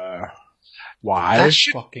 Yeah. Why?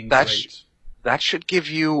 That should give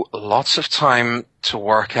you lots of time to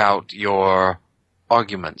work out your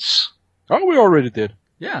arguments. Oh, we already did.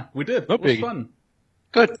 Yeah, we did. No it was biggie. fun.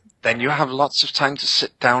 Good. Then you have lots of time to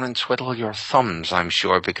sit down and twiddle your thumbs, I'm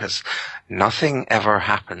sure, because nothing ever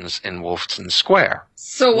happens in Wolfton Square.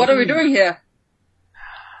 So what are we doing here?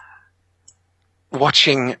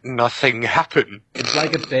 Watching nothing happen. It's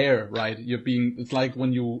like a dare, right? It's like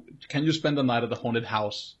when can you spend a night at a haunted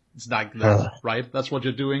house? It's like that, right? That's what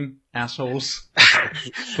you're doing, assholes.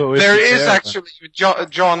 So there is actually,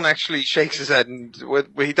 John actually shakes his head and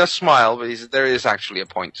he does smile, but there is actually a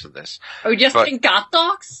point to this. Are we just getting guard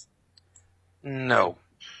dogs? No.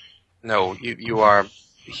 No, you are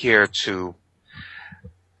here to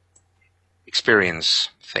experience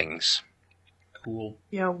things. Cool.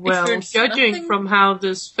 Yeah, well, judging from how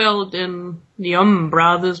this felt in the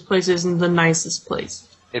Umbra, this place isn't the nicest place.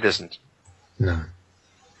 It isn't. No.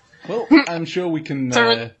 Well, I'm sure we can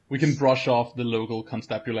brush off the local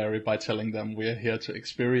constabulary by telling them we're here to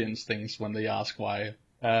experience things when they ask why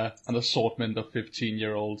an assortment of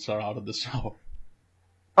 15-year-olds are out of the Sour.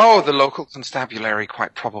 Oh, the local constabulary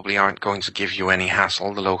quite probably aren't going to give you any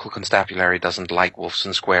hassle. The local constabulary doesn't like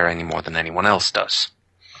Wolfson Square any more than anyone else does.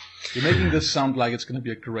 You're making this sound like it's going to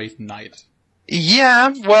be a great night.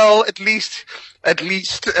 Yeah, well, at least,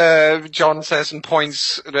 John says and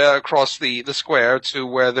points across the square to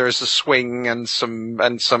where there's a swing and some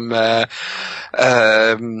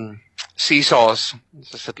seesaws.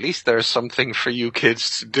 Says, at least there's something for you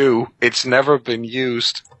kids to do. It's never been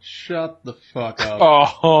used. Shut the fuck up.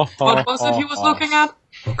 What was it he was looking at?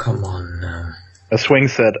 Oh, come on now. A swing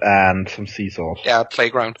set and some seesaws. Yeah,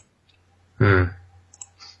 playground.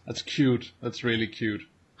 That's cute. That's really cute.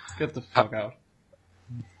 Get the fuck out.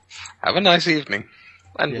 Have a nice evening.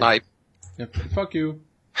 And night. Yep. Fuck you.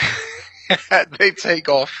 They take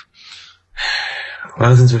off.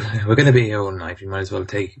 Well, since we're going to be here all night, we might as well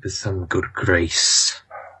take it with some good grace.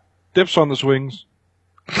 Dips on the swings.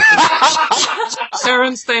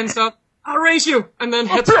 Saren stands up. I'll raise you! And then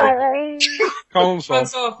heads runs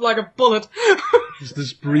off like a bullet. Just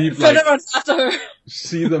this brief, like,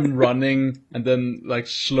 see them running, and then, like,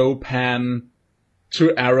 slow pan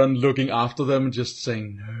to Aaron looking after them, just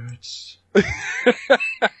saying, nerds.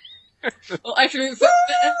 Well, actually,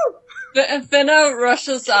 Finna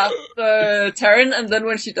rushes after Taryn, and then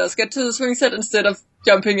when she does get to the swing set, instead of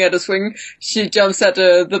jumping at a swing, she jumps at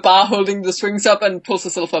the bar holding the swings up and pulls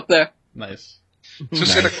herself up there. Nice. To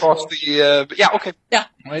sit across the, okay. Yeah.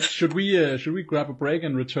 Right, should we grab a break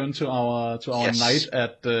and return to our night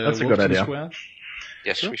at That's a good idea. Square?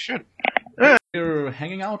 Yes, sure. We should. We're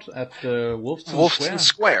hanging out at Wolfton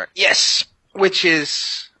Square. Yes, which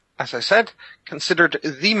is, as I said, considered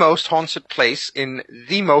the most haunted place in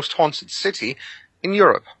the most haunted city in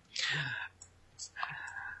Europe.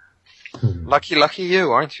 Lucky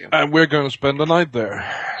you, aren't you? And we're going to spend the night there.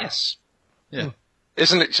 Yes. Yeah.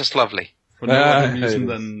 Isn't it just lovely? For no other reason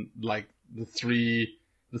than, like, the three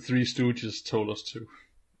Stooges told us to.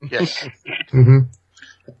 Yes. Mm-hmm.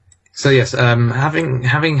 So yes,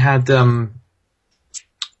 having had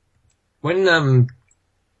when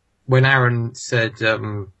Aaron said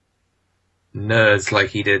nerds like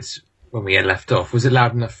he did when we had left off, was it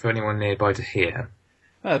loud enough for anyone nearby to hear?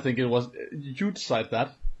 I think it was. You decide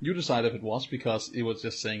that. You decide if it was, because he was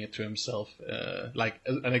just saying it to himself, like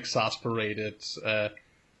an exasperated,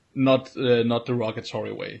 not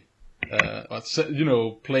derogatory way,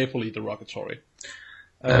 playfully derogatory.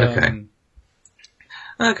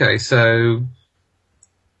 Okay, so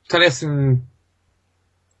Taliesin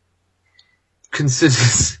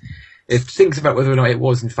considers, it thinks about whether or not it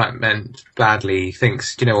was in fact meant badly,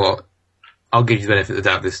 thinks, you know what, I'll give you the benefit of the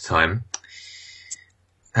doubt this time.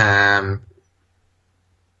 And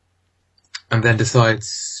then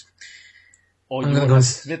decides, or you would have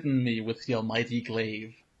smitten me with your mighty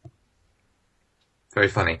glaive. Very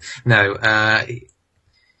funny. No,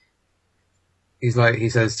 he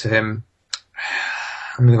says to him,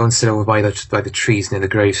 I'm going to go and sit over by the trees near the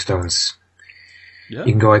gravestones. Yeah.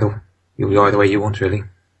 You can go either way you want, really.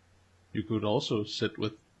 You could also sit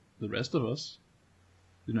with the rest of us.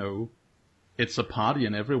 You know, it's a party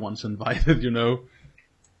and everyone's invited, you know.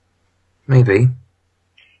 Maybe.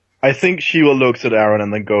 I think Sheila looks at Aaron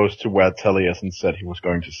and then goes to where Taliesin said he was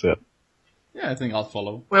going to sit. Yeah, I think I'll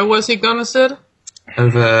follow. Where was he gonna sit?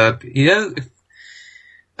 Over,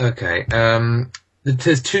 okay,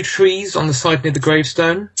 there's two trees on the side near the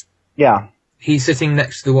gravestone. Yeah. He's sitting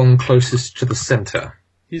next to the one closest to the center.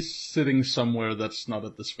 He's sitting somewhere that's not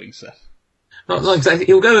at the swing set. Not exactly.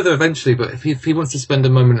 He'll go there eventually, but if he wants to spend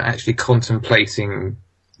a moment actually contemplating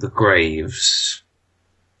the graves,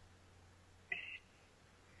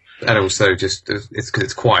 and also just it's because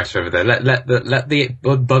it's quieter over there. Let the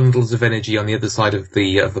bundles of energy on the other side of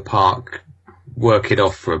the park work it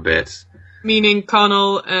off for a bit. Meaning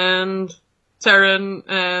Connell and Taryn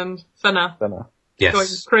and Fenna. Yes. Going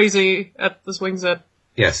crazy at the swing set.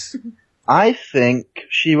 Yes. I think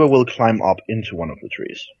Shiva will climb up into one of the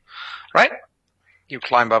trees. Right. You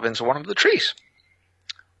climb up into one of the trees.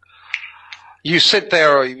 You sit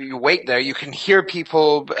there, or you wait there. You can hear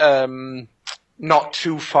people not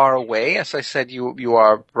too far away. As I said, you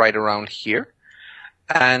are right around here.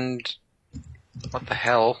 And what the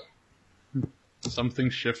hell? Something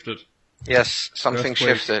shifted. Yes, something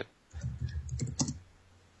Earthquake. shifted.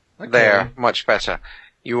 Okay. There, much better.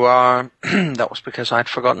 You are, that was because I'd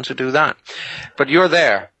forgotten to do that. But you're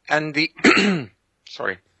there, and the,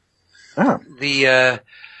 sorry. Ah.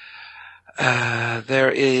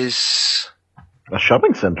 There is... A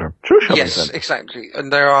shopping center. True shopping Yes, center. exactly.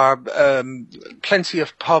 And there are, plenty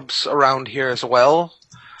of pubs around here as well.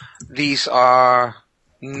 These are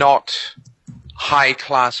not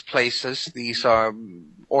high-class places. These are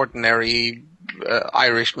ordinary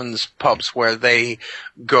Irishmen's pubs where they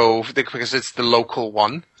go because it's the local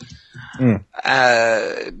one.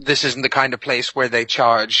 This isn't the kind of place where they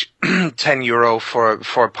charge €10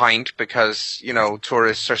 for a pint because,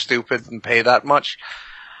 tourists are stupid and pay that much.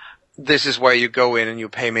 This is where you go in and you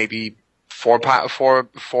pay maybe €4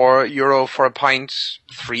 for a pint,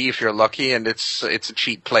 3 if you're lucky, and it's a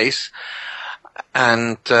cheap place.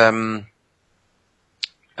 And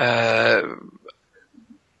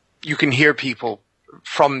you can hear people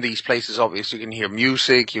from these places. Obviously, you can hear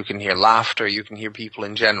music, you can hear laughter, you can hear people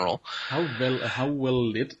in general. How well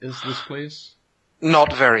lit is this place?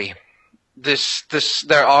 Not very.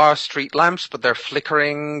 There are street lamps, but they're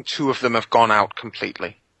flickering. 2 of them have gone out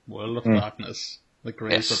completely. World of darkness. The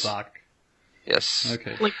grays Yes. are dark. Yes.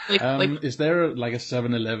 Okay. Like, Is there like a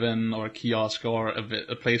 7-Eleven or a kiosk or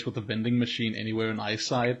a place with a vending machine anywhere in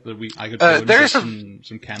eyesight that I could go and there get is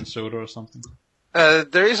some canned soda or something?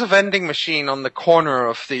 There is a vending machine on the corner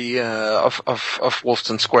of the of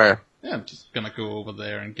Wolfton Square. Yeah, I'm just gonna go over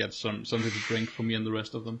there and get something to drink for me and the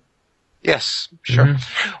rest of them. Yes, sure.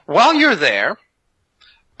 While you're there,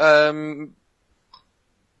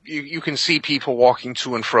 you can see people walking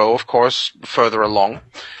to and fro, of course, further along.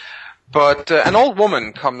 But an old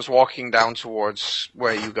woman comes walking down towards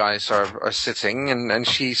where you guys are sitting, and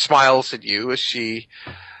she smiles at you as she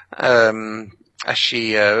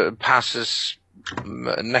passes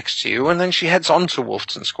next to you, and then she heads on to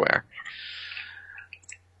Wolfton Square.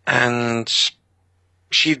 And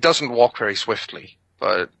she doesn't walk very swiftly,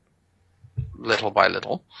 but little by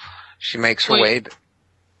little, she makes her way.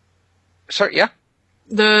 Sorry, yeah?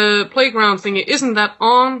 the playground thingy, isn't that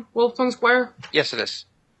on Wolfton Square? Yes, it is.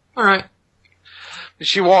 Alright.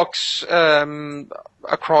 She walks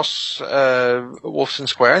across Wolfton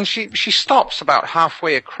Square, and she stops about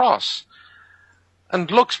halfway across and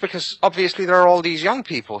looks, because obviously there are all these young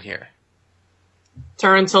people here.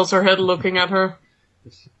 Taryn tilts her head looking at her.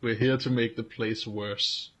 We're here to make the place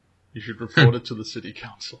worse. You should report it to the city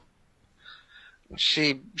council.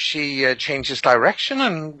 She changes direction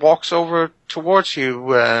and walks over towards you,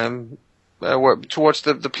 towards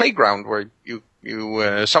the playground where you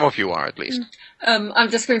some of you are, at least. I'm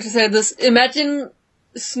just going to say this. Imagine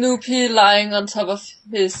Snoopy lying on top of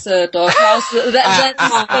his doghouse. It's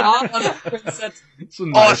a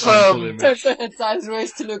nice Awesome. image. Turns her head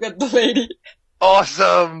sideways to look at the lady.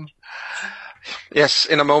 Awesome! Yes,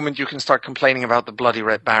 in a moment you can start complaining about the bloody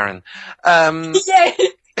Red Baron. Yay!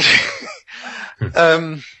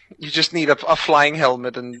 You just need a flying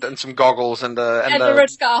helmet and some goggles and a red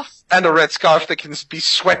scarf. And a red scarf that can be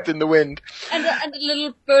swept in the wind. And a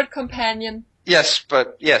little bird companion. Yes,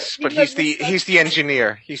 but he's the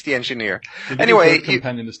engineer. He's the engineer. The Anyway, bird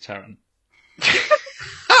companion is Taryn.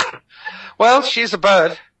 Well, she's a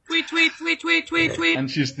bird. Tweet, tweet, tweet, tweet, tweet, tweet. And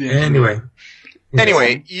she's the engineer.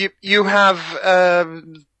 Anyway, you have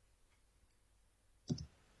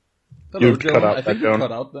Hello, You've Joan. cut out I that, think you Joan.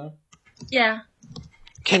 cut out there. Yeah.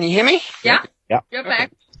 Can you hear me? Yeah? Yeah. You're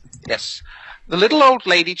back. Yes. The little old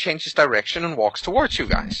lady changes direction and walks towards you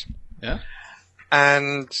guys. Yeah?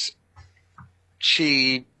 And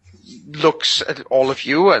she looks at all of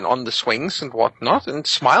you and on the swings and whatnot and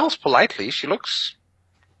smiles politely. She looks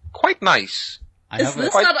quite nice. Is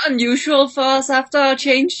this not unusual for us after our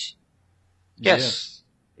change? Yes.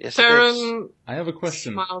 Yes, it is. Taryn I have a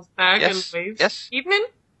question. smiles back Yes, and waves. yes. Evening?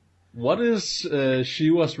 What is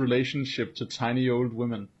Shiva's relationship to tiny old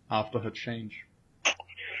women after her change?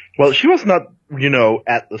 Well, she was not,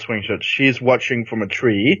 at the swing set. She's watching from a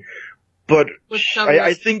tree, but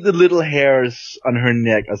I think the little hairs on her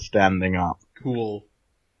neck are standing up. Cool.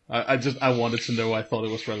 I wanted to know. I thought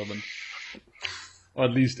it was relevant. Or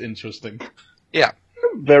at least interesting. Yeah.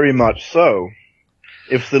 Very much so.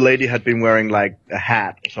 if the lady had been wearing like a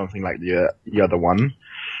hat or something like the other one,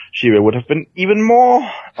 she would have been even more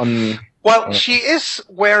on. Well, she is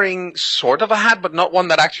wearing sort of a hat, but not one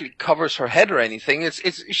that actually covers her head or anything.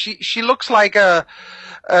 She looks like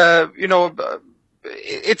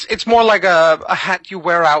it's more like a hat you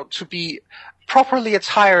wear out to be properly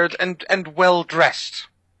attired and well dressed.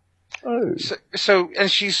 Oh. So,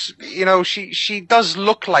 and she's, she does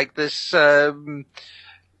look like this,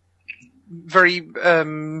 very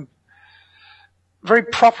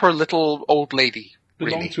proper little old lady.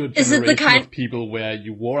 Belong to a generation of people where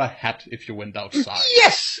you wore a hat if you went outside.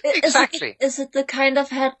 Yes, exactly. Is it the kind of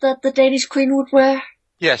hat that the Danish Queen would wear?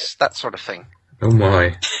 Yes, that sort of thing. Oh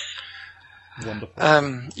my.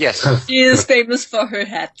 Wonderful. Yes. She is famous for her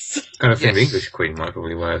hats. Kind of thing the English Queen might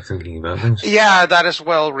probably wear, thinking about things. Yeah, that as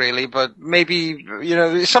well, really, but maybe,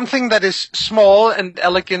 something that is small and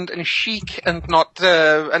elegant and chic and not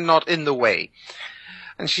in the way.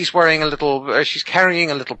 And she's wearing she's carrying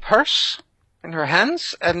a little purse in her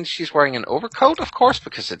hands, and she's wearing an overcoat, of course,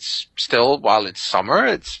 because it's still, while it's summer,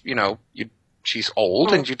 it's, she's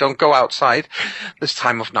old and you don't go outside this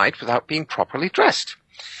time of night without being properly dressed.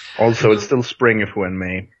 Also, it's still spring if we're in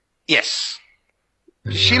May. Yes.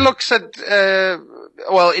 She looks at,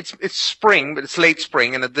 it's spring, but it's late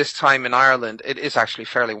spring, and at this time in Ireland, it is actually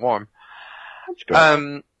fairly warm. That's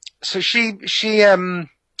good. So she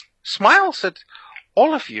smiles at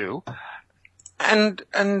all of you and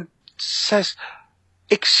says,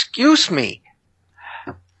 "Excuse me,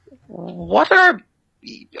 what are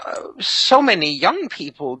so many young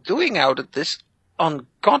people doing out at this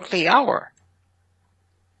ungodly hour?"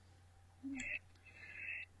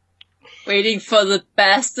 Waiting for the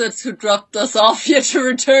bastards who dropped us off here to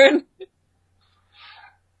return.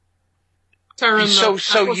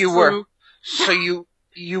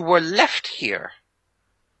 You were left here.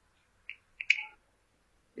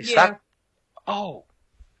 Is that? Oh,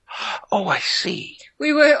 I see.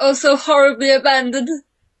 We were also horribly abandoned.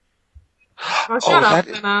 Oh, shut up,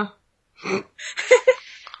 Anna.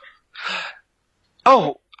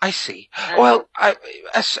 Oh, I see. Well, I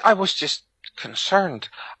was just concerned.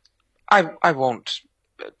 I won't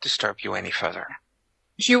disturb you any further.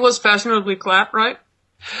 She was fashionably clad, right?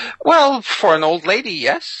 Well, for an old lady,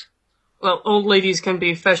 yes. Well, old ladies can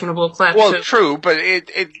be fashionable clad Well, too. true, but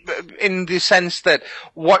it in the sense that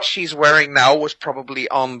what she's wearing now was probably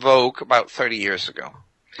en vogue about 30 years ago.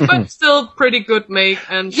 But still pretty good make,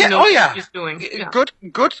 and she knows what she's doing. Yeah.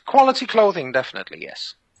 Good quality clothing, definitely,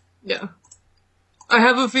 yes. Yeah. I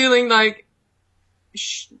have a feeling like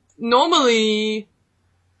normally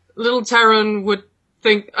little Taran would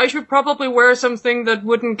think, I should probably wear something that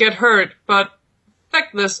wouldn't get hurt, but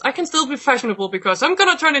like this, I can still be fashionable because I'm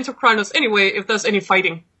gonna turn into Krynos anyway if there's any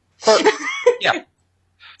fighting. Yeah.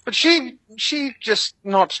 But she just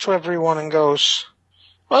nods to everyone and goes,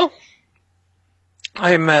 "Well,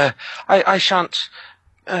 I shan't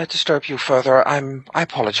disturb you further. I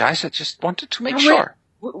apologize. I just wanted to make sure."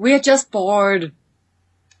 We're just bored.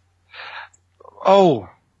 Oh,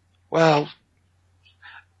 well,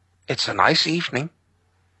 it's a nice evening.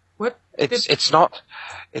 What? It's not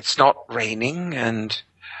raining and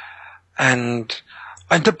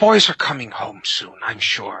the boys are coming home soon, I'm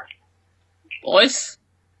sure. Boys?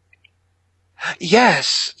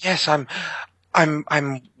 Yes,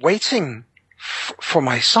 I'm waiting for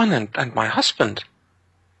my son and my husband.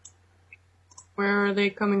 Where are they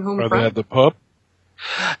coming home from? Are they at the pub?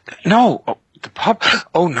 No, the pub.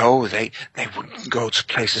 Oh no, they wouldn't go to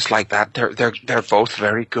places like that. They're both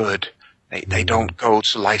very good. They don't go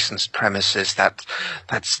to licensed premises.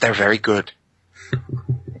 They're very good.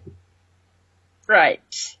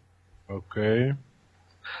 Right. Okay.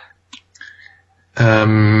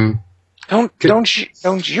 Don't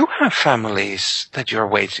you have families that you're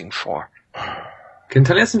waiting for? Can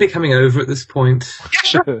Taliesin be coming over at this point? Yeah,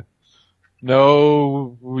 sure.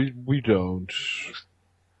 No, we don't.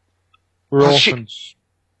 We're orphans.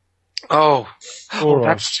 Oh,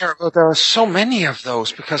 that's terrible. There are so many of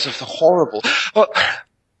those because of the horrible. Well,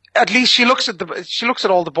 at least she looks at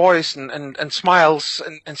all the boys and smiles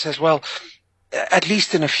and says, "Well, at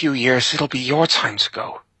least in a few years it'll be your time to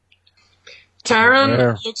go."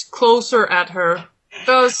 Taran looks closer at her.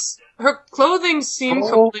 Does her clothing seem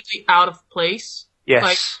completely out of place? Yes.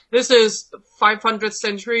 Like, this is 500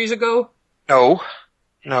 centuries ago? No.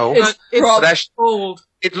 It's old.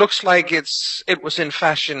 It looks like it was in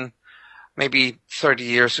fashion maybe 30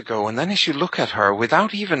 years ago, and then as you look at her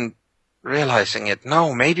without even realizing it,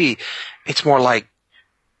 no, maybe it's more like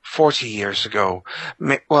 40 years ago.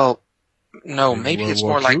 Maybe it's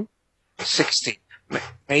more like 60.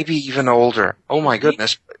 Maybe even older. Oh my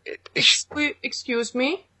goodness. Excuse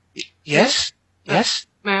me? Yes? Yes?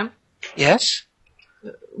 Ma'am? Yes?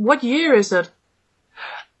 What year is it?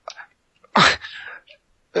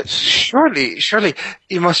 Surely,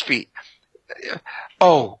 you must be...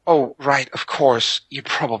 Oh, right, of course. You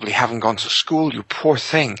probably haven't gone to school, you poor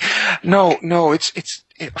thing. No,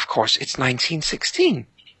 of course, it's 1916.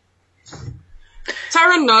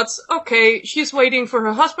 Tara nods. Okay, she's waiting for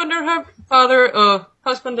her husband or her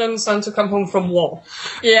husband and son to come home from war.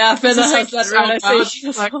 Yeah, Finna has that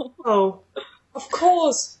realization. Like, oh, of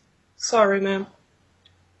course. Sorry, ma'am.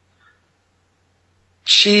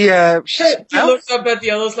 She looks up at the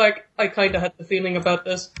others like, I kinda had the feeling about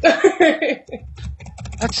this.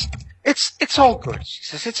 It's all good, she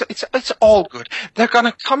says. It's all good. They're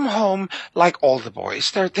gonna come home like all the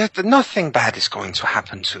boys. Nothing bad is going to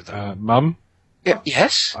happen to them. Mum?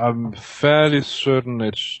 Yes? I'm fairly certain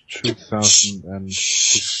it's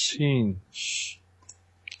 2016.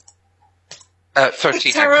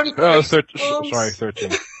 13. Oh, 13.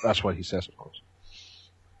 That's what he says, of course.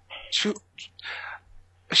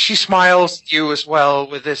 She smiles at you as well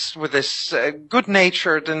with this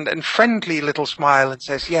good-natured and friendly little smile and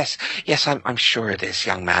says, "Yes, I'm sure it is,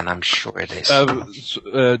 young man. I'm sure it is."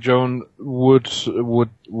 Joan, would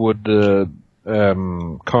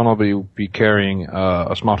Connor be carrying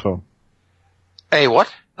a smartphone? A what?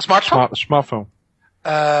 A smartphone? Smartphone.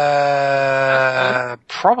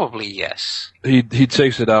 Probably yes. He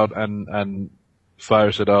takes it out and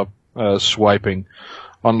fires it up, swiping,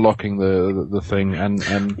 unlocking the thing and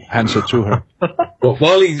hands it to her. Well,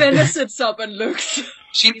 while he sits up and looks.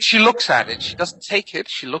 She looks at it. She doesn't take it.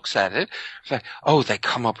 She looks at it. She's like, oh, they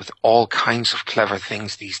come up with all kinds of clever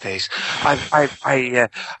things these days. I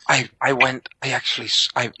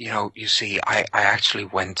actually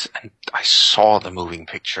went and I saw the moving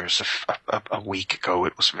pictures a week ago.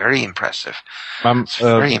 It was very impressive.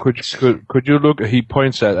 Could you look? He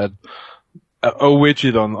points at a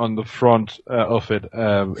widget on the front of it.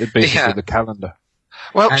 It basically the calendar.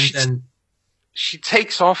 Well, she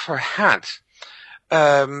takes off her hat.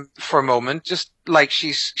 For a moment, just like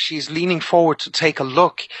she's leaning forward to take a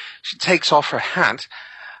look. She takes off her hat,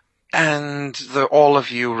 and all of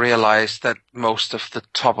you realize that most of the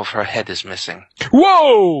top of her head is missing.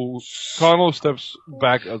 Whoa! Connell steps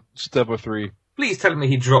back a step or three. Please tell me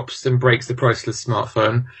he drops and breaks the priceless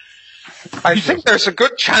smartphone. I think there's a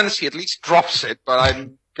good chance he at least drops it, but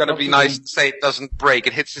I'm gonna be nice and say it doesn't break.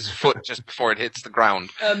 It hits his foot just before it hits the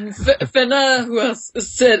ground. Finna, who has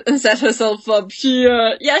set herself up, she's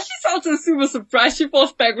also super surprised. She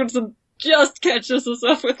falls backwards and just catches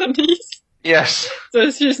herself with her knees. Yes. So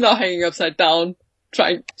she's now hanging upside down,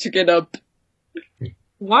 trying to get up.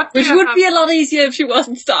 What? Which would be a lot easier if she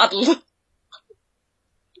wasn't startled.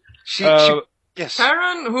 Yes.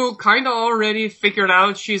 Karen, who kinda already figured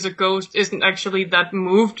out she's a ghost, isn't actually that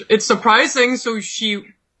moved. It's surprising, so she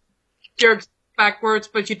jerks backwards,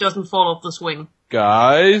 but she doesn't fall off the swing.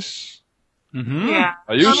 Guys? Mm-hmm. Yeah.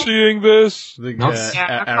 Are you seeing this?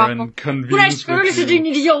 Aaron convenes with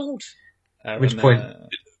you. Aaron, which point?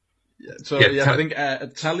 I think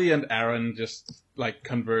Tally and Aaron just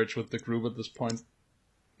converge with the group at this point.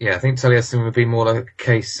 Yeah, I think Taliesin would be more like a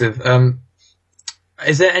case of,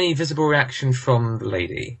 is there any visible reaction from the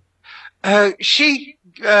lady? She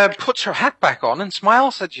puts her hat back on and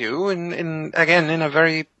smiles at you in a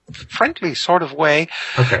very friendly sort of way.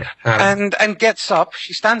 Okay. And gets up.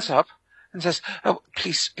 She stands up and says, "Oh,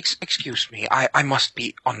 please excuse me. I must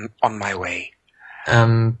be on my way."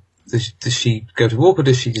 Does she go to walk or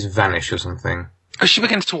does she just vanish or something? She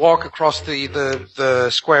begins to walk across the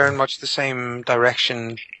square in much the same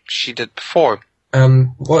direction she did before.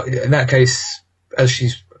 Well, in that case,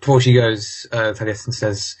 before she goes, Taliesin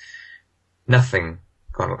says, "Nothing,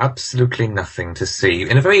 Connell, absolutely nothing to see,"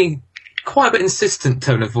 in a very quite a bit insistent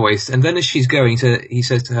tone of voice. And then as she's going he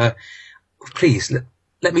says to her, "Please,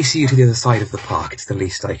 let me see you to the other side of the park. It's the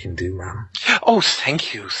least I can do, ma'am." Oh,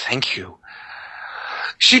 thank you.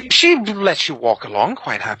 She lets you walk along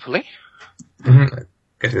quite happily. Mm-hmm.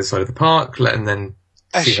 Get to the side of the park, and then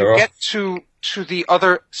as see her you off. get to the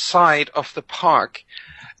other side of the park,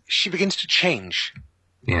 she begins to change.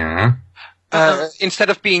 Yeah.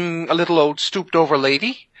 Instead of being a little old stooped over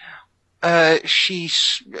lady, she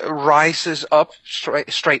rises up,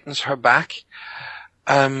 straightens her back.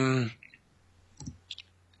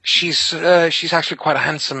 She's actually quite a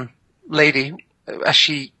handsome lady as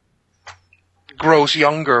she grows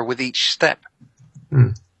younger with each step.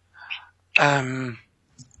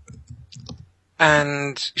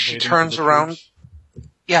 And she turns around.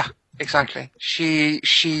 Yeah, exactly. She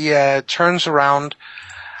turns around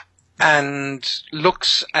and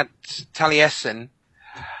looks at Taliesin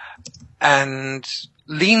and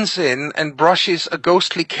leans in and brushes a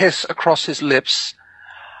ghostly kiss across his lips,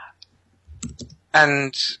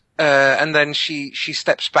 and then she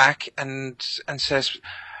steps back and says,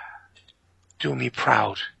 "Do me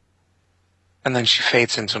proud," and then she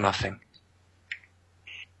fades into nothing.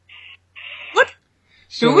 What?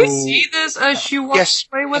 Do we see this as she walks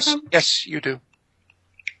away with him? Yes, you do.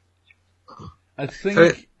 I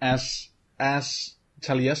think as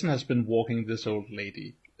Taliesin has been walking this old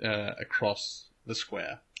lady across the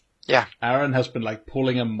square. Yeah. Aaron has been like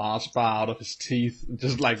pulling a Mars bar out of his teeth,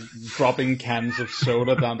 just like dropping cans of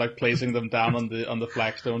soda down, like placing them down on the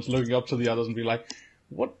flagstones, looking up to the others and be like,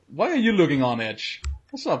 "What? Why are you looking on edge?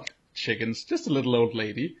 What's up, chickens? Just a little old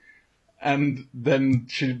lady." And then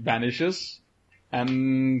she vanishes,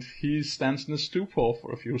 and he stands in a stupor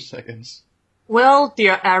for a few seconds. Well,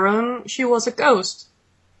 dear Aaron, she was a ghost.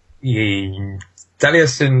 Yeah.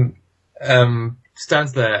 Taliesin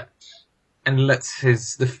stands there and lets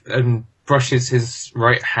and brushes his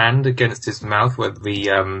right hand against his mouth where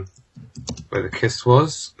the kiss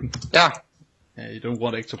was. Yeah. Yeah, you don't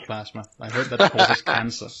want ectoplasma. I heard that causes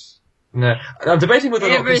cancer. No, I'm debating whether or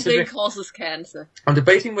not everything causes cancer. I'm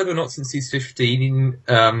debating whether or not since he's 15,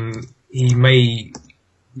 he may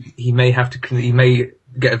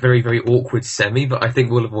get a very, very awkward semi, but I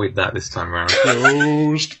think we'll avoid that this time around.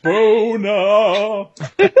 Ghost boner!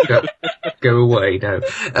 Go away, no.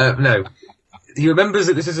 No. He remembers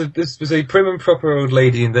that this was a prim and proper old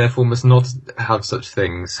lady and therefore must not have such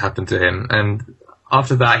things happen to him, and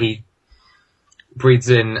after that he breathes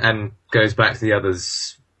in and goes back to the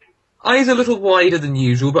others. Eyes a little wider than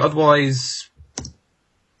usual, but otherwise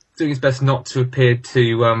doing his best not to appear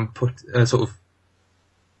to put sort of...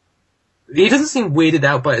 He doesn't seem weirded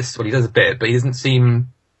out by it. Well, he does a bit, but he doesn't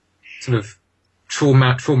seem sort of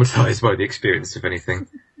traumatized by the experience, if anything.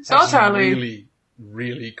 So, Charlie, really,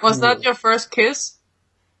 really cool. Was that your first kiss?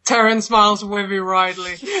 Taryn smiles very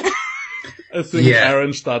widely. I think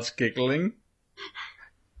Aaron starts giggling.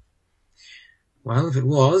 Well, if it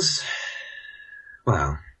was...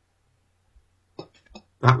 Well...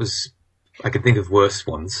 That was... I could think of worse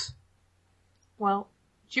ones. Well,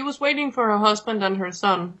 she was waiting for her husband and her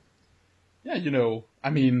son. Yeah, you know, I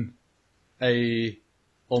mean, a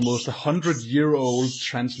almost 100-year-old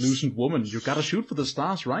translucent woman. You gotta shoot for the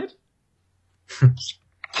stars, right?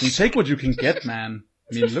 You take what you can get, man.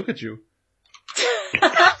 I mean, look at you.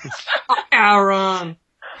 Aaron.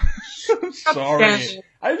 I'm sorry.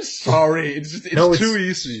 I'm sorry. It's too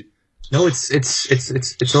easy. No,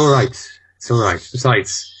 it's all right. It's all right.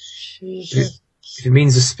 Besides, if it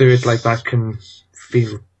means a spirit like that can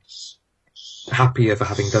feel happier for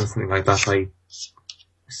having done something like that, I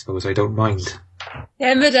suppose I don't mind.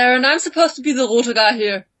 Damn it, Aaron, I'm supposed to be the Rotagar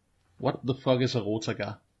here. What the fuck is a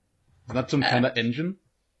Rotagar? Is that some kind of engine?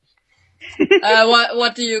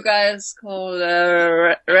 What do you guys call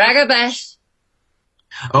Ragabash?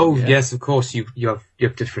 Oh, yes, of course, you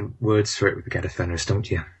have different words for it with the Gadafenris, don't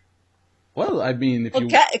you? Well, I mean, if you...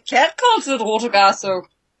 Cat calls it Rotagar, so...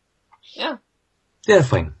 Yeah. Yeah,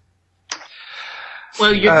 fine.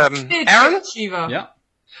 Well, you Aaron? Shiva. Yeah.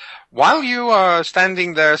 While you are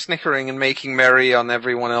standing there snickering and making merry on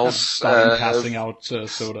everyone else... passing out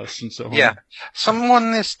sodas and so on. Yeah.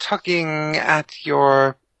 Someone is tugging at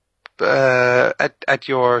your... at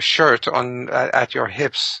your shirt at your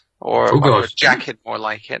hips. Or your jacket, more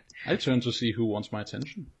like it. I turn to see who wants my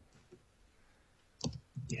attention.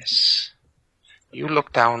 Yes. You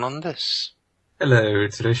look down on this. Hello,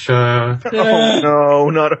 Trisha. Oh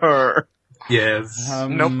no, not her. Yes.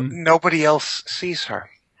 Nobody else sees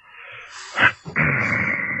her.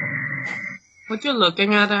 What you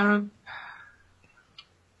looking at, Aaron?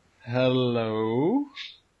 Hello?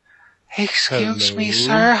 Excuse me,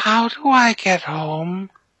 sir, how do I get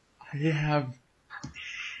home?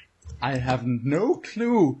 I have no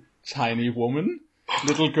clue, tiny woman,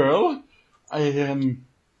 little girl. I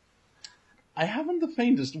haven't the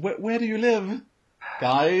faintest. Where do you live?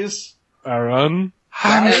 Guys? Aaron?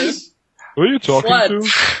 Guys? Who are you talking to?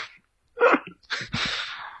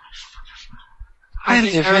 I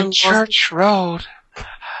live in Church Road.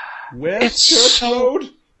 Where's Church Road?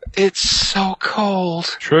 It's so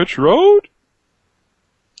cold. Church Road?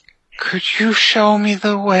 Could you show me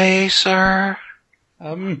the way, sir?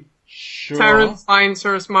 Sure. Taryn finds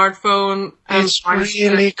her smartphone and it's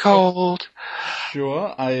really cold.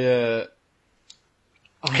 Sure,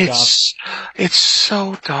 it's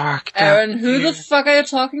so dark. Aaron, who the fuck are you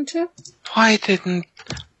talking to? Why did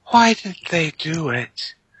they do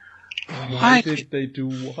it? Why did they do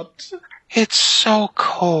what? It's so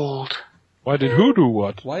cold. Why did who do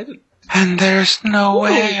what? And there's no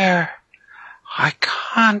air. I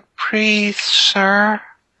can't breathe, sir.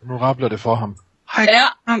 Nu rabler det for ham. I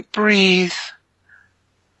can't breathe.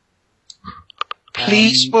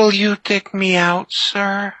 Please, will you dig me out,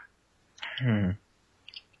 sir?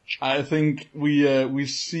 I think we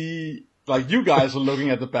see, like, you guys are looking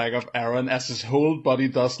at the back of Aaron as his whole body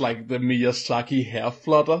does, like, the Miyazaki hair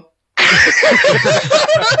flutter.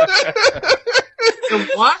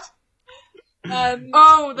 The what?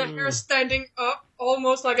 The hair standing up,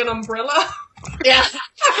 almost like an umbrella. Yeah.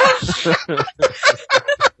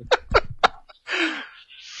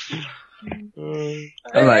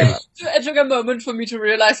 It took a moment for me to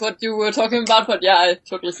realize what you were talking about, but yeah, I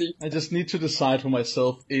totally see. I just need to decide for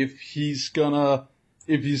myself if he's gonna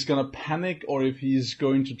panic or if he's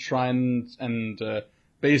going to try and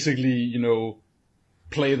basically,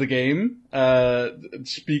 play the game,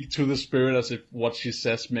 speak to the spirit as if what she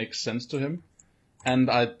says makes sense to him.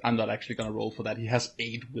 And I'm not actually gonna roll for that. He has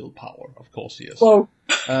 8 willpower, of course he is. Whoa.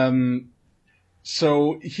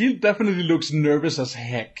 So he definitely looks nervous as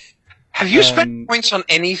heck. Have you spent points on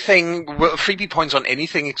anything, freebie points on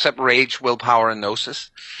anything except rage, willpower, and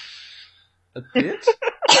gnosis? A bit?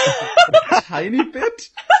 A tiny bit?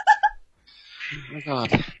 Oh my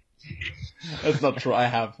god. That's not true. I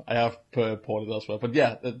have poured it as well. But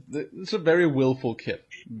yeah, it's a very willful kid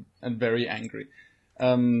and very angry.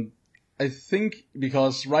 I think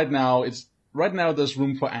because right now there's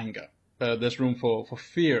room for anger. There's room for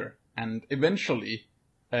fear, and eventually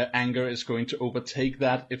anger is going to overtake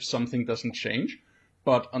that if something doesn't change.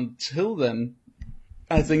 But until then,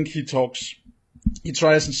 I think he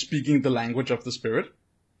tries speaking the language of the spirit.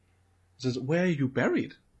 He says, "Where are you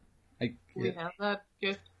buried?" We have that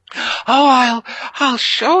gift. Oh, I'll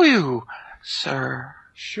show you, sir.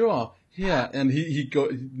 Sure. Yeah, and he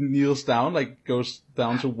kneels down, like goes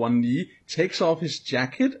down to one knee, takes off his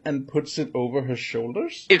jacket and puts it over her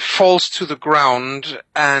shoulders. It falls to the ground,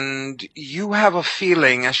 and you have a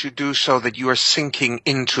feeling as you do so that you are sinking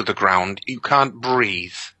into the ground. You can't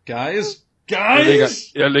breathe. Guys!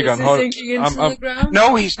 Is he sinking into the ground?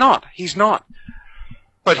 No, he's not.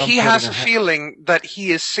 But he has a feeling that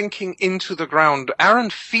he is sinking into the ground. Aaron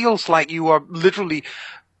feels like you are literally,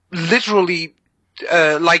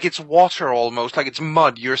 like it's water almost, like it's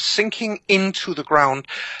mud. You're sinking into the ground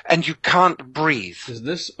and you can't breathe. Is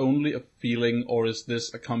this only a feeling or is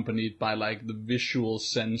this accompanied by like the visual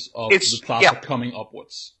sense of the plaza coming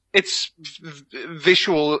upwards? It's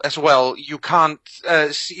visual as well. You can't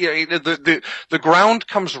see the ground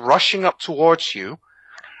comes rushing up towards you.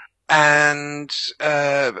 And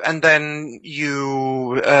then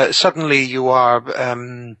you, suddenly you are,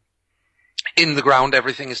 in the ground,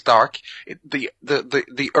 everything is dark.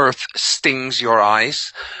 The earth stings your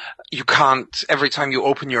eyes. You can't, every time you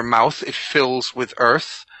open your mouth, it fills with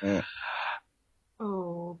earth. Yeah.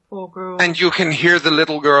 Oh, poor girl. And you can hear the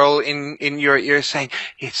little girl in your ear saying,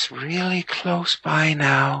 "It's really close by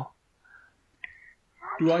now."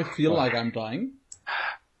 Do I feel like I'm dying?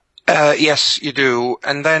 Yes, you do.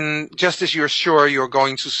 And then, just as you're sure you're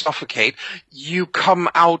going to suffocate, you come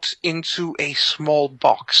out into a small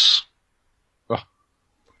box. Oh.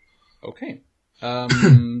 Okay.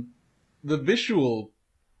 The visual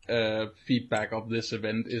feedback of this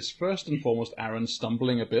event is first and foremost Aaron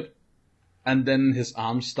stumbling a bit, and then his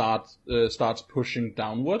arm starts pushing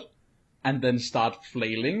downward, and then start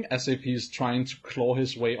flailing as if he's trying to claw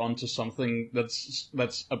his way onto something that's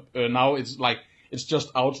now it's like. It's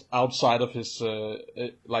just outside of his,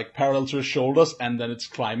 like parallel to his shoulders, and then it's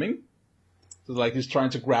climbing. So like he's trying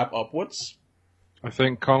to grab upwards. I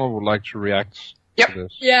think Connell would like to react to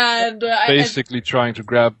this. Yeah, and basically trying to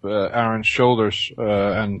grab Aaron's shoulders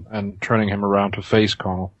and turning him around to face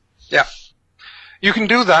Connell. Yeah, you can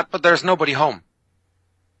do that, but there's nobody home.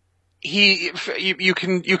 You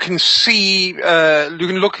can see, you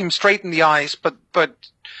can look him straight in the eyes, but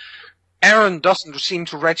Aaron doesn't seem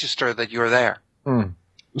to register that you're there.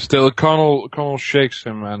 Still, Connell shakes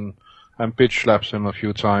him and bitch slaps him a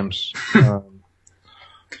few times to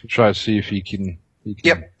try to see if he can.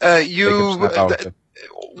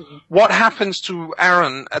 What happens to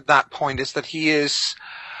Aaron at that point is that he is.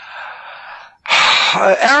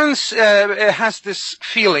 Aaron has this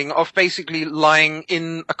feeling of basically lying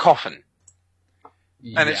in a coffin,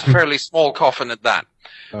 and it's a fairly small coffin at that.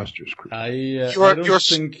 That's just creepy. I don't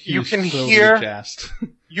think he's you can so hear. gassed.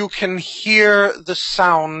 You can hear the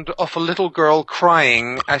sound of a little girl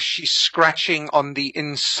crying as she's scratching on the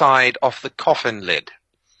inside of the coffin lid.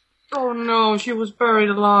 Oh no, she was buried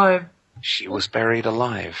alive. She was buried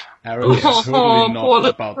alive. Aaron is totally not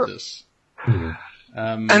about this. And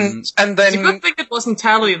then it's a good thing it wasn't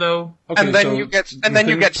Tally though. Okay, and then you get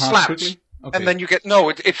slapped. Quickly? Okay. And then you get,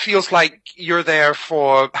 it feels like you're there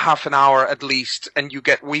for half an hour at least, and you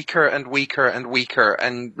get weaker and weaker and weaker,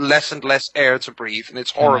 and less air to breathe, and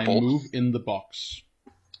it's horrible. Can I move in the box?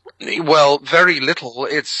 Well, very little.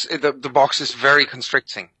 The box is very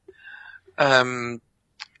constricting.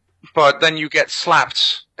 But then you get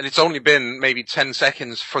slapped, and it's only been maybe 10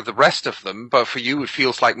 seconds for the rest of them, but for you it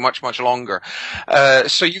feels like much, much longer.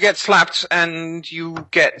 So you get slapped, and you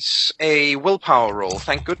get a willpower roll.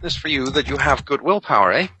 Thank goodness for you that you have good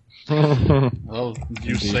willpower, eh? Well,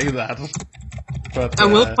 you say that. But, I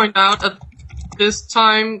will point out at this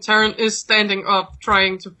time, Taryn is standing up,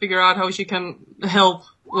 trying to figure out how she can help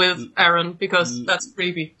with Aaron, because that's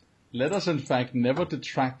creepy. Let us, in fact, never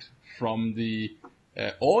detract from the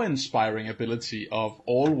awe-inspiring ability of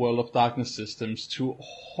all World of Darkness systems to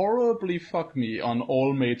horribly fuck me on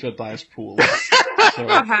all major dice pools. So,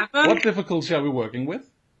 what happened? What difficulty are we working with?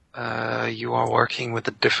 You are working with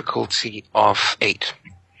a difficulty of 8.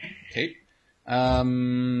 Okay.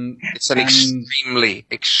 It's an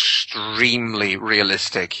extremely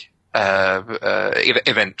realistic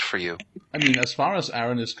event for you. I mean, as far as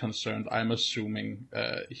Aaron is concerned, I'm assuming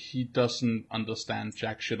he doesn't understand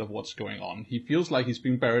jack shit of what's going on. He feels like he's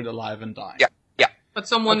being buried alive and dying. Yeah. But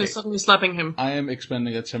someone is suddenly slapping him. I am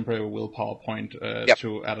expending a temporary willpower point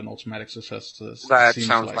to add an automatic success to this. That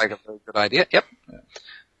sounds like a very good idea. Yep. Yeah.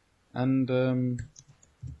 And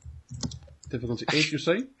difficulty 8, you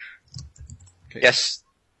say? Okay. Yes.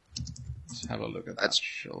 Let's have a look at that,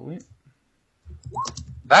 shall we?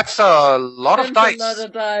 That's a lot of dice. A lot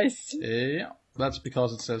of dice. Yeah, that's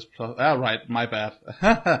because it says plus. Right, my bad.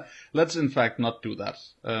 Let's in fact not do that.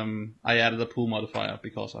 I added a pool modifier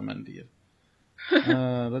because I'm an idiot.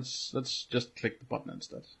 Let's just click the button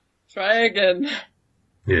instead. Try again.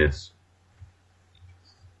 Yes.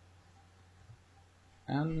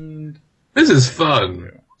 And this is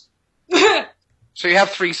fun. So you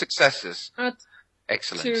have 3 successes.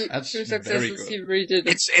 Excellent. Two successes. You redid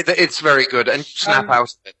it. It's very good, and snap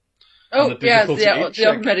out of it. Oh yeah, the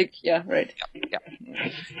automatic. Yeah, right. Yeah.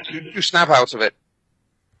 You snap out of it.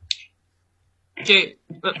 Okay.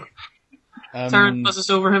 Taryn buzzes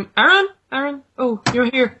over him. Aaron. Oh, you're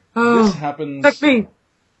here. Oh, this happens. Take me.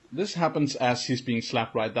 This happens as he's being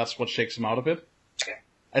slapped. Right, that's what shakes him out of it.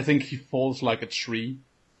 I think he falls like a tree.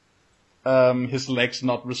 His legs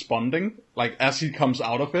not responding. Like as he comes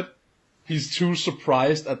out of it. He's too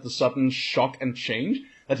surprised at the sudden shock and change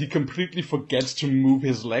that he completely forgets to move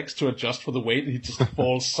his legs to adjust for the weight, and he just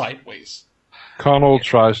falls sideways. Connell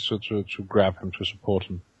tries to grab him to support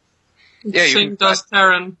him. Yeah, Same does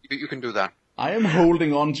Taryn. You can do that. I am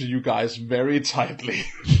holding on to you guys very tightly.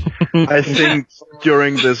 I think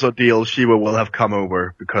during this ordeal, Shiva will have come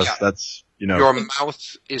over because that's, Your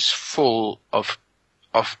mouth is full of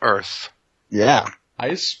earth. Yeah.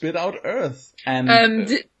 I spit out earth and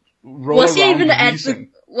was he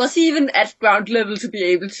even at ground level to be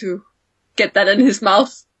able to get that in his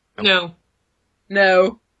mouth?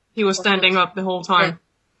 No. He was standing up the whole time.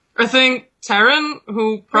 I think Taryn,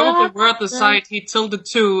 who probably were at the side he tilted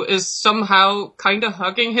to, is somehow kind of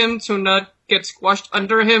hugging him to not get squashed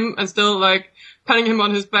under him and still, like, patting him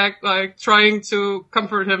on his back, like, trying to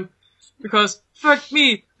comfort him. Because, fuck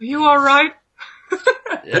me, are you alright? I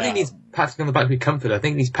don't think he's patting on the back to be comforted. I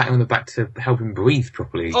think he's patting on the back to help him breathe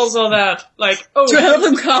properly. Also that. Like, to help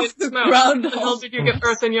him cough the ground. How the hell did you get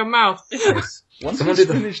earth in your mouth? Once he's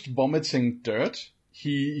finished vomiting dirt,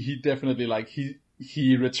 he definitely, like,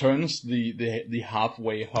 he returns the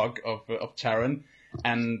halfway hug of Taryn,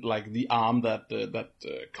 and like the arm that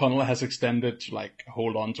Connell has extended to like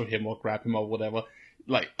hold on to him or grab him or whatever.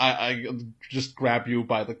 Like I just grab you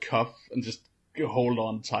by the cuff and just hold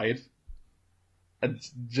on tight, and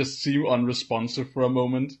just seem unresponsive for a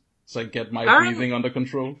moment, so I get my breathing under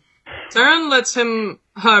control. Taryn lets him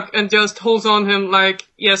hug and just holds on him like,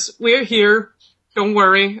 yes, we're here. Don't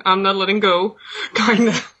worry, I'm not letting go.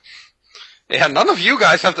 Kinda. Yeah, none of you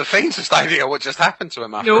guys have the faintest idea what just happened to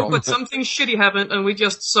him after all. No, but something shitty happened, and we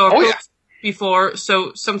just saw before,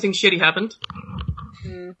 so something shitty happened.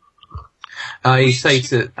 I say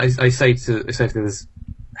to this,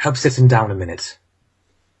 help sit him down a minute.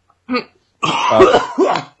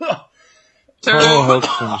 Connell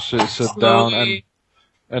helps him sit down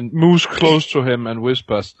and moves close to him and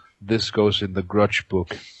whispers, "This goes in the grudge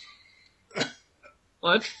book."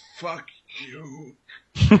 What? Fuck you.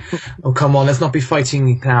 Oh, come on, let's not be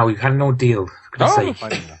fighting now. We've had an ordeal.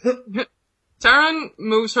 Taryn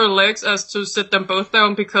moves her legs as to sit them both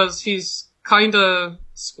down because he's kinda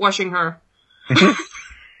squashing her.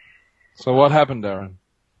 So what happened, Darren?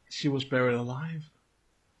 She was buried alive.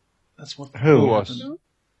 That's what Who was?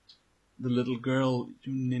 The little girl,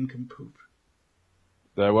 you nincompoop.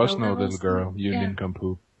 There was no little girl, you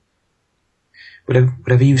nincompoop.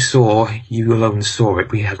 Whatever you saw, you alone saw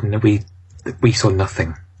it. We saw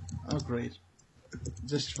nothing. Oh, great.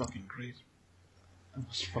 Just fucking great. That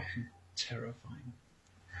was fucking terrifying.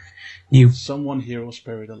 Someone here was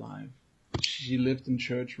buried alive. She lived in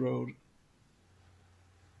Church Road.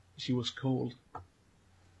 She was cold.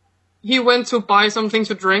 He went to buy something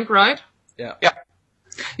to drink, right? Yeah.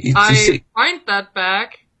 I find that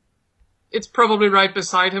bag. It's probably right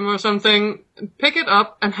beside him or something. Pick it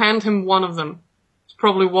up and hand him one of them. It's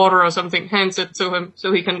probably water or something. Hands it to him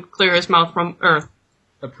so he can clear his mouth from earth.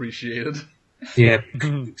 Appreciated. Yeah.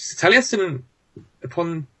 Taliesin,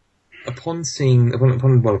 upon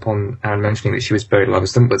Aaron mentioning that she was buried alive,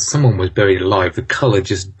 but someone was buried alive, the colour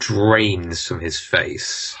just drains from his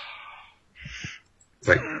face.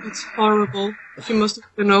 It's horrible. She must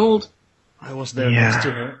have been old. I was there next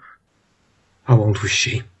to her. How old was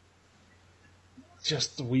she?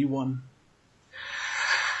 Just the wee one.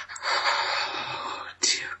 Oh,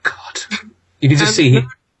 dear God. You need to see...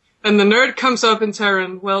 And the nerd comes up in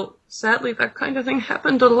Terran. Well, sadly, that kind of thing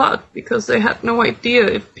happened a lot, because they had no idea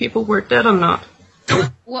if people were dead or not.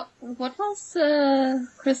 What was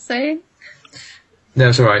Chris saying? No,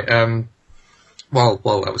 it's alright.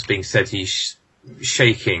 While that was being said, he's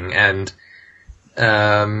shaking, and he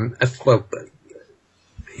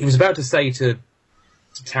was about to say to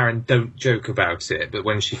Taryn, don't joke about it, but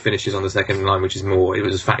when she finishes on the second line, which is more, it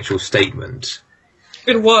was a factual statement.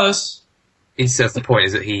 It was. He says the point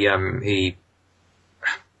is that he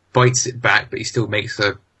bites it back, but he still makes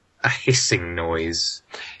a hissing noise.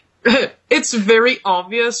 It's very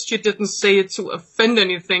obvious she didn't say it to offend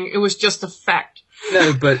anything, it was just a fact.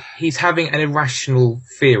 No, but he's having an irrational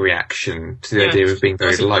fear reaction to the idea of being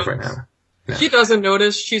buried alive right now. No. She doesn't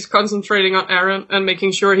notice. She's concentrating on Aaron and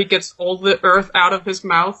making sure he gets all the earth out of his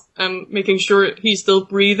mouth and making sure he's still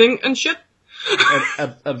breathing and shit.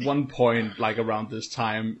 At one point, like around this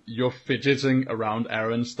time, your fidgeting around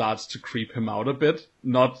Aaron starts to creep him out a bit.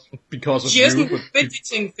 Not because of she isn't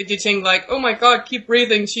fidgeting like, oh my god, keep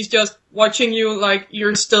breathing. She's just watching you like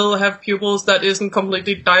you still have pupils that isn't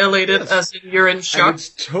completely dilated, as in you're in shock. And it's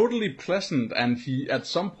totally pleasant, and at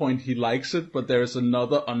some point he likes it, but there's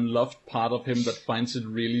another unloved part of him that finds it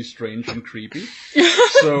really strange and creepy.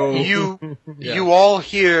 So you all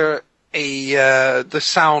hear the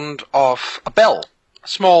sound of a bell,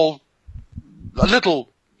 a little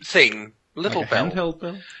thing, like bell. Handheld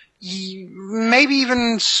bell? Maybe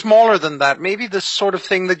even smaller than that. Maybe the sort of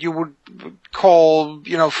thing that you would call,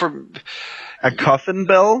 for a coffin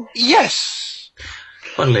bell. Yes.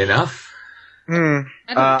 Funnily enough. Ding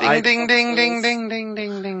ding ding ding ding ding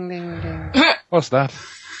ding ding ding. What's that?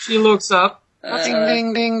 She looks up. Ding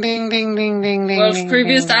ding ding ding ding ding ding ding. World's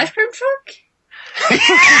creepiest ice cream truck.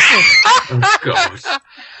 Oh God!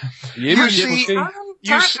 You see,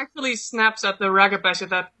 Tarek actually snaps at the Ragabashi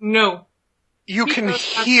that no. You can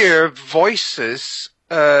hear voices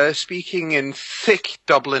speaking in thick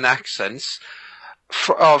Dublin accents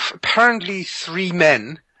of apparently three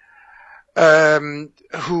men who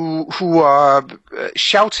are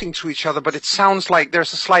shouting to each other, but it sounds like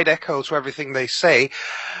there's a slight echo to everything they say.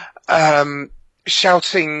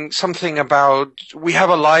 Shouting something about we have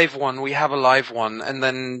a live one, and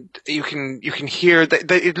then you can hear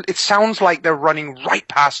that it sounds like they're running right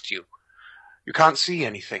past you. You can't see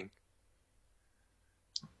anything.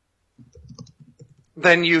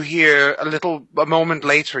 Then you hear a moment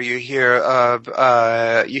later, you hear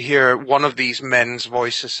one of these men's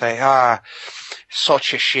voices say,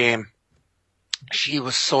 such a shame. She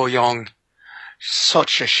was so young.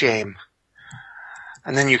 Such a shame.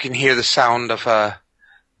 And then you can hear the sound of a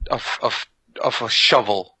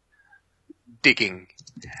shovel digging.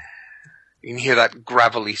 You can hear that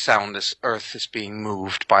gravelly sound as earth is being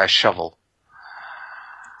moved by a shovel.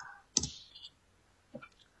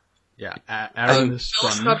 Yeah, Aaron is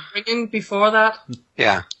stunned. stunned. Ringing before that.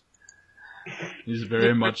 Yeah. He's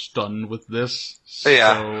very much done with this.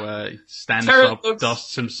 Yeah. So he stands up,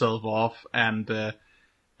 dusts himself off, and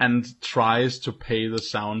tries to pay the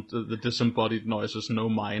sound, the disembodied noises no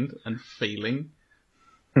mind, and failing.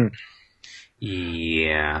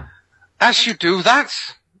 Yeah. As you do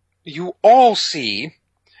that, you all see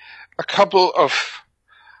a couple of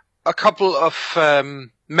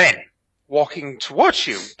men walking towards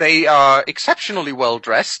you. They are exceptionally well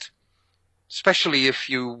dressed, especially if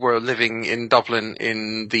you were living in Dublin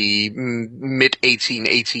in the mid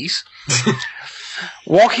 1880s.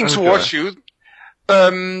 Walking towards you.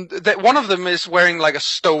 One of them is wearing like a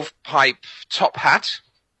stovepipe top hat,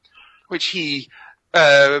 which he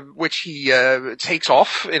which he takes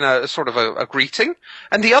off in a sort of a greeting,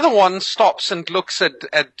 and the other one stops and looks at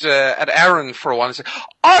Aaron for a while and says,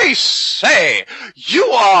 "I say, you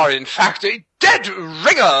are in fact a dead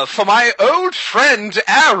ringer for my old friend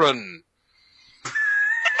Aaron."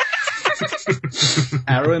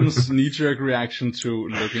 Aaron's knee-jerk reaction to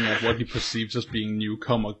looking at what he perceives as being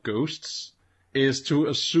newcomer ghosts is to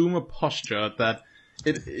assume a posture that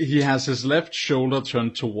he has his left shoulder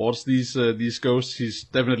turned towards these ghosts. He's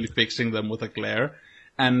definitely fixing them with a glare,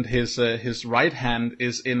 and his right hand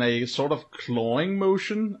is in a sort of clawing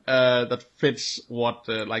motion that fits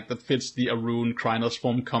that fits the Arun Krynos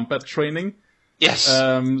form combat training. Yes.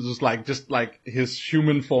 Just like his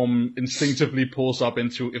human form instinctively pulls up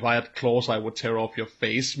into, if I had claws I would tear off your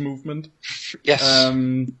face movement. Yes.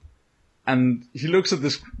 And he looks at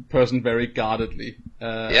this person very guardedly.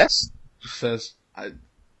 Yes. He says,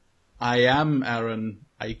 I am Aaron,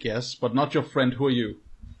 I guess, but not your friend. Who are you?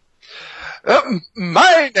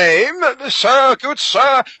 My name, sir, good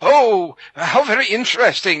sir. Oh, how very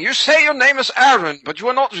interesting. You say your name is Aaron, but you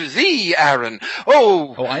are not the Aaron.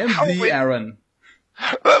 Oh, I am the Aaron.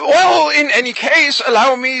 Well, in any case,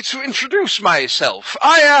 allow me to introduce myself.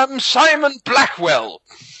 I am Simon Blackwell.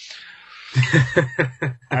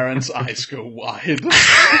 Aaron's eyes go wide.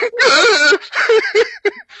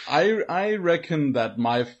 I reckon that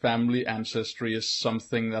my family ancestry is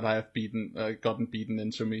something that I have gotten beaten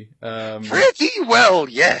into me. Pretty well,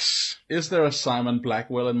 yes. Is there a Simon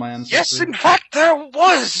Blackwell in my ancestry? Yes, in fact there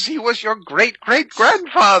was. He was your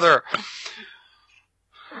great-great-grandfather.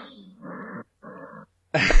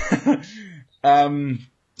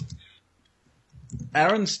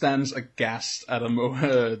 Aaron stands aghast at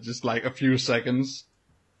just like a few seconds.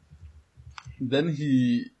 Then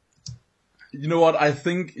you know what, I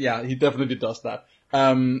think, yeah, he definitely does that.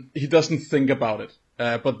 He doesn't think about it,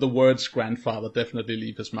 but the words grandfather definitely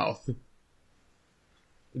leave his mouth.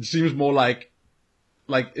 It seems more like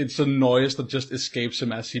it's a noise that just escapes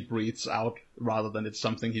him as he breathes out, rather than it's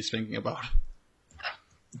something he's thinking about.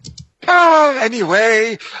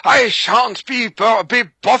 Anyway, I shan't be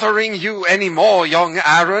bothering you anymore, young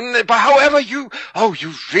Aaron. But however, you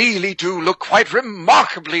really do look quite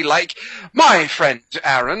remarkably like my friend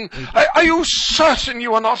Aaron. Are you certain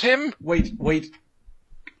you are not him? Wait.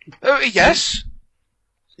 Yes?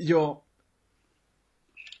 We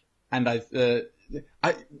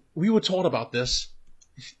were taught about this.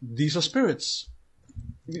 These are spirits.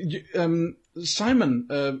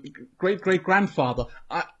 Simon, great-great-grandfather,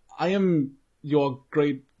 I am your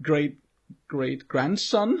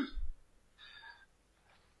great-great-great-grandson?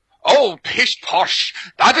 Oh, pish-posh!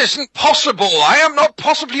 That isn't possible! I am not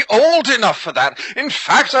possibly old enough for that. In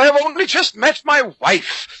fact, I have only just met my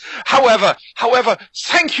wife. However,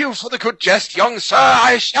 thank you for the good jest, young sir.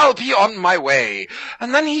 I shall be on my way.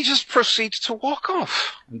 And then he just proceeds to walk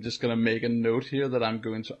off. I'm just gonna make a note here that I'm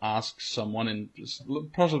going to ask someone,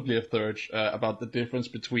 possibly a third, about the difference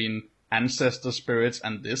between ancestor spirits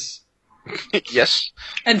and this. Yes.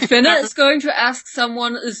 And Finna is going to ask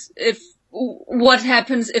someone what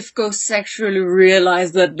happens if ghosts actually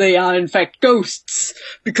realize that they are in fact ghosts,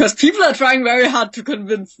 because people are trying very hard to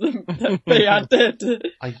convince them that they are dead.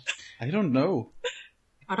 I don't know.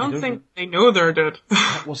 I don't think they know they're dead.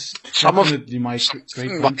 That was definitely my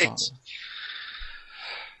great-grandfather.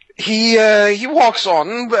 He walks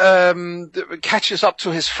on, catches up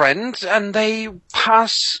to his friend, and they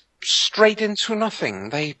pass straight into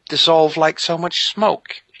nothing. They dissolve like so much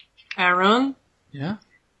smoke. Aaron? Yeah?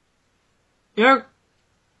 You're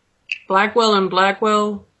Blackwell and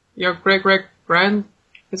Blackwell, your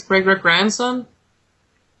his great-great-grandson?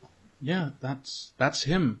 Yeah, that's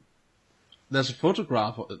him. There's a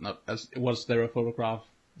photograph. Was there a photograph?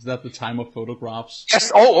 Is that the time of photographs?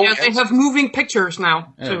 Yes. Yeah, yes. They have moving pictures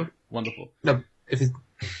now, too. Wonderful. No, it is...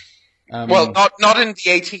 Well, not in the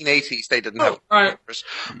 1880s. They didn't have pictures,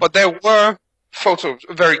 but there were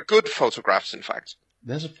very good photographs. In fact,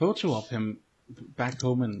 there's a photo of him back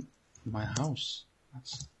home in my house.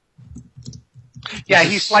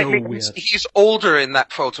 He's slightly he's older in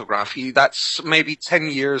that photograph. That's maybe 10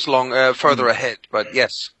 years further ahead. But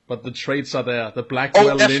yes, but the traits are there. The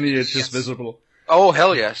Blackwell lineage is visible. Oh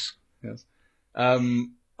hell yes. Yes.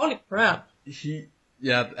 Holy crap.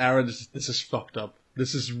 Aaron, this is fucked up.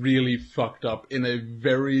 This is really fucked up in a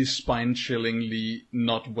very spine-chillingly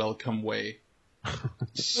not welcome way.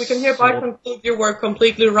 We can hereby conclude you were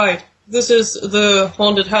completely right. This is the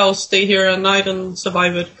haunted house, stay here at night and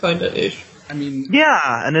survive it kinda ish. I mean...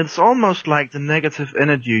 Yeah, and it's almost like the negative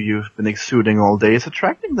energy you've been exuding all day is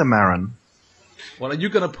attracting them, Aaron. Well, are you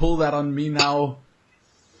gonna pull that on me now?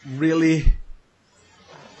 Really?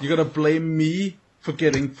 You're gonna blame me for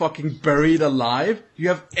getting fucking buried alive? Do you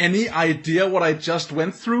have any idea what I just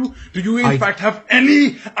went through? Do you in fact have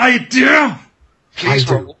any idea? Please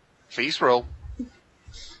roll. Please roll.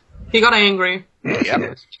 He got angry.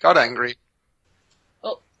 Yeah, he got angry.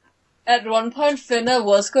 Well, at one point, Finna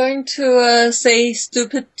was going to say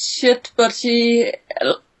stupid shit, but she,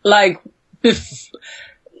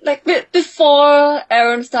 before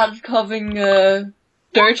Aaron started covering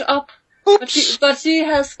dirt up. But she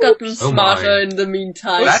has gotten smarter in the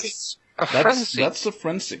meantime. That's a frenzy. That's a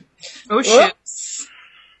frenzy. Oh shit.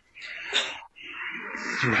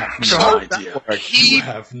 You have no idea. You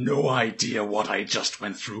have no idea what I just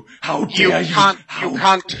went through. How dare you?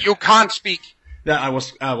 You can't speak. Yeah, I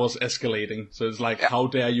was escalating. So it's like, how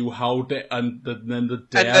dare you? And then the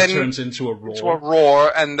dare turns into a roar. Into a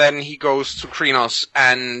roar, and then he goes to Krynos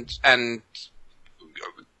and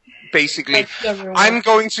basically, I'm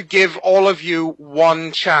going to give all of you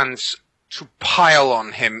one chance to pile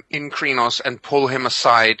on him in Krynos and pull him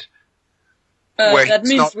aside. That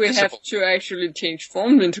means we have to actually change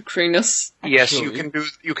form into Krynos. Yes,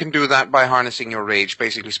 you can do that by harnessing your rage.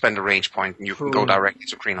 Basically, spend a rage point and you can go directly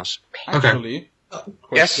to Krynos. Actually,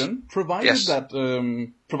 question. Yes.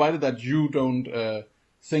 Provided that you don't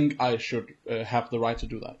think I should have the right to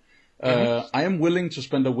do that, I am willing to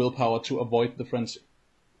spend a willpower to avoid the frenzy.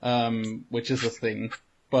 Which is a thing,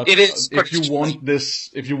 but if you want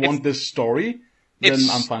this story, then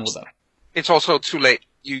I'm fine with that. It's also too late.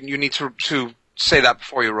 You need to say that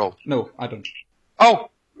before you roll. No, I don't. Oh,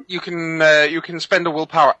 you can spend a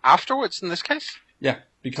willpower afterwards in this case? Yeah,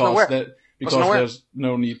 because there's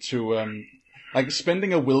no need to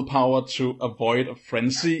spending a willpower to avoid a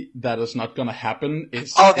frenzy that is not going to happen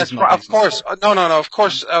is. Oh, that's right. Of course. No. Of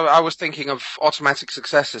course, I was thinking of automatic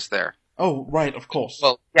successes there. Oh, right, of course.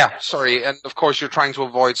 Well, yeah, sorry, and of course you're trying to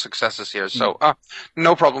avoid successes here, so,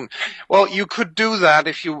 no problem. Well, you could do that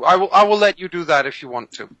I will let you do that if you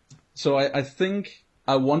want to. So I think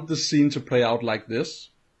I want the scene to play out like this.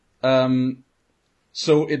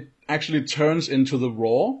 So it actually turns into the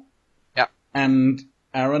roar. Yeah. And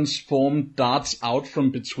Aaron's form darts out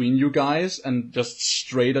from between you guys and just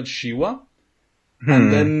straight at Shiva.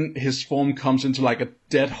 And then his form comes into like a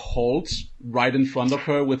dead halt right in front of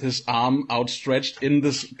her with his arm outstretched in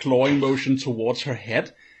this clawing motion towards her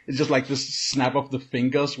head. It's just like this snap of the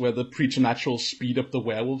fingers where the preternatural speed of the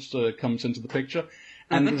werewolves comes into the picture.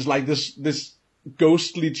 And it's like this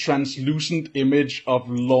ghostly translucent image of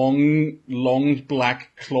long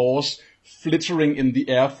black claws flittering in the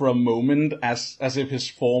air for a moment as if his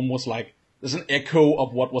form was like, there's an echo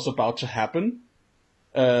of what was about to happen.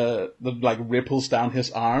 That like ripples down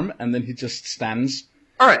his arm, and then he just stands.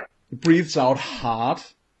 All right. Breathes out hard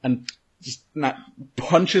and just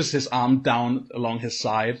punches his arm down along his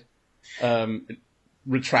side,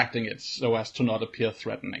 retracting it so as to not appear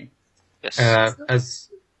threatening. Yes. As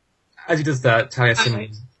he does that,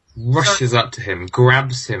 Taliesin rushes up to him,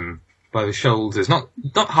 grabs him by the shoulders, not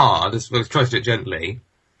hard, as well as tries to do it gently.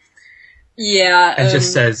 Yeah. And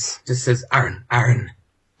just says, Aaron,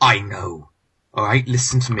 I know. Alright,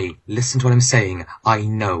 listen to me. Listen to what I'm saying. I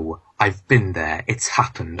know. I've been there. It's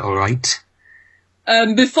happened, alright?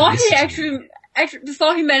 Before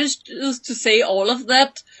he managed to say all of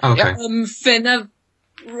that, Finna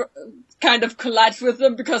kind of collides with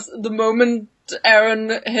them because the moment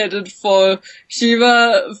Aaron headed for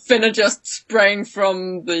Shiva, Finna just sprang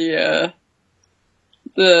from the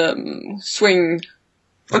swing.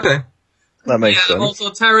 Okay. That makes sense. Also,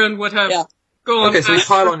 Taryn would have gone. Okay, so we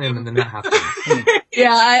pile on him and then that happens.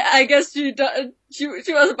 Yeah, I guess she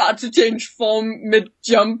was about to change form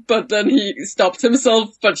mid-jump, but then he stopped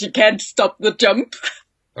himself, but she can't stop the jump.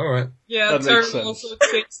 Alright. Yeah, Taryn also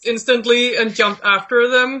changed instantly and jumped after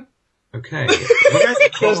them. Okay.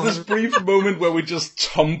 There's this brief moment where we just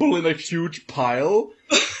tumble in a huge pile.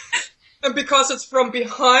 And because it's from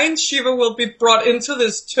behind, Shiva will be brought into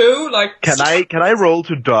this too, like... Can I roll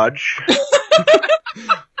to dodge?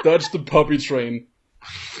 Dodge the puppy train.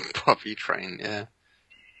 Puppy train, yeah.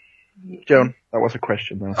 Joan, that was a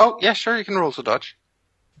question though. Oh, yeah, sure, you can roll to dodge.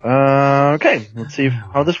 Okay, let's see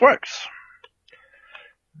how this works.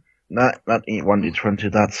 Not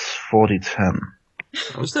 1d20, that's 4d10.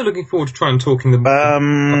 I'm still looking forward to trying talking them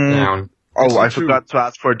down. Oh, I forgot to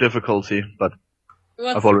ask for difficulty, but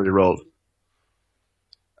I've already rolled.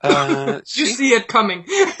 You see it coming.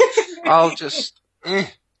 I'll just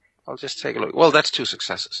take a look. Well, that's 2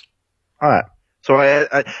 successes. Alright. So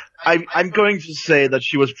I'm going to say that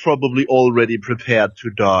she was probably already prepared to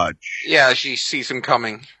dodge. Yeah, she sees him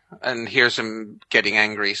coming and hears him getting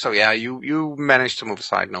angry. So yeah, you managed to move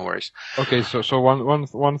aside. No worries. Okay, so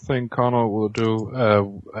one thing Connor will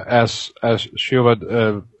do as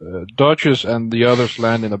Shiva dodges and the others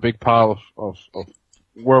land in a big pile of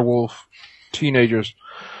werewolf teenagers.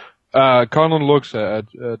 Connor looks at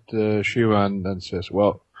Shiva and says,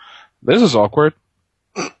 "Well, this is awkward."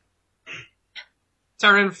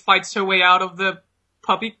 Taryn fights her way out of the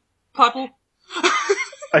puppy puddle.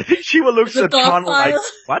 I think Shiva looks at Connor like,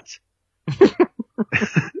 what?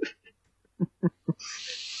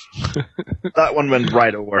 That one went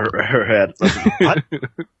right over her head. What?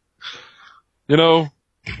 You know,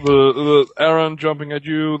 the Aaron jumping at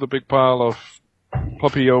you, the big pile of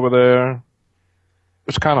puppy over there.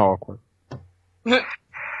 It's kind of awkward.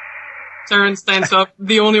 Taryn stands up,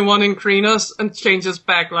 the only one in Krinos, and changes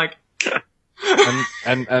back like...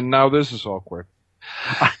 and now this is awkward.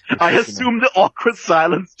 I assume the awkward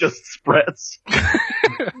silence just spreads.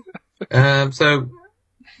 So,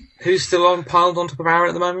 who's still piled onto the Aaron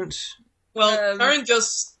at the moment? Well, Taryn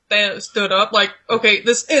just stood up like, okay,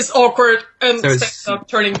 this is awkward, and So stands up,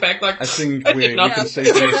 turning back like, I think I we did not. can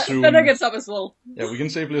safely assume... Then I gets up as well. Yeah, we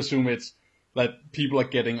can safely assume it's that people are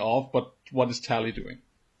getting off, but what is Tally doing?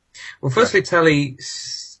 Well, firstly, Tally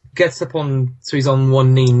gets up on, so he's on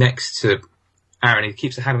one knee next to Aaron. He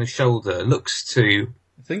keeps a hand on his shoulder, looks to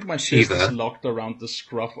I think my fist Shiva. is locked around the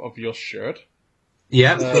scruff of your shirt.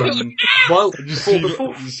 Yeah. Well,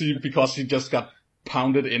 before. you see, because he just got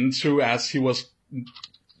pounded into as he was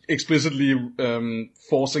explicitly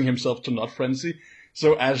forcing himself to not frenzy.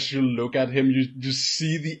 So as you look at him, you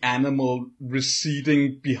see the animal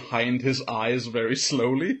receding behind his eyes very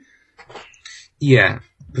slowly. Yeah.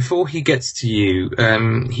 Before he gets to you,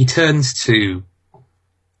 he turns to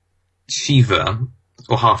Shiva,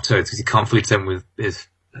 or half turns because he can't fully turn with his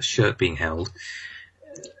shirt being held,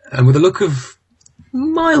 and with a look of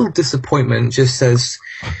mild disappointment just says,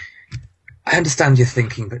 I understand your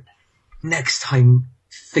thinking, but next time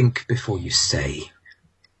think before you say.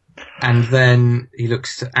 And then he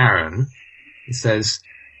looks to Aaron and says,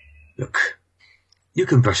 look, you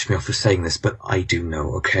can brush me off for saying this, but I do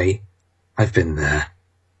know, okay? I've been there.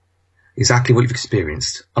 Exactly what you've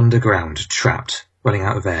experienced. Underground, trapped, running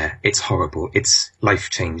out of air. It's horrible. It's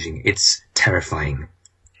life-changing. It's terrifying.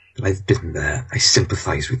 But I've been there. I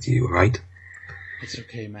sympathize with you, alright? It's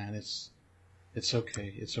okay, man. It's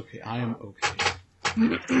okay. It's okay. I am okay.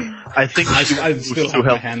 I think I still have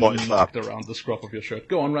my hand voice locked around the scruff of your shirt.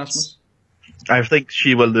 Go on, Rasmus. I think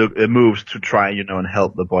she will moves to try, and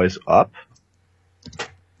help the boys up.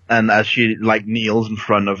 And as she, kneels in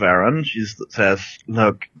front of Aaron, she says,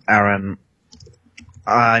 look, Aaron,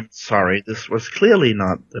 I'm sorry, this was clearly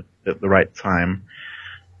not the right time.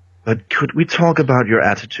 But could we talk about your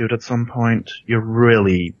attitude at some point? You're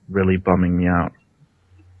really, really bumming me out.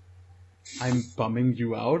 I'm bumming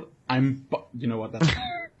you out? You know what, that's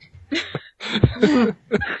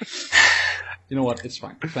You know what, it's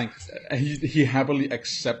fine. Thanks. He happily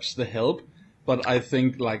accepts the help, but I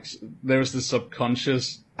think, there's this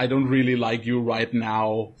subconscious, I don't really like you right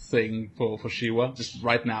now thing for Shiva. Just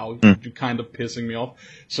right now, you're kind of pissing me off.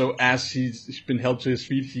 So as he's been helped to his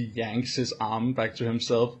feet, he yanks his arm back to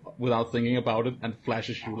himself without thinking about it and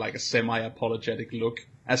flashes you like a semi-apologetic look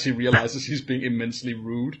as he realizes he's being immensely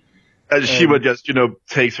rude. Shiva just,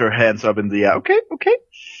 takes her hands up in the air. Okay.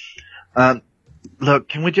 Look,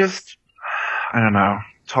 can we just, I don't know,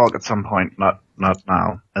 talk at some point, not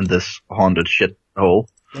now, in this haunted shithole?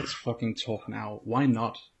 Let's fucking talk now. Why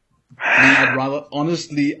not?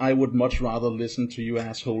 I would much rather listen to you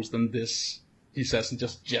assholes than this, he says, and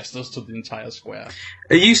just gestures to the entire square.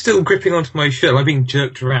 Are you still gripping onto my shirt? Am I being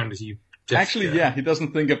jerked around as you gesture? Actually, yeah, he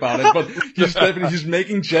doesn't think about it, but he's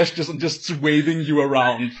making gestures and just waving you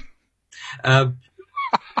around. I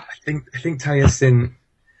think Taliesin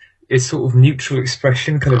is sort of neutral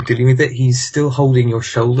expression, kind of dealing with it. He's still holding your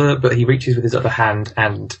shoulder, but he reaches with his other hand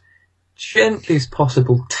and gently as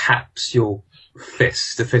possible taps your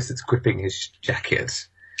fist, the fist that's gripping his jacket.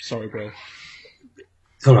 Sorry, bro.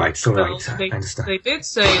 It's alright. I understand. They did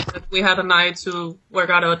say that we had a night to work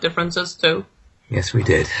out our differences too. Yes, we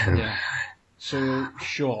did. Yeah. So,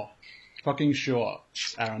 sure. Fucking sure,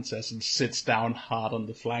 Aaron says and sits down hard on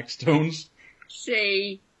the flagstones.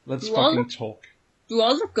 Let's fucking talk. Do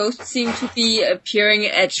all the ghosts seem to be appearing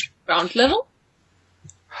at ground level?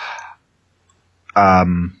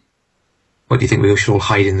 What do you think, we should all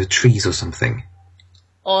hide in the trees or something?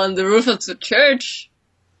 On the roof of the church?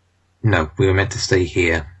 No, we were meant to stay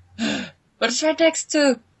here. But it's right next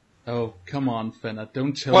to... Oh, come on, Fenna.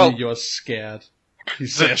 Don't tell me you're scared. He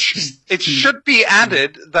says. It should be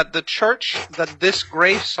added that the church that this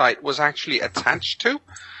gravesite was actually attached to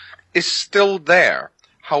is still there.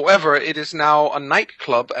 However, it is now a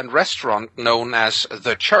nightclub and restaurant known as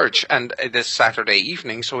The Church, and it is Saturday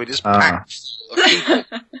evening, so it is packed.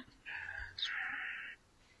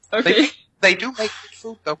 Okay. They do make good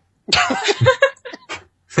food, though.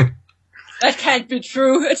 That can't be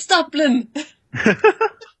true. It's Dublin.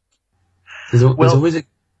 There's always a...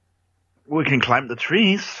 We can climb the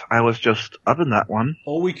trees. I was just up in that one.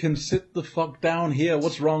 Or we can sit the fuck down here.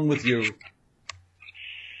 What's wrong with you?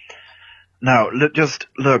 No, just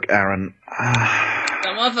look, Aaron.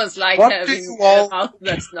 Some of us like having a mouth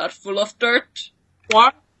that's not full of dirt.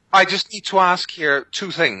 What? I just need to ask here 2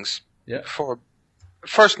 things. Yeah.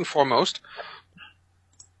 First and foremost,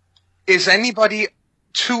 is anybody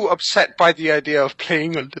too upset by the idea of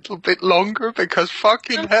playing a little bit longer? Because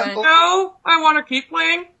fucking hell. No, I want to keep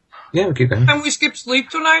playing. Yeah, we'll keep going. Can we skip sleep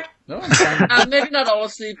tonight? No, I'm fine. Maybe not all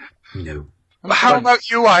sleep. No. How about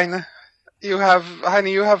you, Heine? You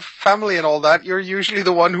have family and all that. You're usually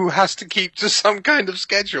the one who has to keep to some kind of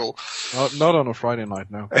schedule. Not on a Friday night,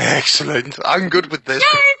 no. Excellent. I'm good with this.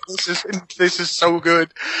 This is so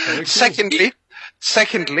good. Secondly,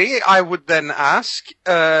 I would then ask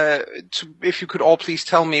if you could all please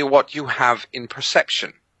tell me what you have in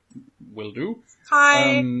perception. Will do.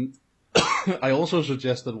 Hi. I also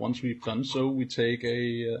suggest that once we've done so, we take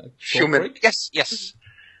a short break. Yes.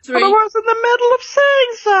 3. But I was in the middle of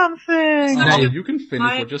saying something. No, you can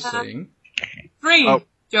finish what you're saying. 3, Oh.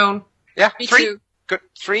 Joan. Yeah, Me 3. too. Good.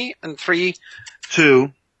 3 and 3.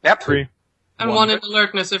 2. Yep. 3. And 1 in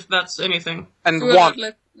alertness, if that's anything. And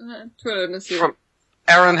 1. From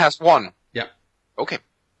Aaron has 1. Yeah. Okay.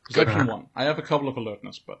 Perception 1. I have a couple of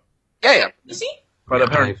alertness, but... Yeah. You see? But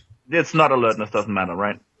apparently, it's not alertness, doesn't matter,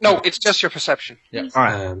 right? No, it's just your perception. Yeah.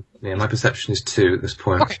 Alright. My perception is 2 at this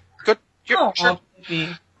point. Okay, good. Sure.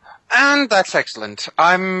 Maybe. And that's excellent.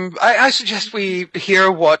 I suggest we hear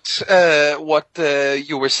what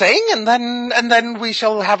you were saying, and then we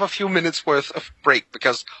shall have a few minutes worth of break,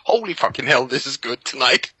 because holy fucking hell, this is good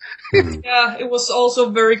tonight. Yeah, it was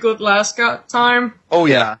also very good last time. Oh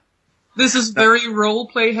yeah. This is very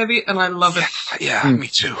role-play heavy, and I love it. Yeah, me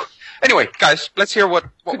too. Anyway, guys, let's hear what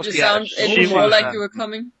Could was you the sound adage. any more like you were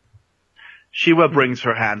coming? Shiva brings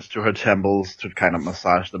her hands to her temples to kind of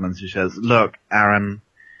massage them, and she says, "Look, Aaron,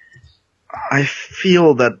 I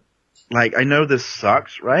feel that, like, I know this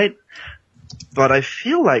sucks, right? But I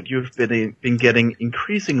feel like you've been getting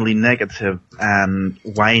increasingly negative and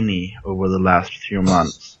whiny over the last few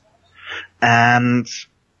months. And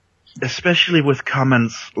especially with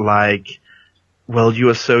comments like, well, you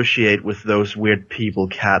associate with those weird people,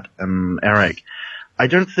 Kat and Eric. I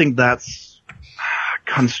don't think that's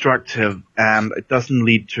constructive, and it doesn't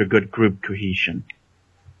lead to a good group cohesion."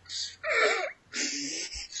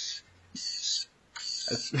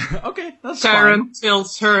 Okay, that's Sharon fine.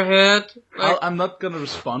 tilts her head. Like, I'm not gonna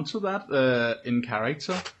respond to that in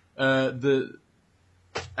character.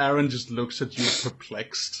 Aaron just looks at you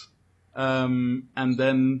perplexed, and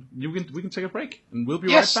then we can take a break, and we'll be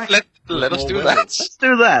right back. Yes, let us do that. Let's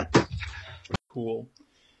do that. Cool.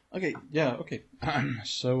 Okay, yeah, okay.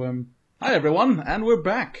 So, hi everyone, and we're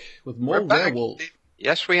back with more Werewolf.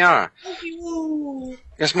 Yes, we are.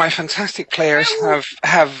 Yes, my fantastic players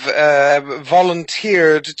have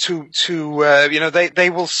volunteered to they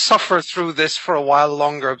will suffer through this for a while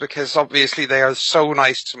longer, because obviously they are so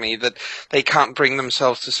nice to me that they can't bring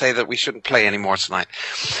themselves to say that we shouldn't play anymore tonight.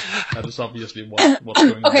 That is obviously what's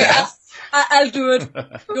going on. Okay, I'll do it.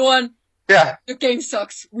 Go on. Yeah. The game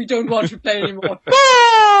sucks. We don't want to play anymore.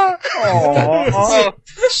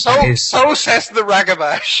 So says the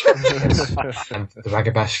Ragabash. And the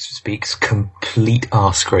Ragabash speaks complete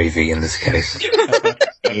arse gravy in this case.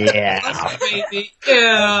 Yeah. baby.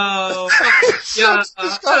 Yeah. Yeah.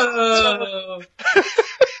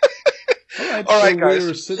 Alright, guys.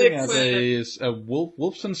 We're sitting at a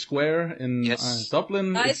Wolfson Square in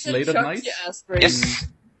Dublin. It's late at night. Yes.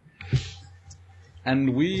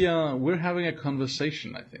 And we're having a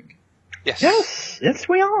conversation, I think. Yes,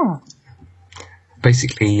 we are.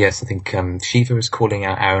 Basically, yes, I think Shiva is calling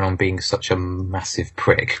out Aaron on being such a massive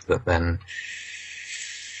prick, but then...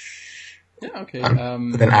 Yeah, okay.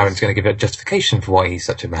 Then Aaron's going to give a justification for why he's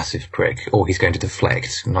such a massive prick, or he's going to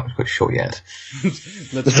deflect. I'm not quite sure yet.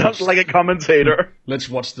 Sounds like a commentator. Let's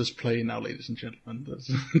watch this play now, ladies and gentlemen.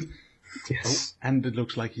 Yes. Oh, and it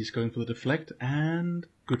looks like he's going for the deflect, and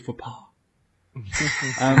good for par.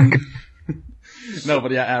 No,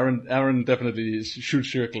 but yeah, Aaron definitely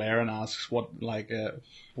shoots you a glare and asks, what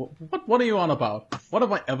are you on about? What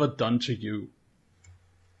have I ever done to you?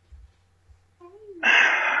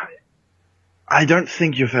 I don't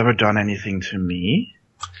think you've ever done anything to me.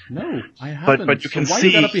 No, I haven't. But you can why see.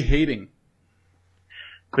 You gotta be hating?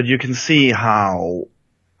 But you can see how,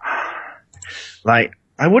 like,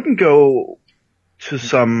 I wouldn't go to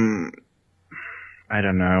some, I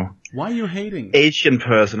don't know. Why are you hating? Asian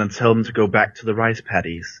person and tell them to go back to the rice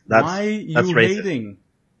paddies. Why you racist. Hating?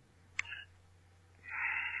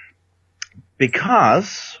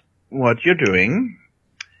 Because what you're doing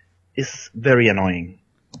is very annoying.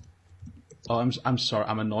 Oh, I'm sorry.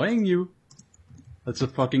 I'm annoying you. That's a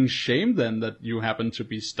fucking shame then that you happen to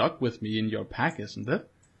be stuck with me in your pack, isn't it?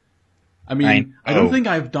 I mean, I don't think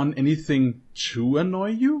I've done anything to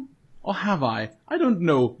annoy you. Or have I? I don't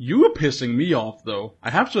know. You are pissing me off, though. I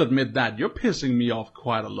have to admit that. You're pissing me off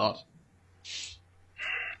quite a lot.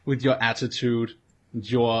 With your attitude, and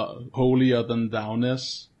your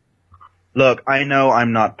holier-than-thou-ness. Look, I know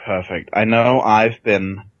I'm not perfect. I know I've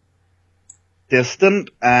been distant,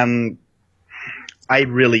 and I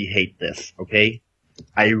really hate this, okay?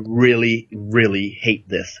 I really, really hate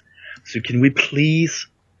this. So can we please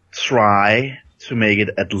try to make it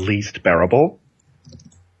at least bearable?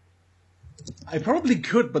 I probably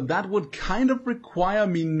could, but that would kind of require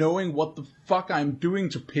me knowing what the fuck I'm doing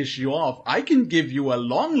to piss you off. I can give you a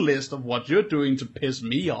long list of what you're doing to piss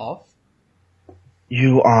me off.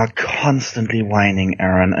 You are constantly whining,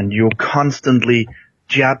 Aaron, and you're constantly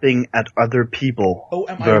jabbing at other people. Oh,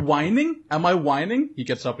 am I whining? Am I whining? He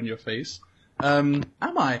gets up in your face. Am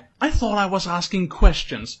I? I thought I was asking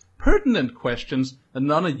questions. Pertinent questions that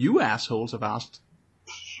none of you assholes have asked.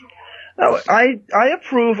 No, I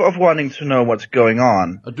approve of wanting to know what's going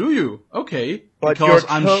on. Do you? Okay. But your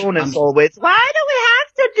tone is always, why do we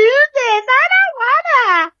have to do this? I don't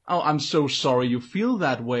wanna. Oh, I'm so sorry you feel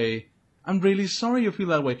that way. I'm really sorry you feel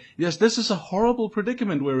that way. Yes, this is a horrible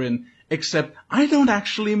predicament we're in. Except, I don't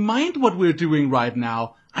actually mind what we're doing right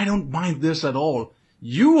now. I don't mind this at all.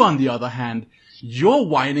 You, on the other hand, your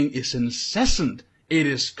whining is incessant. It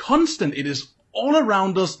is constant. It is all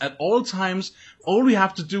around us at all times. All we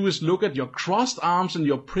have to do is look at your crossed arms and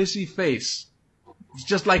your prissy face. It's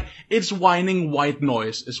just like, it's whining white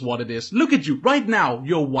noise is what it is. Look at you, right now,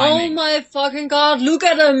 you're whining. Oh my fucking god, look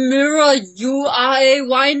at a mirror, you are a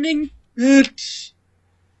whining bitch.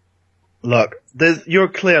 Look, you're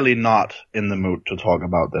clearly not in the mood to talk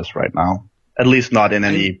about this right now. At least not in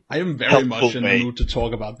any I am very much in the mood to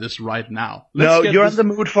talk about this right now. You're in the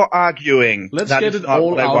mood for arguing. Let's get it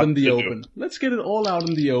all out in the open. Let's get it all out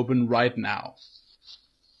in the open right now.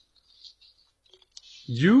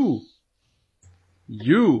 You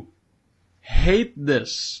hate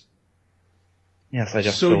this. Yes, I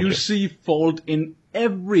just So told you see fault in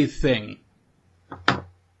everything.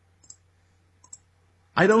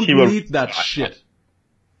 I don't need that shit.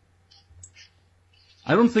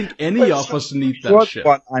 I don't think any of us need that shit.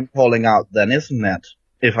 What I'm calling out then, isn't it?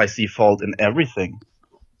 If I see fault in everything.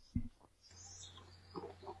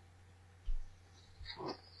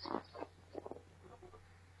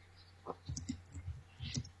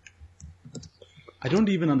 I don't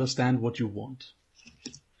even understand what you want.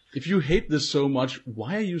 If you hate this so much,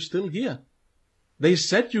 why are you still here? They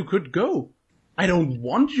said you could go. I don't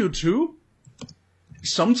want you to.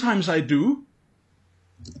 Sometimes I do.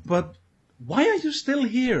 But why are you still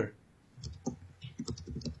here?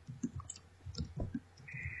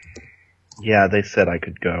 Yeah, they said I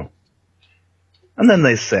could go. And then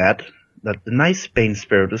they said that the nice Bane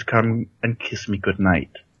spirit has come and kissed me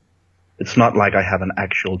goodnight. It's not like I have an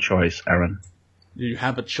actual choice, Aaron. You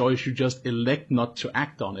have a choice, you just elect not to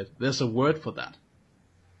act on it. There's a word for that.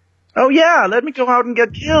 Oh yeah, let me go out and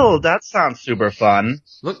get killed. That sounds super fun.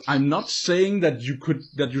 Look, I'm not saying that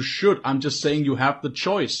you should. I'm just saying you have the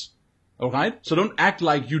choice. Alright? So don't act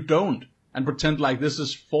like you don't. And pretend like this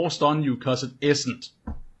is forced on you, cause it isn't.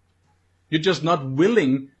 You're just not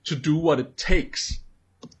willing to do what it takes.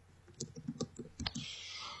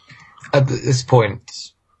 At this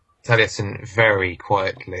point, Taliesin very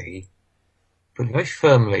quietly, but very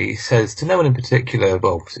firmly says to no one in particular,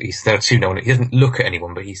 well, he's there to no one, he doesn't look at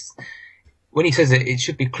anyone, but when he says it, it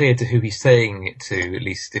should be clear to who he's saying it to, at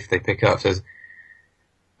least if they pick up, says,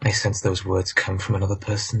 I sense those words come from another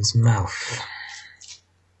person's mouth.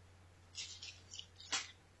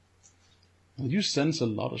 You sense a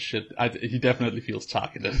lot of shit. He definitely feels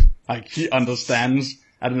targeted. Like, he understands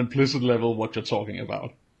at an implicit level what you're talking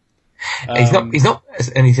about. He's not,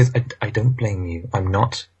 and he says, I don't blame you. I'm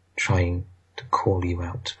not trying to call you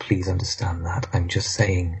out. Please understand that. I'm just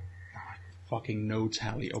saying, fucking know,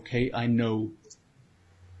 Tally, okay? I know.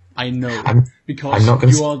 Because I'm not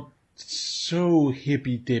you are so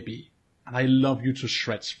hippy-dippy, and I love you to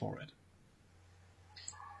shreds for it.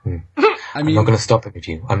 I'm not going to stop any of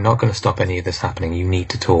you. I'm not going to stop any of this happening. You need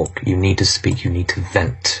to talk. You need to speak. You need to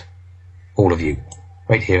vent. All of you.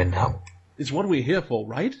 Right here and now. It's what we're here for,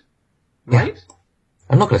 right? Yeah. Right?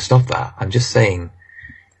 I'm not going to stop that. I'm just saying,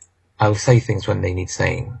 I'll say things when they need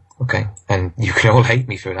saying, okay? And you can all hate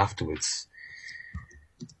me for it afterwards.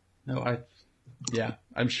 No,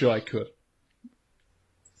 I'm sure I could.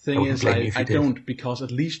 Thing is, I don't, because at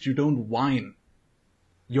least you don't whine.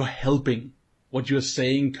 You're helping. What you're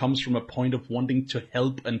saying comes from a point of wanting to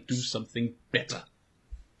help and do something better.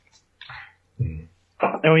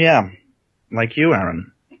 Oh yeah. Like you,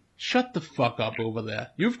 Aaron. Shut the fuck up over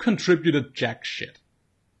there. You've contributed jack shit.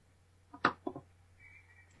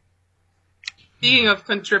 Speaking of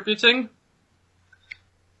contributing,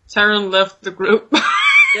 Taryn left the group.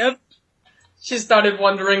 Yep. She started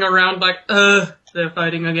wandering around like, they're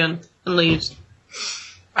fighting again, and leaves.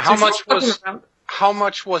 How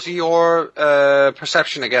much was your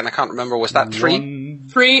perception again? I can't remember. Was that 3?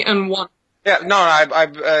 3 and 1. Yeah, no,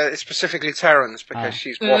 I specifically Taryn's because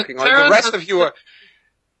she's walking on.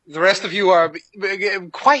 The rest of you are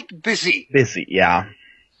quite busy. Busy, yeah.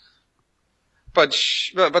 But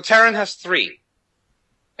Taryn has 3.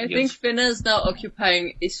 I think Finna is now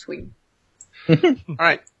occupying a swing.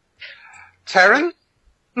 Alright. Taryn?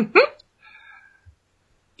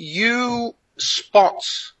 You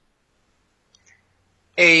spot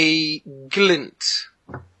a glint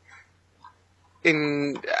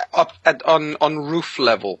on roof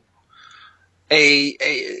level.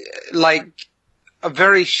 Like a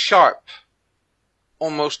very sharp,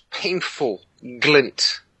 almost painful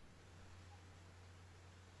glint.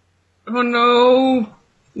 Oh no.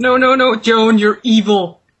 No, Joan, you're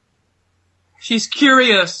evil. She's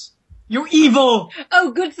curious. You're evil.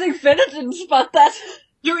 Oh, good thing Finna didn't spot that.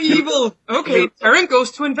 You're evil. Okay, Taryn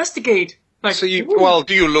goes to investigate. Like, so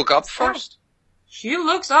do you look up first? She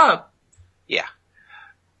looks up. Yeah.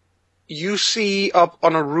 You see up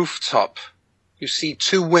on a rooftop, you see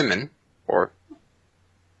 2 women, or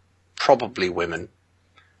probably women.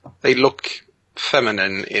 They look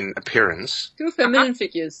feminine in appearance. 2 feminine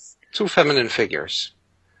figures. 2 feminine figures.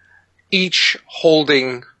 Each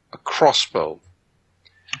holding a crossbow.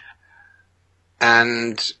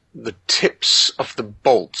 And the tips of the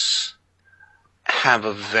bolts have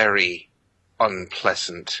a very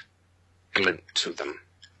unpleasant glint to them.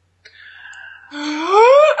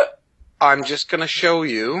 I'm just gonna show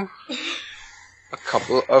you a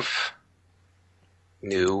couple of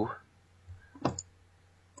new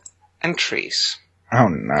entries. Oh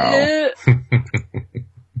no.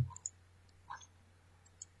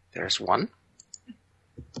 There's one.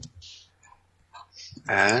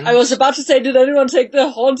 And I was about to say, did anyone take the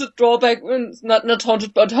haunted drawback? Not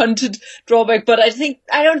haunted, but hunted drawback. But I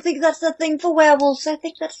don't think that's the thing for werewolves. I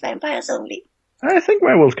think that's vampires only. I think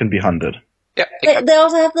werewolves can be hunted. Yeah, they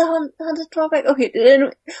also have the hunted drawback. Okay,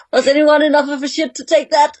 was anyone enough of a shit to take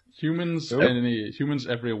that? Humans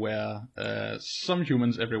everywhere. Some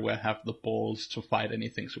humans everywhere have the balls to fight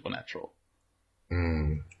anything supernatural.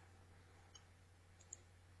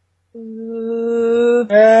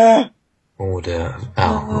 Order of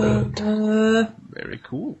Outward. Very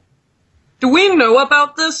cool. Do we know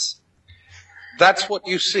about this? That's what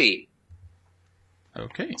you see.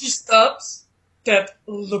 Okay. She stops, kept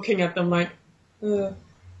looking at them like,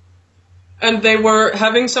 and they were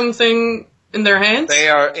having something in their hands? They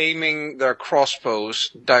are aiming their crossbows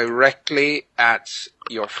directly at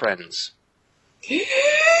your friends. Guys!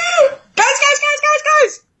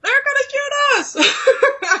 They're gonna shoot us!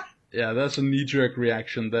 Yeah, that's a knee-jerk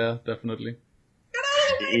reaction there, definitely.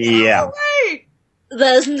 Yeah.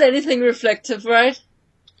 There isn't anything reflective, right?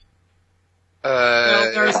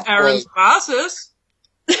 Well, there's Aaron's glasses.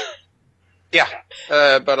 Yeah,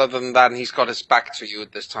 but other than that, he's got his back to you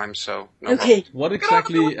at this time, so... No okay. problem. What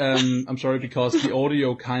exactly, I'm sorry, because the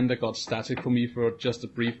audio kinda got static for me for just a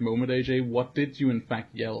brief moment, AJ. What did you in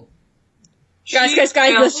fact yell? Guys,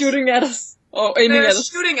 they're shooting at us. Oh, aiming at us.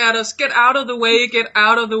 They're shooting at us. Get out of the way, get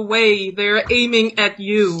out of the way. They're aiming at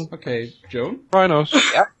you. Okay, Joan? Rhinos.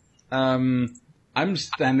 Yeah. I'm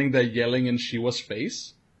standing there yelling in Shiva's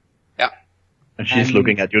face. Yeah. And she's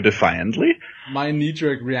looking at you defiantly? My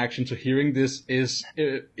knee-jerk reaction to hearing this is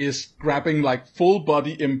grabbing, like, full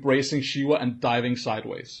body, embracing Shiva and diving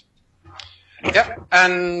sideways. Yeah,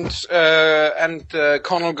 and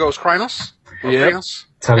Connell goes Krynos? Yeah.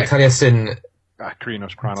 Taliesin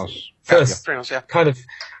Krynos. first Krynos, yeah. kind of,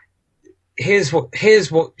 here's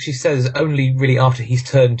what she says only really after he's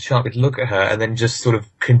turned sharply to look at her, and then just sort of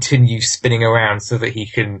continues spinning around so that he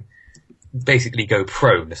can basically go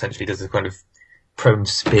prone. Essentially, does a kind of prone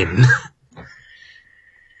spin,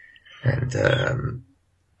 and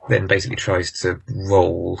then basically tries to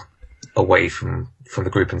roll away from the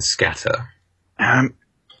group and scatter.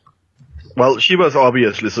 Well, she was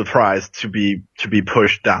obviously surprised to be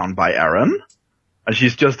pushed down by Aaron. And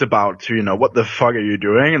she's just about to, what the fuck are you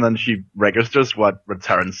doing? And then she registers what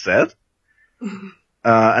Terrence said.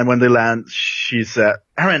 And when they land, she said,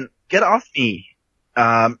 Aaron, get off me.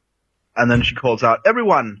 And then she calls out,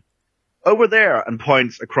 everyone, over there, and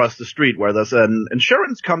points across the street where there's an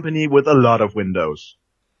insurance company with a lot of windows.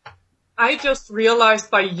 I just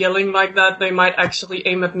realized by yelling like that, they might actually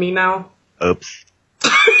aim at me now. Oops.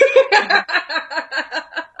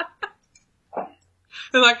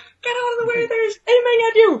 They're like, get out of the way, they're aiming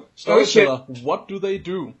at you! Storyteller, what do they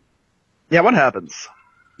do? Yeah, what happens?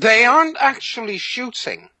 They aren't actually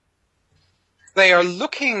shooting. They are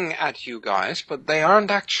looking at you guys, but they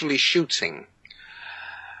aren't actually shooting.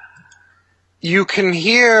 You can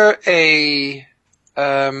hear a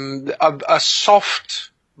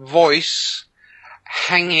soft voice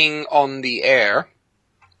hanging on the air.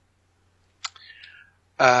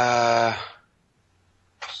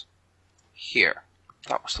 Here.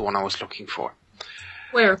 That was the one I was looking for.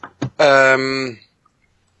 Where?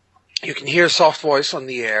 You can hear a soft voice on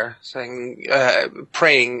the air saying,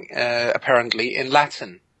 praying, apparently, in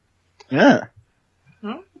Latin. Yeah.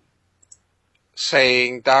 Hmm?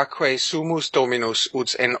 Saying, Daque sumus Dominus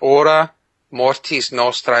ut in ora mortis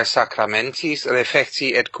nostrae sacramentis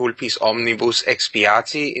refecti et culpis omnibus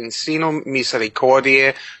expiati in sinum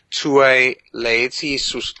misericordiae tuae laeti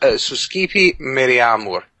suscipi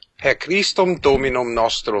meriamur. Per Christum Dominum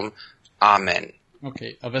Nostrum. Amen.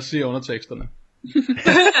 Okay, og hvad siger underteksterne?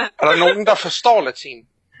 Er der nogen, der forstår latin?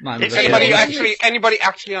 Nej, men anybody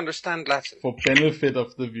actually understand Latin? For benefit of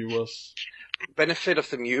the viewers. Benefit of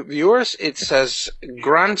the viewers, it says,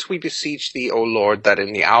 Grant, we beseech thee, O Lord, that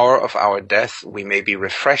in the hour of our death we may be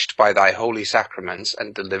refreshed by thy holy sacraments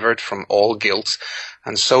and delivered from all guilt,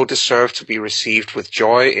 and so deserve to be received with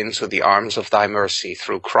joy into the arms of thy mercy,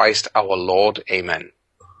 through Christ our Lord. Amen.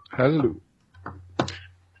 Hallelujah.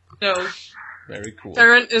 No. Very cool.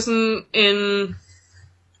 Taryn isn't in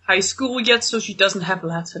high school yet, so she doesn't have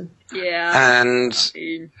Latin. Yeah. And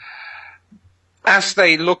as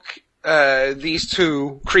they look, these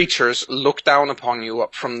two creatures look down upon you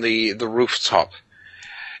up from the rooftop,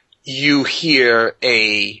 you hear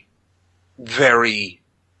a very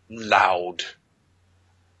loud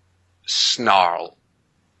snarl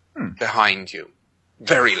behind you.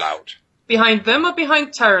 Very loud. Behind them or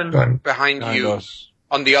behind Taryn? Behind you. Us.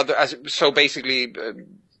 On the other, so basically,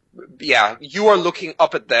 you are looking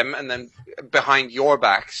up at them, and then behind your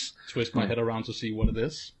backs. Twist my head around to see what it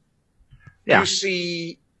is. Yeah. You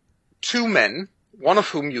see two men, one of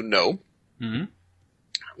whom you know. Mm-hmm.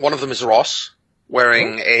 One of them is Ross,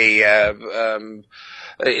 wearing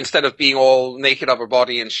instead of being all naked upper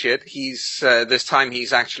body and shit, this time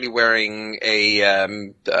he's actually wearing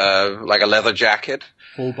like a leather jacket.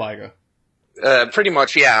 Full biker. Pretty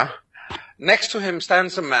much, yeah. Next to him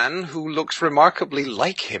stands a man who looks remarkably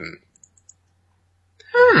like him.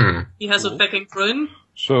 He has a fucking grin.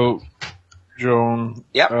 So, Joan,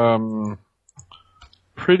 Yep.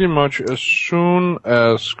 Pretty much as soon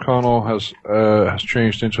as Connell has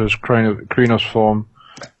changed into his Krynos form,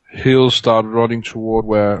 he'll start running toward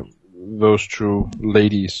where those two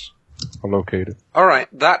ladies are located. Alright,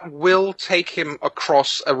 that will take him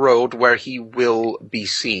across a road where he will be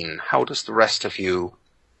seen. How does the rest of you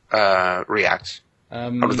react? How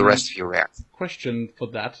does the rest of you react? Question for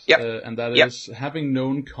that, Yep. and that is, having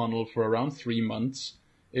known Connell for around 3 months,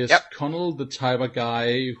 is Connell the type of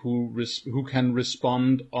guy who can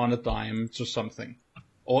respond on a dime to something?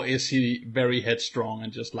 Or is he very headstrong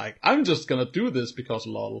and just like, I'm just gonna do this because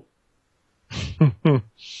lol? Or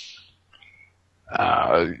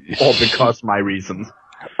because my reasons.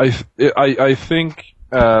 I think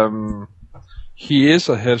he is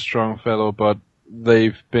a headstrong fellow, but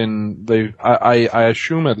I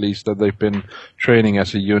assume at least that they've been training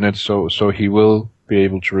as a unit, so he will be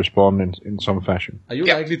able to respond in some fashion. Are you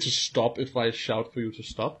likely to stop if I shout for you to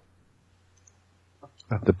stop?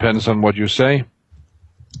 That depends on what you say.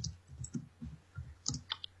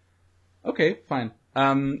 Okay, fine.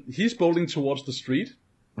 He's bolting towards the street.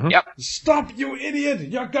 Mm-hmm. Yep. Stop, you idiot!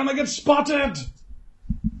 You're gonna get spotted!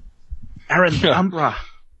 Aaron, Umbra.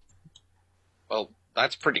 Well,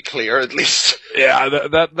 That's pretty clear, at least. Yeah,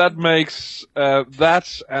 that makes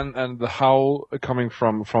that and the howl coming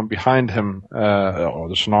from behind him, or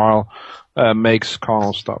the snarl, makes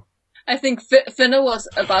Connell stop. I think Finna was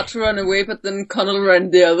about to run away, but then Connell ran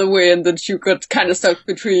the other way, and then she got kind of stuck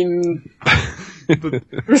between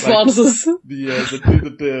responses. Like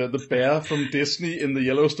the bear from Disney in the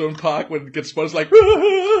Yellowstone Park when it gets spotted, like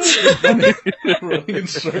running in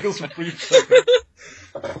circles for 3 seconds.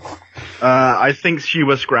 I think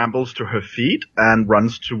Shiva scrambles to her feet and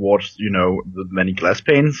runs towards, the many glass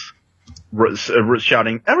panes,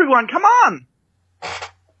 shouting, "Everyone, come on!"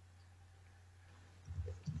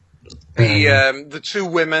 The two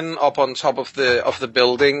women up on top of the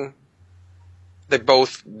building, they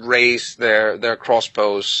both raise their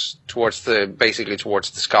crossbows towards the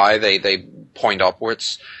sky. They point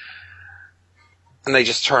upwards, and they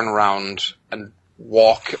just turn around and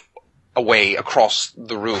walk away across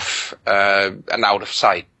the roof and out of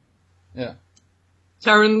sight. Yeah.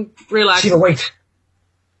 Taryn realized. Shiva, wait.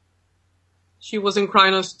 She was in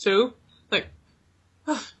Krynos too. Like,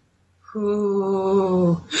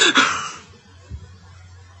 ooh.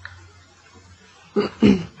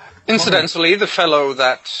 Incidentally, the fellow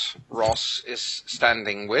that Ross is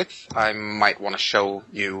standing with, I might want to show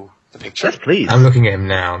you the picture. Yes, please. I'm looking at him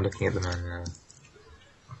now. I'm looking at the man now.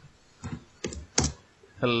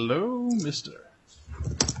 Hello, mister.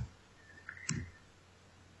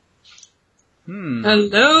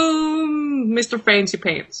 Hello, Mr. Fancy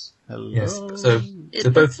Pants. Hello. Yes. So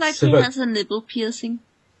it looks like he has a nipple piercing.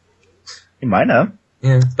 He might have.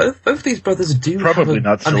 Yeah, both these brothers do Probably have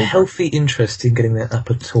not an unhealthy interest in getting their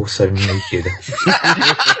upper torso naked.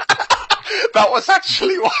 That was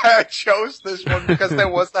actually why I chose this one, because there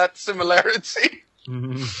was that similarity.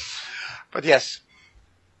 But yes.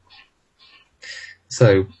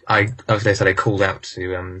 So I was going to say I called out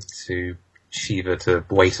to Shiva to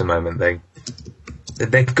wait a moment. They're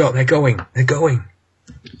going.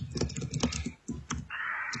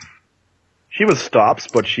 Shiva stops,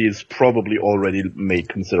 but she's probably already made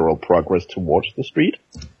considerable progress towards the street.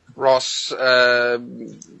 Ross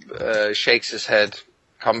shakes his head.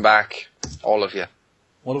 Come back, all of you.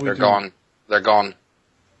 What are we They're doing? gone. They're gone.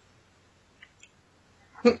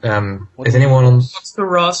 Is anyone on? What's the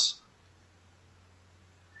Ross?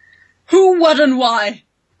 Who, what, and why?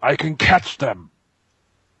 I can catch them.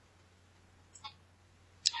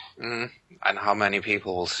 And how many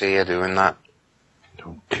people will see you doing that?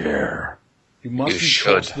 Don't care. You mustn't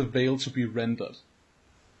should. cause the veil to be rendered.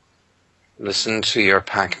 Listen to your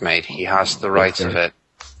packmate. He has the rights of it.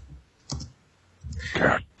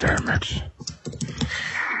 God damn it.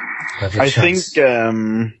 I think,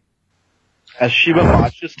 as Shiva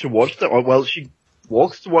marches towards them, she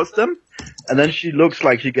walks towards them, and then she looks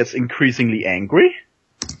like she gets increasingly angry.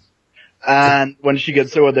 And when she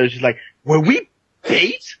gets over there, she's like, "Were we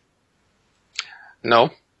bait?"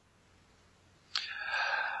 No.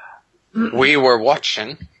 We were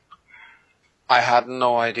watching. I had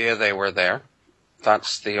no idea they were there.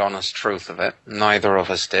 That's the honest truth of it. Neither of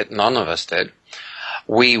us did. None of us did.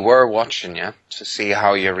 We were watching you to see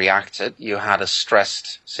how you reacted. You had a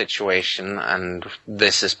stressed situation, and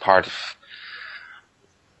this is part of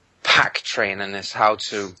pack training, is how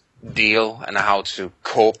to deal and how to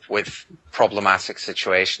cope with problematic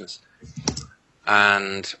situations.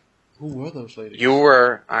 And who were those ladies? You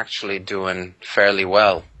were actually doing fairly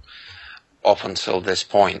well up until this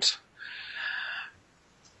point.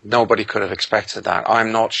 Nobody could have expected that.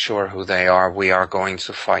 I'm not sure who they are. We are going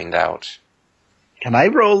to find out. Can I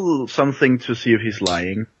roll something to see if he's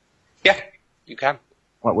lying? Yeah, you can.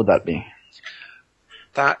 What would that be?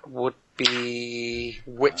 That would be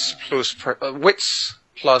wits plus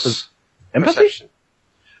empathy. Perception.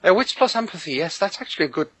 Wits plus empathy. Yes, that's actually a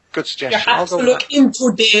good suggestion. You have to look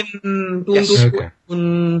into them. Yes. Okay.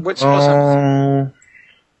 Wits plus empathy.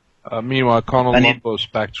 Meanwhile, Connell goes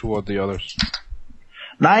back toward the others.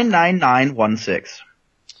 99916.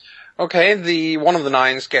 Okay, one of the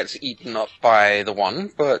 9s gets eaten up by the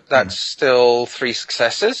 1, but that's still 3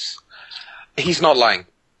 successes. He's not lying.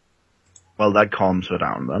 Well, that calms her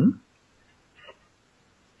down then.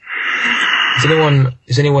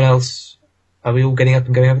 Is anyone else? Are we all getting up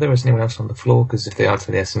and going over there, or is anyone else on the floor? Because if they are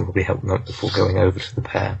to the Essen, probably help them out before going over to the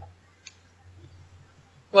pair.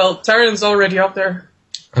 Well, Taryn's already up there.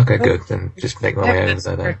 Okay, good. Then just make my way over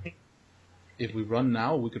there then. If we run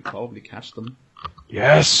now, we could probably catch them.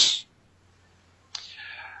 Yes!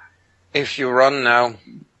 If you run now,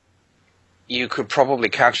 you could probably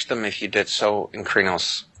catch them if you did so in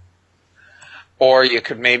Krynos. Or you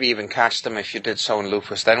could maybe even catch them if you did so in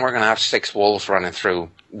Lupus. Then we're going to have 6 wolves running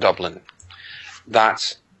through Dublin.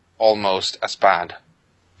 That's almost as bad.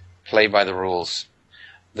 Play by the rules.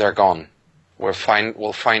 They're gone.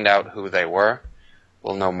 We'll find out who they were.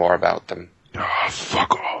 We'll know more about them. Oh,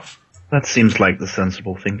 fuck off. That seems like the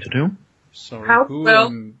sensible thing to do. Sorry, How well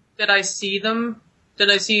did I see them?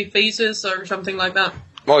 Did I see faces or something like that?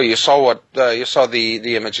 Well, you saw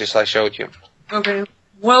the images I showed you. Okay.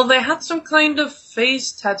 Well, they had some kind of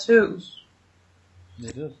face tattoos.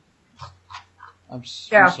 They did. I'm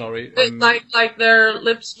sorry. Like their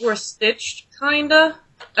lips were stitched, kinda,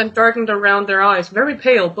 and darkened around their eyes. Very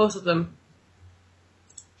pale, both of them.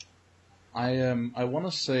 I want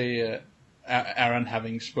to say, Aaron,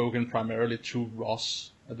 having spoken primarily to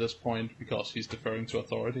Ross at this point because he's deferring to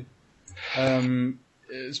authority,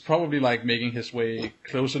 is probably like making his way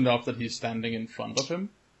close enough that he's standing in front of him,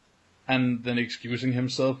 and then excusing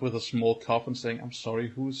himself with a small cough and saying, "I'm sorry,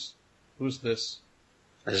 who's this?"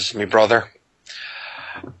 This is me brother.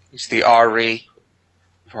 He's the RE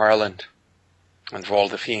of Ireland and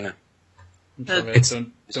Valda Fina. I'm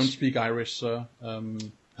sorry, don't speak Irish, sir.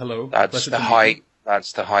 Hello. That's the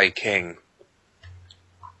High King.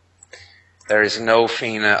 There is no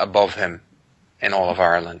Fina above him in all of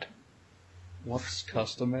Ireland. What's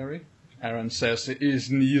customary? Aaron says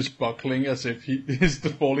his knee is buckling as if he is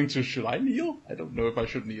falling to, should I kneel? I don't know if I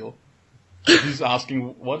should kneel. He's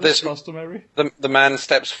asking, what is customary? The man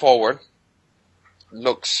steps forward,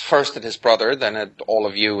 looks first at his brother, then at all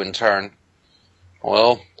of you in turn.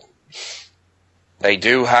 Well, they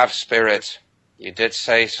do have spirit. You did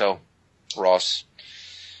say so, Ross.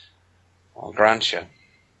 I'll grant you.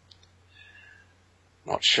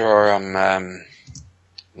 Not sure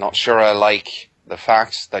I like the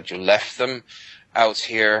fact that you left them out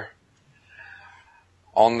here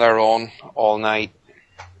on their own all night.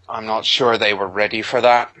 I'm not sure they were ready for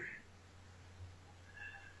that.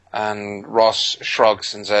 And Ross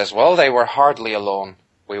shrugs and says, well, they were hardly alone.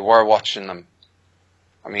 We were watching them.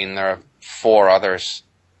 I mean, there are 4 others.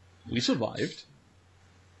 We survived.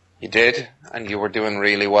 You did, and you were doing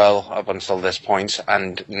really well up until this point,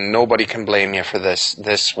 and nobody can blame you for this.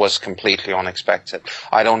 This was completely unexpected.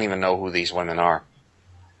 I don't even know who these women are.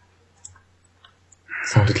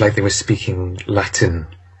 Sounded like they were speaking Latin,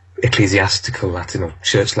 ecclesiastical Latin, or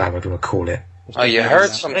church Latin, whatever you want to call it. Oh, you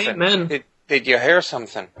heard something? Amen. Did you hear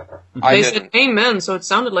something? They said amen, so it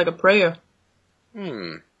sounded like a prayer.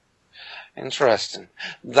 Interesting.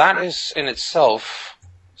 That is in itself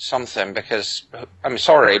something, because, I'm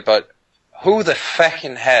sorry, but who the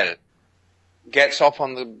feckin' hell gets up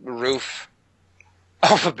on the roof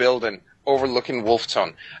of a building overlooking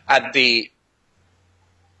Wolfton at the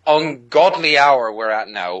ungodly hour we're at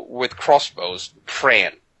now with crossbows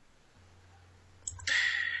praying?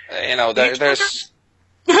 You know, there's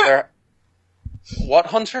what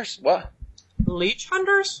hunters? What? Leech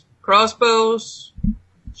hunters? Crossbows?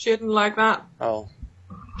 Shit like that. Oh,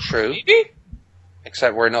 true. Maybe?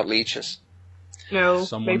 Except we're not leeches. No.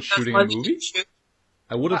 Someone shooting a movie?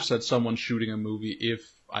 I would have said someone shooting a movie if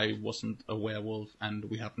I wasn't a werewolf and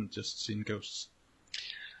we haven't just seen ghosts.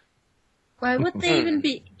 Why would they even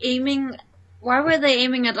be aiming? Why were they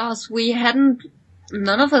aiming at us?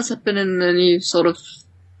 None of us had been in any sort of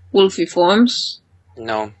wolfy forms.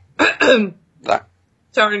 No.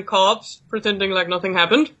 Tearing cops, pretending like nothing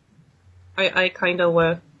happened. I kinda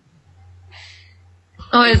were.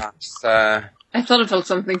 I thought it felt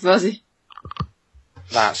something fuzzy.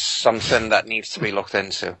 That's something that needs to be looked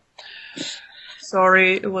into.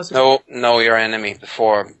 Sorry, it was... Know your enemy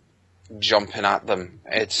before jumping at them.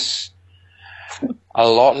 It's a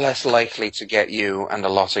lot less likely to get you and a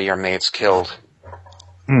lot of your mates killed.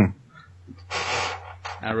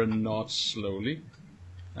 Aaron nods slowly.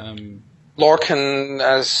 Lorcan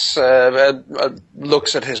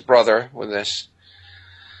looks at his brother with this.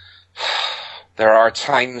 There are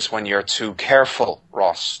times when you're too careful,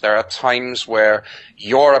 Ross. There are times where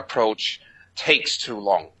your approach takes too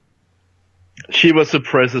long. Shiva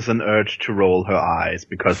suppresses an urge to roll her eyes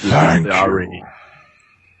because they are ready.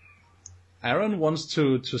 Aaron wants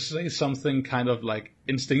to say something kind of like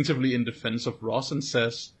instinctively in defense of Ross and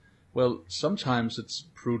says, well, sometimes it's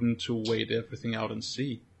prudent to wait everything out and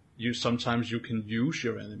see. Sometimes you can use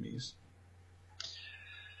your enemies.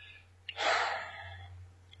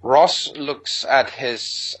 Ross looks at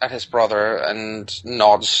his brother and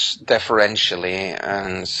nods deferentially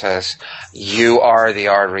and says, you are the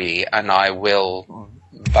RE and I will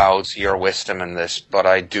bow to your wisdom in this, but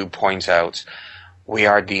I do point out we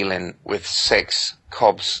are dealing with 6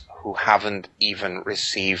 cubs who haven't even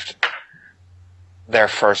received their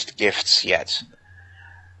first gifts yet.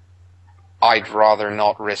 I'd rather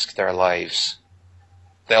not risk their lives.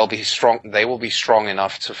 They will be strong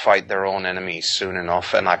enough to fight their own enemies soon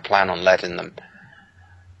enough, and I plan on letting them.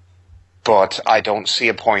 But I don't see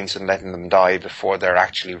a point in letting them die before they're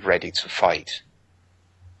actually ready to fight.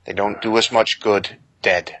 They don't do as much good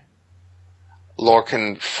dead.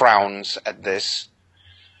 Lorcan frowns at this.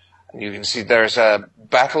 And you can see there's a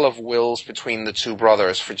battle of wills between the two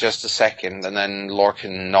brothers for just a second, and then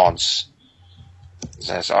Lorcan nods. He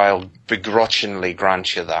says, I'll begrudgingly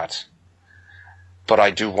grant you that. But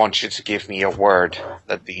I do want you to give me a word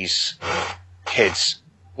that these kids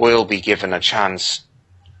will be given a chance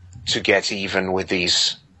to get even with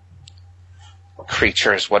these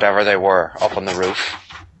creatures, whatever they were, up on the roof,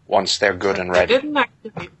 once they're good and ready.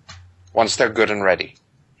 Once they're good and ready.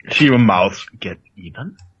 She mouths get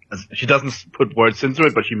even? She doesn't put words into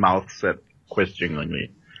it, but she mouths it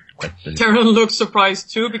questioningly. Darren looks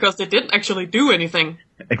surprised too, because they didn't actually do anything.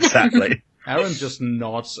 Exactly. Aaron just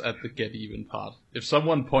nods at the get even part. If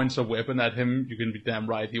someone points a weapon at him, you can be damn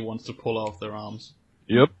right he wants to pull off their arms.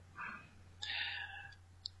 Yep.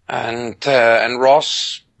 And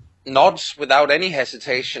Ross nods without any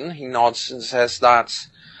hesitation. He nods and says, that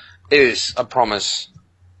is a promise,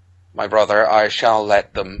 my brother. I shall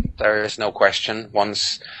let them. There is no question.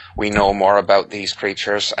 Once we know more about these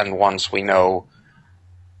creatures, and once we know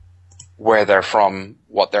where they're from,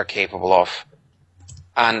 what they're capable of,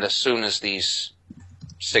 and as soon as these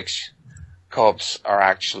 6 cubs are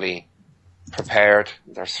actually prepared,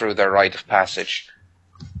 they're through their rite of passage,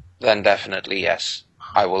 then definitely yes,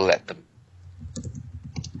 I will let them.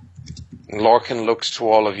 And Lorcan looks to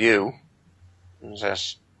all of you and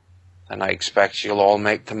says, and I expect you'll all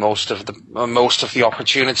make the most of the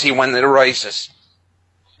opportunity when it arises.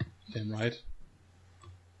 Damn right.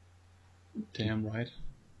 Damn right.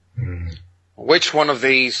 Which one of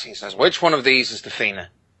these, he says, which one of these is the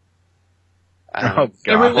Fina? Oh,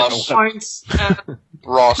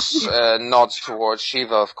 Ross nods towards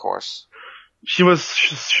Shiva, of course. She was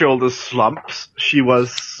shoulder slumps. She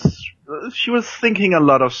was thinking a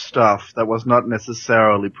lot of stuff that was not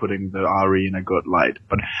necessarily putting the Ari in a good light.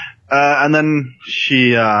 But and then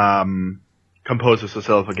she composes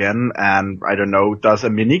herself again, and I don't know, does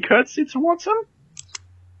a mini curtsy towards him?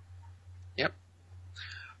 Yep.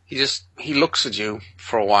 He looks at you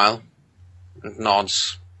for a while and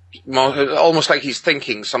nods, almost like he's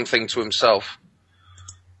thinking something to himself.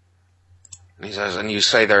 And he says, and you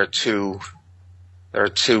say there are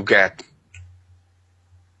two get.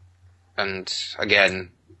 And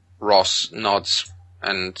again, Ross nods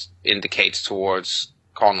and indicates towards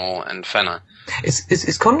Connell and Fenna.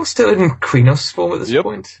 Is Connell still in Krenos form at this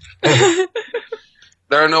point?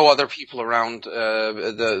 There are no other people around the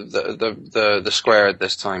square at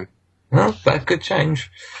this time. Well, that could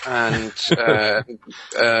change. And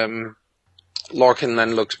Lorcan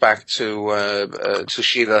then looks back to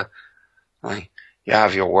Sheila. You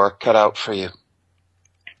have your work cut out for you,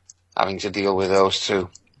 having to deal with those two.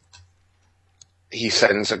 He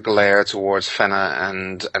sends a glare towards Fenna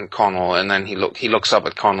and Connell, and then he looks up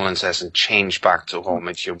at Connell and says, "And change back to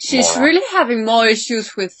home, She's moron. Really having more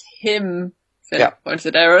issues with him than points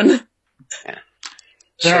at Aaron." Yeah.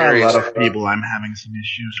 There are a lot of people I'm having some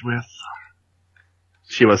issues with.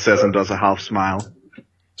 Shiva says and does a half smile.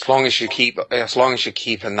 As long as you keep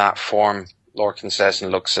in that form, Lorcan says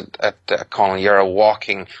and looks at Connell, you're a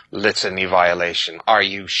walking litany violation. Are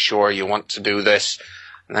you sure you want to do this?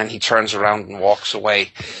 And then he turns around and walks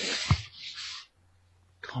away.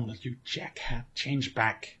 Connell, you jackhat, change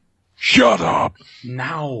back. Shut up!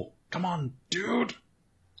 Now! Come on, dude!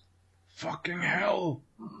 Fucking hell!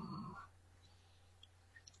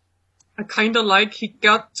 I kinda like he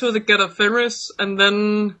got to the Get of Fenris, and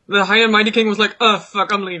then the High and Mighty King was like, oh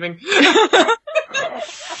fuck, I'm leaving.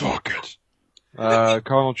 Fuck it.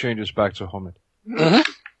 Connell changes back to Homid. Mm-hmm.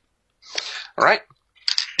 Alright.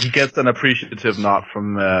 He gets an appreciative nod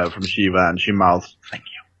from Shiva, and she mouths, "Thank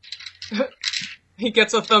you." He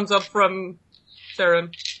gets a thumbs up from Theron.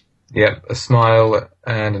 Yep, a smile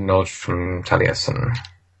and a nod from Taliesin.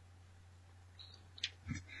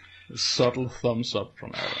 A subtle thumbs up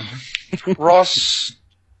from Aaron. Ross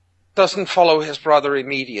doesn't follow his brother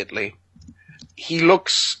immediately. He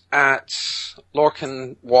looks at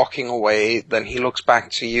Lorcan walking away, then he looks back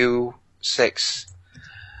to you, Six.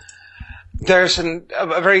 There's some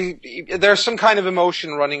kind of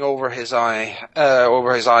emotion running over his eyes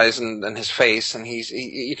and his face, and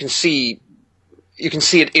you can see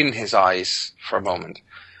it in his eyes for a moment.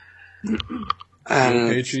 And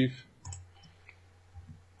okay, Chief.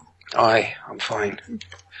 I'm fine.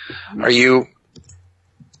 Are you?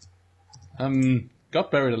 Got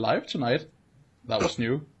buried alive tonight. That was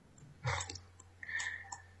new.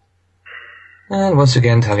 And once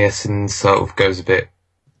again, Taliesin sort of goes a bit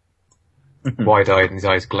wide-eyed and his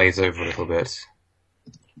eyes glaze over a little bit.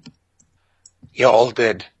 You all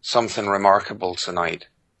did something remarkable tonight.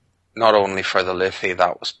 Not only for the Liffey,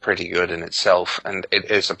 that was pretty good in itself, and it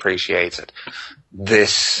is appreciated.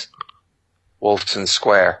 This Wolfton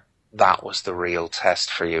Square, that was the real test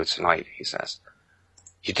for you tonight, he says.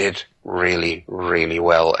 You did really, really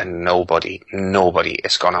well, and nobody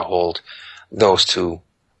is going to hold those two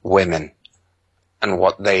women and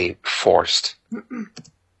what they forced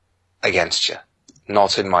against you.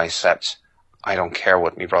 Not in my sept. I don't care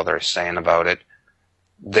what my brother is saying about it.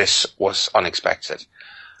 This was unexpected.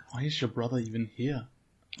 Why is your brother even here?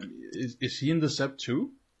 Is he in the sept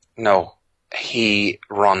too? No. He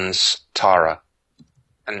runs Tara.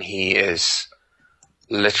 And he is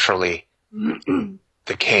literally the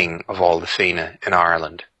king of all the Fina in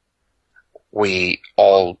Ireland. We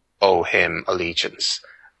all owe him allegiance.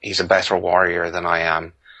 He's a better warrior than I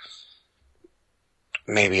am.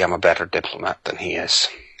 Maybe I'm a better diplomat than he is.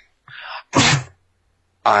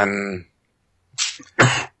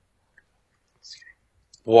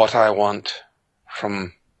 What I want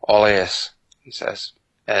from Oleus, he says,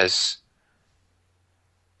 is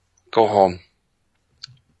go home,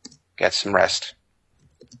 get some rest.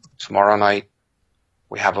 Tomorrow night,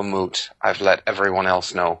 we have a moot. I've let everyone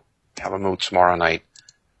else know. We have a moot tomorrow night.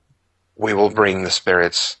 We will bring the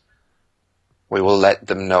spirits. We will let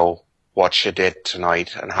them know what you did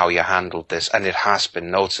tonight and how you handled this. And it has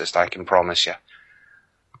been noticed, I can promise you.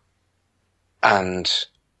 And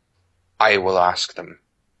I will ask them,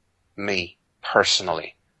 me,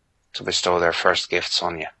 personally, to bestow their first gifts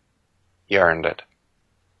on you. You earned it.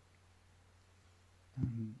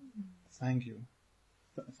 Thank you.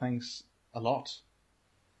 Thanks a lot.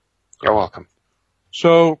 You're welcome.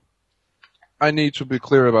 So, I need to be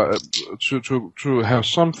clear about it, to have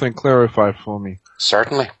something clarified for me.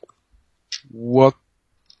 Certainly. What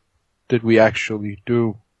did we actually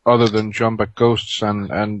do, other than jump at ghosts and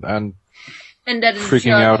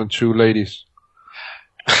freaking out on two ladies?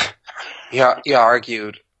 Yeah, you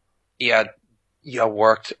argued. You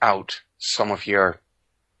worked out some of your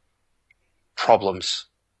problems.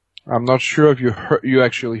 I'm not sure if you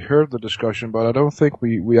actually heard the discussion, but I don't think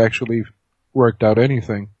we actually worked out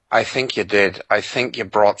anything. I think you did. I think you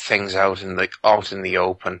brought things out in the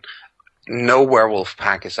open. No werewolf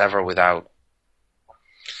pack is ever without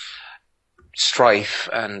strife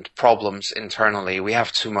and problems internally. We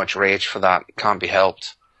have too much rage for that. It can't be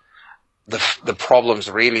helped. The problems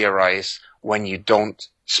really arise when you don't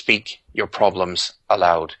speak your problems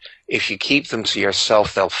aloud. If you keep them to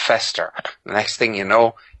yourself, they'll fester. The next thing you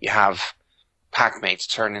know, you have packmates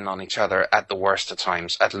turning on each other at the worst of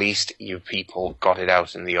times. At least you people got it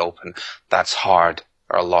out in the open. That's hard.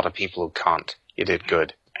 There are a lot of people who can't. You did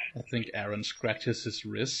good. I think Aaron scratches his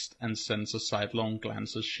wrist and sends a sidelong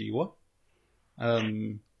glance at Shiva.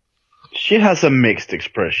 She has a mixed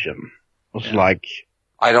expression. It's like,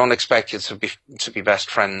 I don't expect you to be best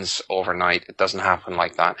friends overnight. It doesn't happen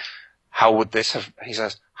like that. How would this have, he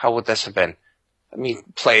says, how would this have been? Let me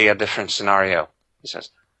play a different scenario. He says,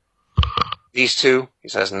 these two, he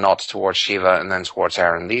says, nod towards Shiva and then towards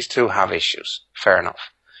Aaron. These two have issues. Fair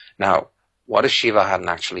enough. Now, what if Shiva hadn't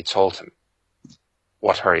actually told him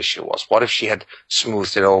what her issue was? What if she had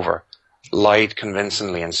smoothed it over, lied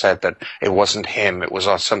convincingly and said that it wasn't him, it was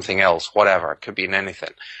something else, whatever, it could be in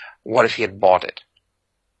anything. What if he had bought it?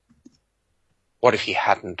 What if he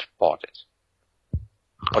hadn't bought it?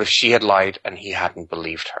 What if she had lied and he hadn't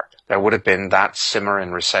believed her? There would have been that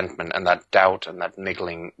simmering resentment and that doubt and that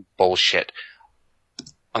niggling bullshit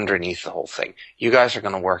underneath the whole thing. You guys are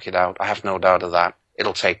going to work it out. I have no doubt of that.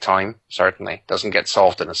 It'll take time, certainly. Doesn't get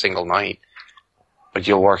solved in a single night. But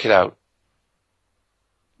you'll work it out.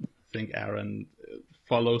 I think Aaron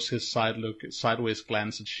follows his sideways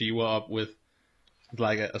glance at Shiva up with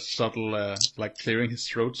like a subtle, like clearing his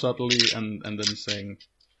throat subtly and then saying,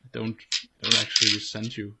 I don't actually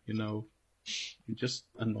resent you, you know. You just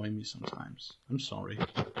annoy me sometimes. I'm sorry.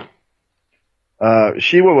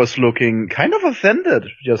 Shiva was looking kind of offended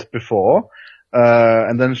just before.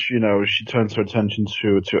 And then, she turns her attention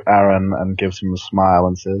to Aaron and gives him a smile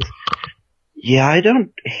and says, yeah, I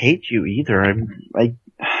don't hate you either.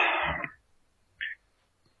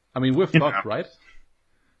 I mean, we're fucked, right?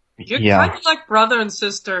 You're kind of like brother and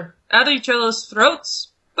sister, at each other's throats,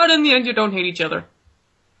 but in the end you don't hate each other.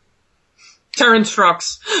 Terrence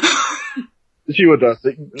shrugs. Shiva does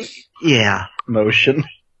the, yeah, motion.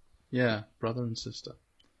 Yeah, brother and sister.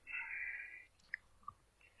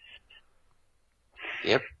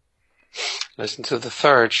 Yep. Listen to the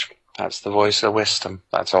Thurge. That's the voice of wisdom.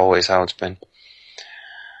 That's always how it's been.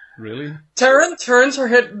 Really? Taryn turns her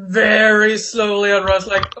head very slowly on Ross,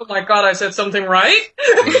 like, oh my god, I said something right?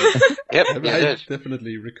 Yep, I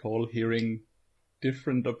definitely recall hearing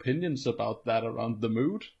different opinions about that around the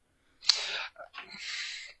mood.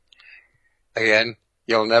 Again,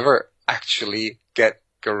 you'll never actually get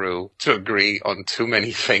Garou to agree on too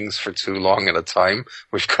many things for too long at a time.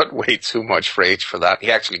 We've got way too much rage for that.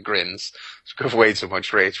 He actually grins. We've got way too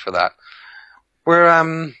much rage for that. We're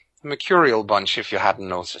a mercurial bunch, if you hadn't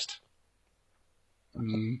noticed.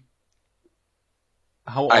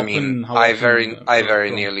 How often? I very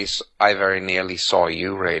nearly saw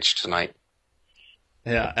you rage tonight.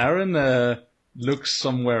 Yeah, Aaron looks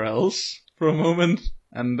somewhere else for a moment,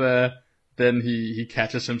 and then he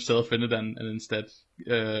catches himself in it, and instead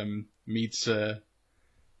meets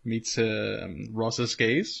Ross's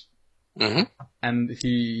gaze, and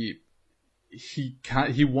he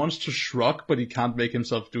wants to shrug, but he can't make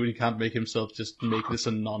himself do it. He can't make himself just make this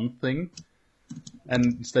a non-thing, and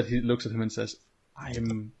instead he looks at him and says, I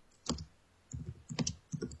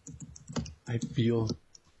feel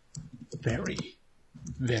very,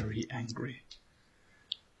 very angry.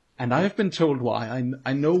 And I have been told why.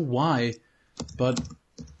 I know why, but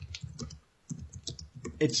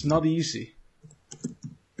it's not easy.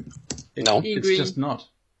 It's just not.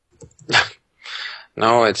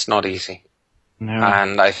 No, it's not easy. No.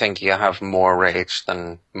 And I think you have more rage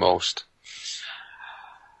than most.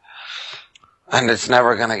 And it's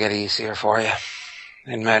never going to get easier for you.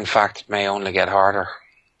 In fact, it may only get harder.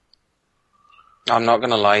 I'm not going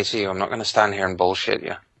to lie to you. I'm not going to stand here and bullshit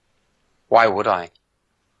you. Why would I?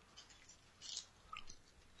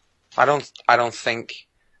 I don't think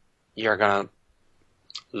you're going to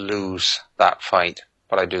lose that fight,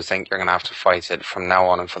 but I do think you're going to have to fight it from now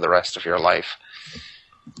on and for the rest of your life.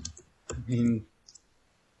 I mean,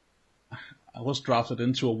 I was drafted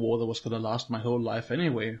into a war that was going to last my whole life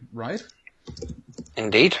anyway, right?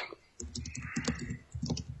 Indeed.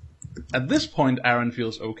 At this point, Aaron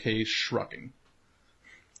feels okay shrugging.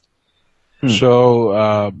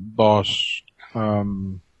 So, boss,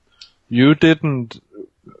 you didn't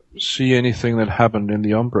see anything that happened in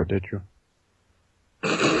the Umbra, did you?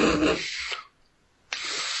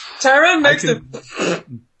 Taryn makes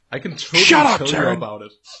I can totally tell you about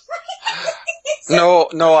it.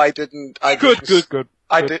 No, I didn't. Good.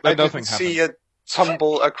 I didn't see it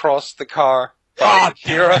tumble across the car. I did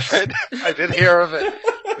hear of it. I did hear of it.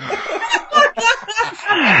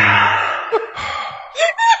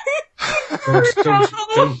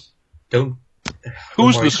 Don't.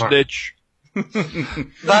 Who's the snitch?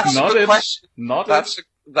 That's a good question.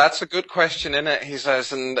 That's a good question, innit? He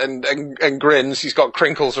says, and grins. He's got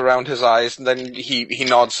crinkles around his eyes, and then he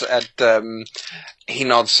nods at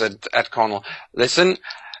Connell. Listen,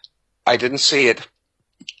 I didn't see it.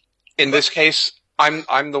 In this case,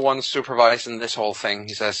 I'm the one supervising this whole thing.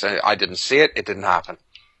 He says, I didn't see it. It didn't happen.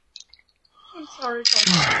 I'm sorry,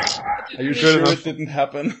 Connell. Are you sure it didn't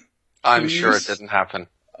happen? I'm sure it didn't happen.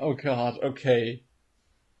 Oh God, okay.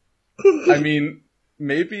 I mean,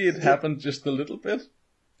 maybe it happened just a little bit.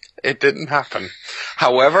 It didn't happen.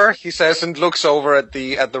 However, he says, and looks over at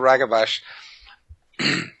the Ragabash.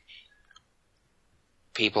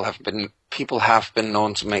 People have been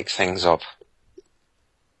known to make things up.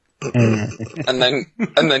 and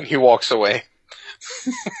then he walks away.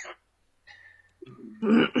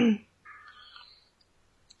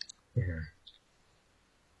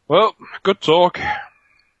 Well, good talk.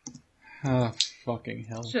 Oh, fucking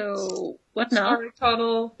hell. So, what now? Sorry,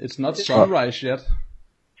 Connell. It's not sunrise yet.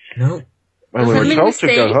 No. Well, we were told to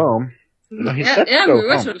go home. No, he said to go we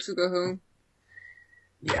were home. told to go home.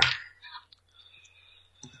 Yeah.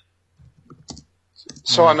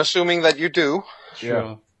 So I'm assuming that you do.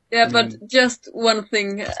 Sure. Yeah, but just one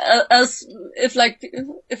thing.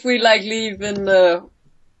 If we leave in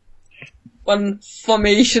one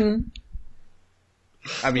formation.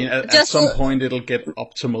 I mean, at some point it'll get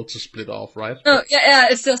optimal to split off, right? No, yeah,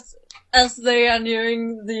 it's just as they are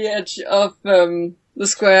nearing the edge of the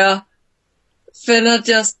square, Finna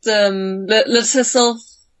just lets herself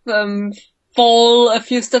fall a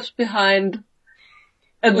few steps behind,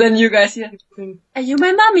 and then you guys hear, "Are you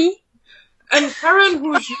my mommy?" And Karen,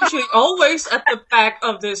 who's usually always at the back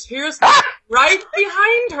of this, hears right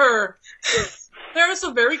behind her. There is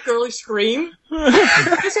a very girly scream.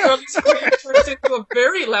 This girly scream turns into a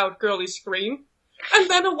very loud girly scream. And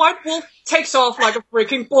then a white wolf takes off like a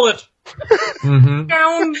freaking bullet.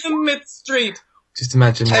 Down the mid-street. Just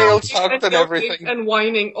imagine tail tucked and everything. And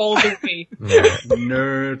whining all the way. Yeah.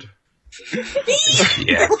 Nerd.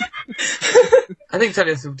 Yeah. I think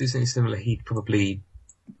Talia will do something similar. He'd probably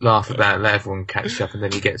laugh at that, let everyone catch up, and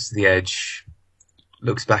then he gets to the edge,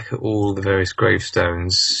 looks back at all the various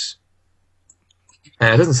gravestones.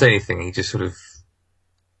 And it doesn't say anything, he just sort of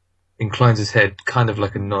inclines his head, kind of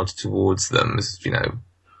like a nod towards them, as, you know,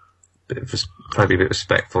 probably a bit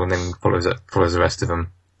respectful, and then follows the rest of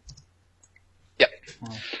them. Yep.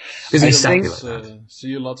 Wow. See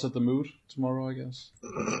you lots at the Mood tomorrow, I guess.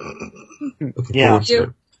 Yeah.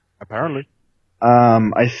 Apparently.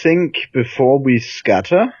 I think before we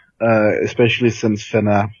scatter, especially since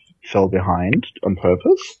Finna fell behind on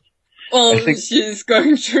purpose. Well, she's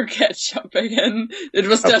going to catch up again. It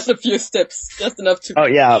was just a few steps, just enough to... Oh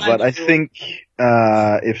yeah, but I think,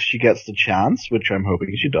 if she gets the chance, which I'm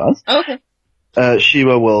hoping she does. Okay.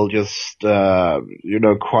 Shiva will just,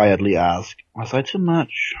 quietly ask, was I too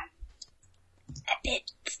much? A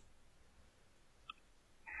bit.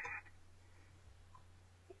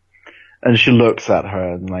 And she looks at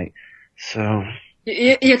her and like, so...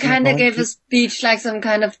 You kinda gave a speech like some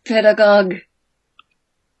kind of pedagogue.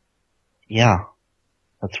 Yeah.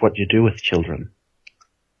 That's what you do with children.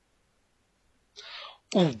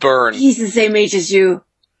 Ooh, burn. He's the same age as you.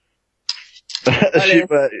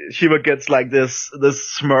 Shiva gets like this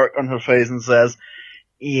smirk on her face and says,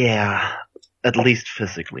 yeah, at least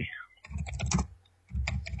physically.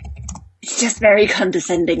 It's just very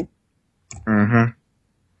condescending. Mm-hmm.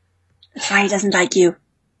 That's why he doesn't like you.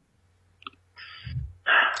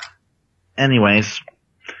 Anyways.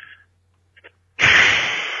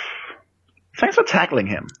 Thanks for tackling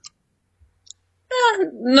him.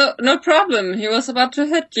 No problem. He was about to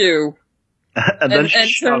hit you. and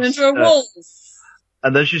turn into a wolf.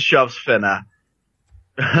 And then she shoves Finna.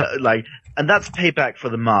 And that's payback for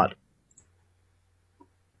the mud.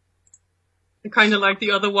 Kind of like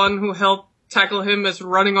the other one who helped tackle him is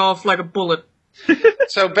running off like a bullet.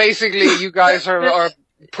 So basically, you guys are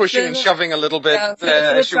pushing and shoving a little bit.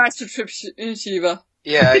 Yeah, tries to trip Shiva.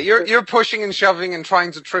 Yeah, you're pushing and shoving and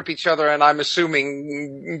trying to trip each other, and I'm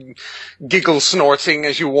assuming giggle snorting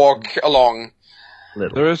as you walk along.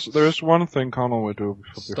 There is one thing Connor will do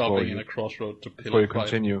before in a crossroad to before you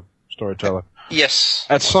continue, storyteller. Yes.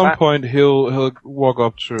 At some point, he'll walk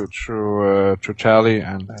up to Tally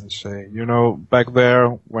and say, back there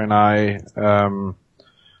when I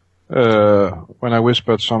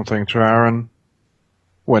whispered something to Aaron,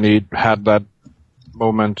 when he had that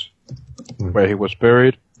moment where he was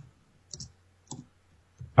buried,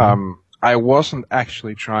 I wasn't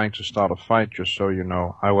actually trying to start a fight, just so you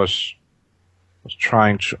know. I was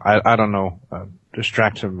trying to, I don't know,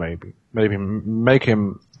 distract him maybe make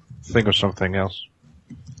him think of something else.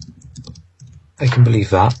 I can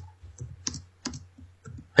believe that.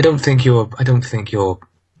 I don't think you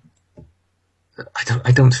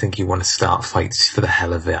want to start fights for the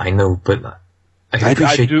hell of it. I know, but I can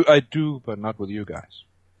appreciate... I do, but not with you guys.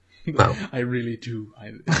 Well, I really do.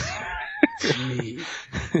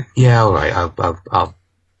 Yeah, all right.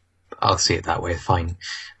 I'll see it that way. Fine,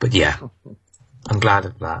 but yeah, I'm glad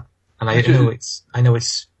of that. And I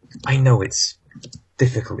know it's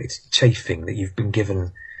difficult. It's chafing that you've been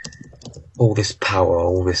given all this power,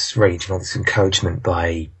 all this rage, and all this encouragement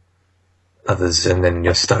by others, and then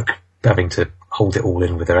you're stuck having to hold it all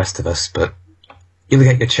in with the rest of us. But you'll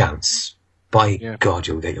get your chance. By God,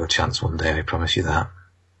 you'll get your chance one day. I promise you that.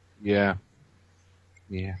 Yeah.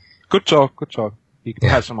 Good talk. He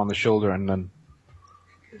pats him on the shoulder and then...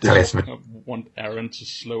 I want Aaron to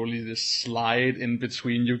slowly just slide in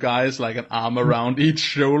between you guys, like an arm around each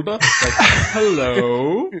shoulder. Like,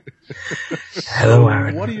 hello. Hello,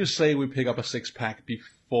 Aaron. What do you say we pick up a 6-pack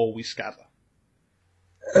before we scatter?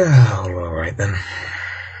 All right then.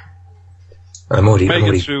 Make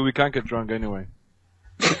it two. We can't get drunk anyway.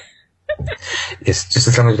 Yes, just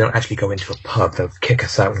as long as we don't actually go into a pub, they'll kick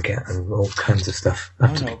us out and all kinds of stuff.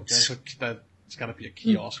 No, it's gotta be a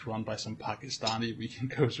kiosk run by some Pakistani we can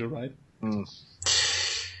go to, right?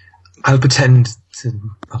 I'll pretend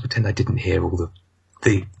I didn't hear all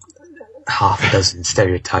the half a dozen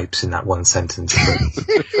stereotypes in that one sentence.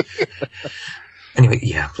 Anyway,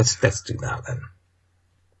 yeah, let's do that then.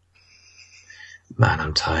 Man,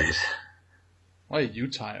 I'm tired. Why are you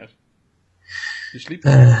tired? You sleep?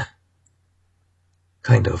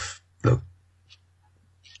 Kind of. Look,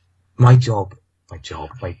 my job,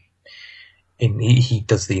 he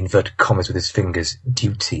does the inverted commas with his fingers,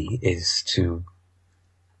 duty is to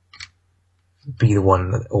be the one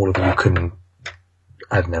that all of you can,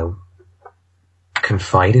 I don't know,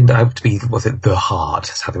 confide in. I have to be, was it the heart?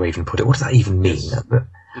 That's how they even put it. What does that even mean? Yes.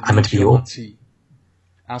 I'm meant to be your...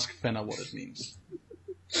 Ask Fenna what it means.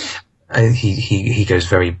 He goes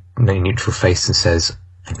very neutral face and says,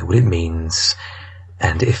 I know what it means.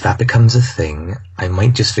 And if that becomes a thing, I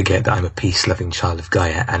might just forget that I'm a peace-loving child of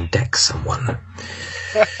Gaia and deck someone.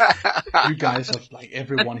 You guys are like,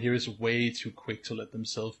 everyone here is way too quick to let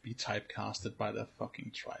themselves be typecasted by their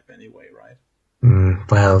fucking tribe anyway, right?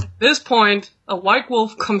 Well... At this point, a white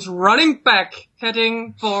wolf comes running back,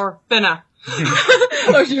 heading for Finna.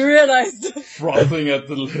 Oh, you realized. Frothing at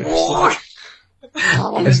the lips.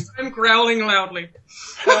 I'm growling loudly.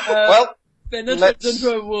 Well, Finna turns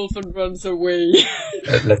into a wolf and runs away.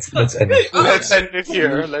 Let's end it. Let's end it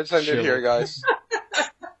here. Let's end it here, guys.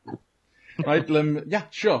 Right, yeah,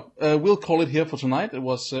 sure. We'll call it here for tonight. It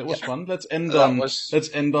was fun. Let's end on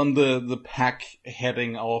the pack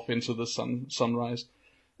heading off into the sunrise,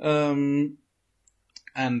 and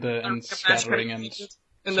scattering and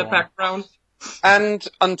in the background. And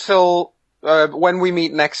until when we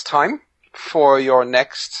meet next time for your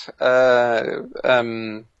next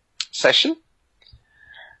session,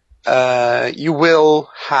 you will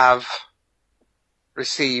have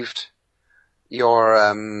received your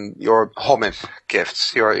Homid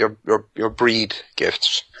gifts, your breed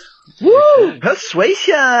gifts. Woo!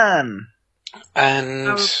 Persuasion! And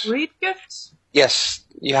our breed gifts? Yes,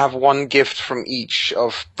 you have one gift from each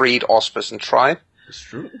of breed, auspice, and tribe. It's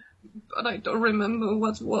true. But I don't remember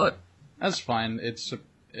what's what. That's fine. It's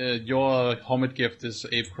your Homid gift is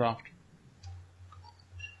Apecraft.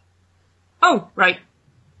 Oh, right.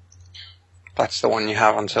 That's the one you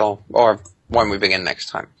have until, or when we begin next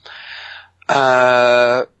time.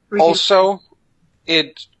 Also,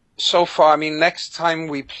 so far, I mean, next time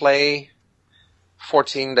we play,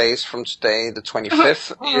 14 days from today, the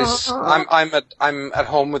 25th, I'm at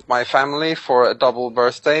home with my family for a double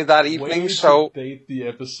birthday that evening, so... Date the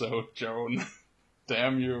episode, Joan.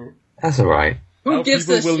 Damn you. That's alright. Who gives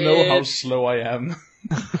a shit? People will know how slow I am.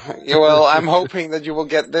 Yeah, well, I'm hoping that you will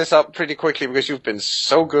get this up pretty quickly because you've been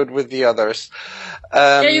so good with the others.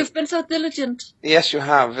 Yeah, you've been so diligent. Yes, you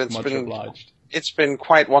have. Much obliged. It's been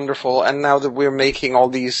quite wonderful, and now that we're making all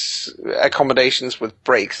these accommodations with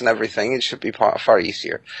breaks and everything, it should be far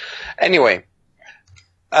easier. Anyway,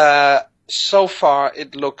 so far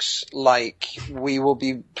it looks like we will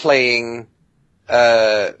be playing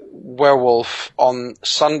Werewolf on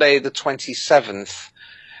Sunday the 27th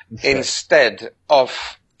instead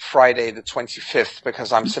of Friday the 25th,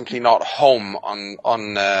 because I'm simply not home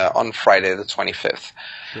on Friday the 25th.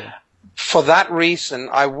 Sure. For that reason,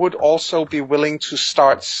 I would also be willing to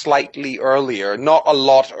start slightly earlier, not a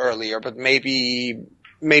lot earlier, but maybe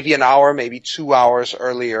an hour, maybe 2 hours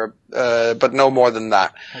earlier, but no more than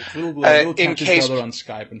that. We'll catch each other on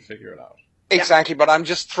Skype and figure it out. Exactly, but I'm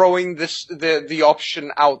just throwing the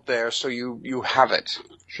option out there so you have it.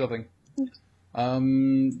 Sure thing.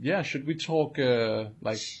 Yeah, should we talk,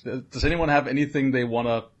 does anyone have anything they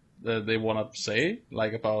wanna say,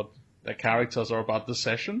 like about their characters or about the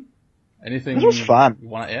session? Anything this was fun. You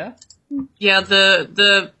wanna air? Yeah,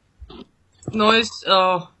 the noise,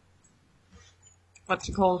 what's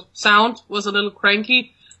it called? Sound was a little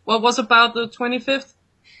cranky. What was about the 25th?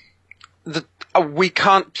 We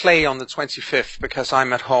can't play on the 25th because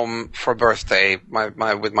I'm at home for birthday,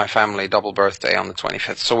 with my family, double birthday on the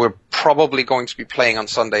 25th. So we're probably going to be playing on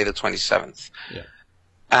Sunday the 27th. Yeah.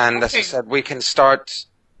 And as I said, we can start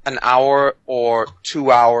an hour or 2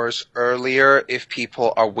 hours earlier if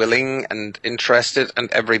people are willing and interested,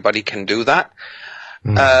 and everybody can do that.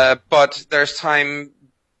 But there's time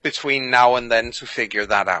between now and then to figure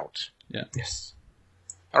that out. Yeah. Yes.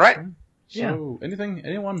 All right. So,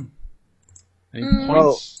 anyone? Any points?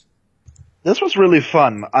 Well, this was really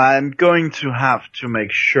fun. I'm going to have to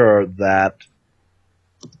make sure that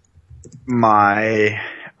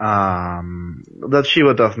that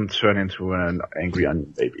Shiva doesn't turn into an angry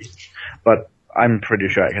onion baby. But I'm pretty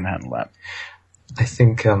sure I can handle that. I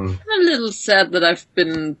think, I'm a little sad that I've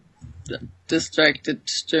been distracted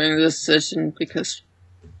during this session because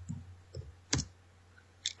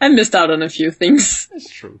I missed out on a few things. That's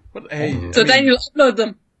true. But hey, so Daniel, upload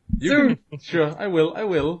them. Sure, I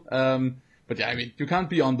will. But yeah, I mean, you can't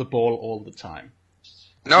be on the ball all the time.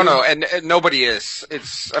 No, and nobody is.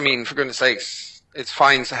 I mean, for goodness sakes, it's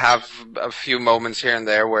fine to have a few moments here and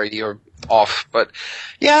there where you're off. But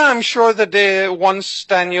yeah, I'm sure that once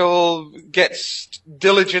Daniel gets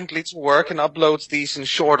diligently to work and uploads these in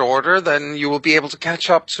short order, then you will be able to catch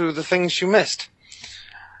up to the things you missed.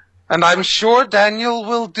 And I'm sure Daniel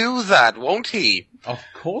will do that, won't he? Of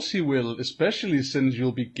course he will, especially since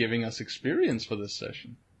you'll be giving us experience for this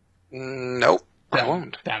session. Nope, I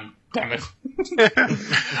won't. Damn it.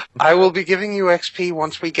 I will be giving you XP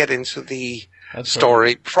once we get into the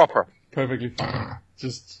story proper. Perfectly fine.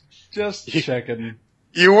 Just checking.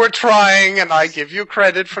 You were trying, and I give you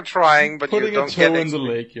credit for trying, but you don't get XP. Putting a toe in the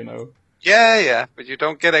lake, you know. Yeah, but you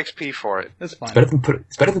don't get XP for it. That's fine.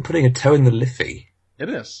 It's better than putting a toe in the Liffey. It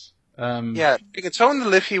is. Putting a toe in the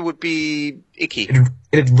Liffey would be icky.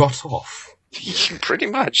 It'd rot off. Pretty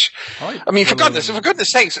much. Right. I mean, for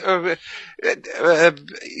goodness sakes,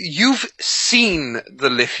 you've seen the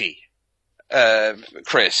Liffey,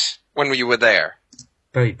 Chris, when you were there.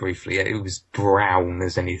 Very briefly, yeah, it was brown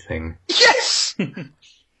as anything. Yes!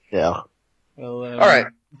 Yeah. Well, all right.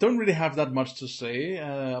 Don't really have that much to say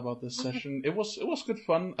about this session. It was good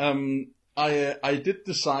fun. I did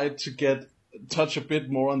decide to touch a bit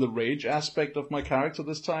more on the rage aspect of my character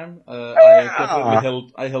this time.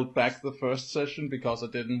 I held back the first session because I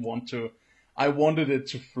didn't want to. I wanted it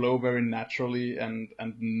to flow very naturally and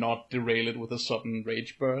not derail it with a sudden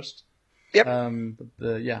rage burst. Yep.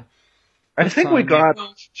 I think we got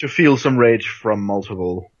to feel some rage from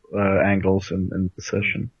multiple angles in the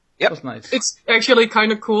session. Yep. That's nice. It's actually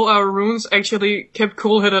kind of cool. Our runes actually kept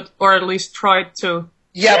cool-headed, or at least tried to.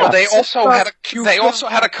 Yeah, but they also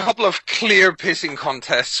had a couple of clear pissing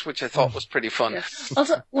contests, which I thought was pretty fun. Yeah.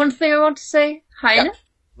 Also, one thing I want to say, Heine.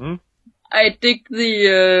 Yeah. I dig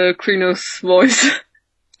the Krynos voice.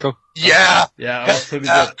 Cool. Yeah, that was pretty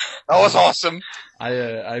good. That was awesome.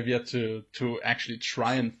 I've yet to actually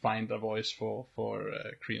try and find a voice for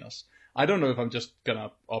Krynos. I don't know if I'm just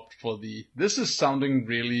gonna opt for this is sounding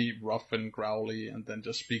really rough and growly and then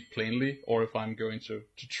just speak plainly, or if I'm going to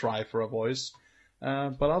try for a voice.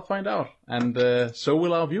 But I'll find out. And so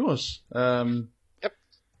will our viewers. Yep.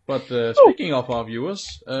 But speaking of our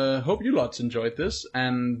viewers, hope you lots enjoyed this,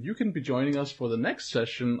 and you can be joining us for the next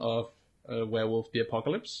session of Werewolf the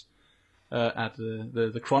Apocalypse. At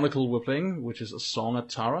the Chronicle we're playing, which is A Song at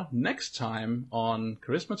Tara, next time on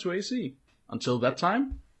Charisma to AC. Until that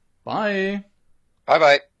time, bye.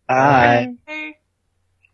 Bye-bye. Bye. Hey.